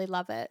to really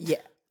love it. Yeah.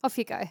 Off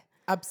you go.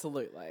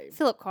 Absolutely.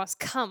 Philip Cross,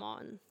 come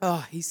on.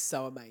 Oh, he's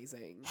so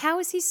amazing. How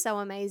is he so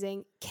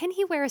amazing? Can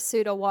he wear a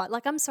suit or what?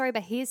 Like, I'm sorry,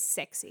 but he is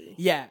sexy.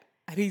 Yeah.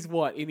 And he's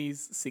what, in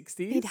his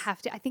 60s? He'd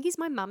have to. I think he's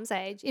my mum's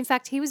age. In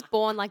fact, he was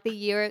born like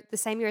the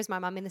same year as my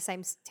mum in the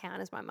same town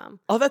as my mum.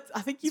 Oh,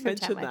 I think you He's from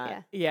mentioned Tamworth,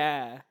 that.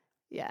 Yeah.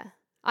 Yeah.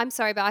 I'm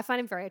sorry, but I find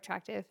him very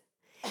attractive.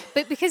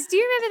 But because do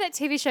you remember that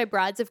TV show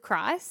Brides of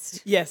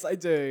Christ? Yes, I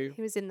do.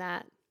 He was in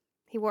that.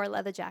 He wore a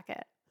leather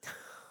jacket.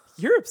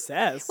 You're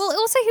obsessed. Well,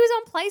 also he was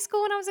on Play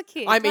School when I was a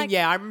kid. I mean, Like,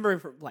 yeah, I remember him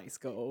from Play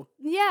School.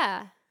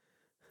 Yeah.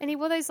 And he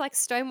wore those like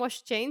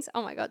stonewashed jeans.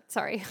 Oh my God,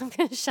 sorry. I'm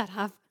going to shut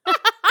up.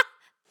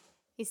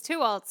 He's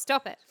too old.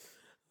 Stop it.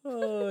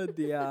 Oh,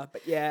 dear.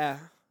 But yeah,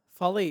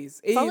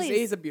 Follies. It Follies.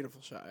 is a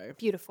beautiful show.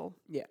 Beautiful.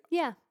 Yeah.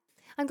 Yeah.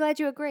 I'm glad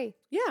you agree.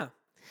 Yeah.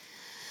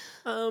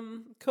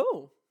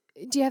 Cool.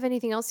 Do you have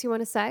anything else you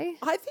want to say?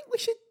 I think we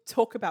should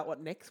talk about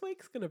what next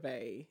week's going to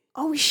be.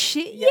 Oh,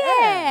 shit. Yeah.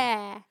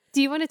 Yeah.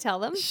 Do you want to tell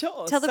them?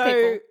 Sure. Tell the so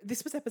people.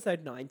 This was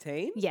episode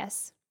 19.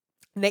 Yes.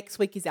 Next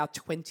week is our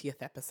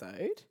 20th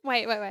episode.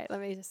 Wait. Let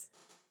me just.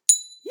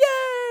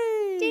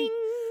 Yay! Ding.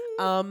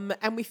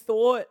 And we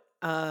thought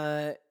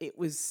it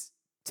was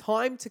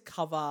time to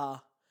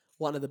cover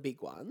one of the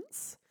big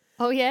ones,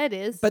 Oh, yeah, it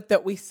is. but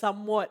that we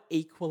somewhat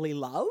equally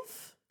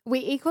love. We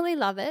equally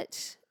love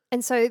it.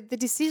 And so the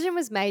decision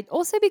was made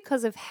also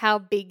because of how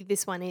big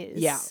this one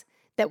is. Yeah.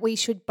 That we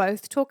should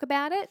both talk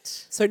about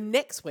it. So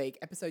next week,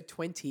 episode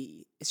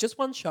 20, it's just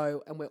one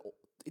show and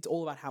it's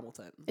all about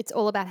Hamilton. It's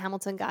all about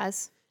Hamilton,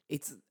 guys.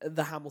 It's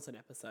the Hamilton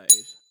episode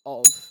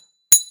of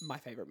my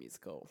favourite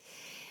musical.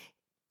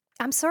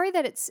 I'm sorry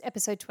that it's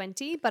episode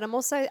 20, but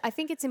I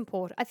think it's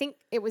important. I think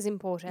it was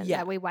important Yeah.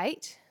 that we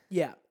wait.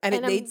 Yeah. And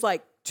it And, needs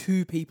like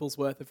 2 people's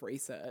worth of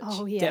research.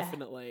 Oh, yeah.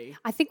 Definitely.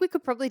 I think we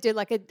could probably do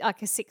like a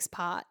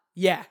 6-part.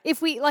 Yeah.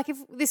 If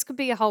this could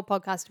be a whole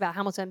podcast about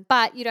Hamilton,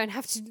 but you don't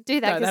have to do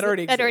that. No, 'cause that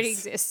already that already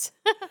exists.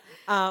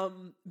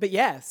 exists. But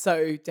yeah,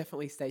 so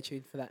definitely stay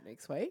tuned for that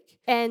next week.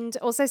 And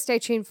also stay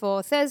tuned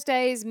for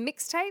Thursday's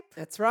mixtape.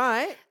 That's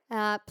right.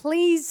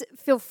 Please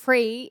feel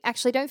free.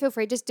 Actually, don't feel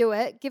free. Just do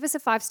it. Give us a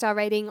 5-star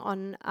rating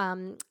on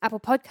Apple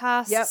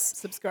Podcasts. Yep.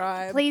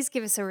 Subscribe. Please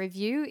give us a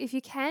review if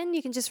you can.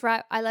 You can just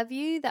write "I love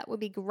you." That would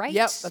be great.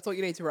 Yep. That's what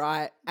you need to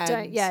write.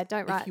 And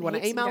don't write if you want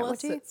to heaps if you don't email want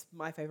us, to. it's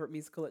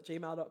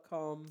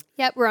myfavouritemusical@gmail.com.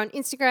 Yep, we're on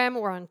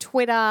Instagram. We're on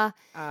Twitter.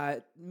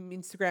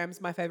 Instagram's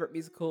my favourite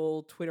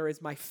musical. Twitter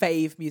is my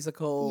fave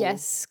musical.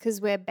 Yes,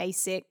 because we're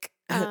basic.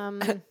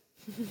 And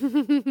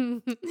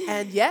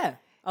yeah,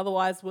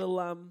 otherwise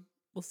we'll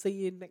see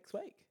you next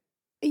week.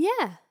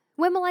 Yeah.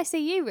 When will I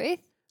see you, Ruth?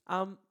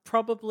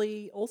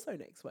 Probably also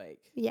next week.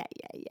 Yeah.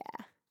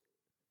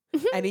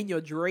 And in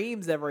your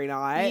dreams every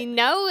night. You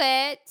know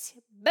it.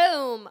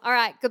 Boom. All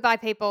right. Goodbye,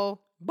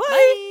 people.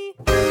 Bye.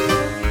 Bye.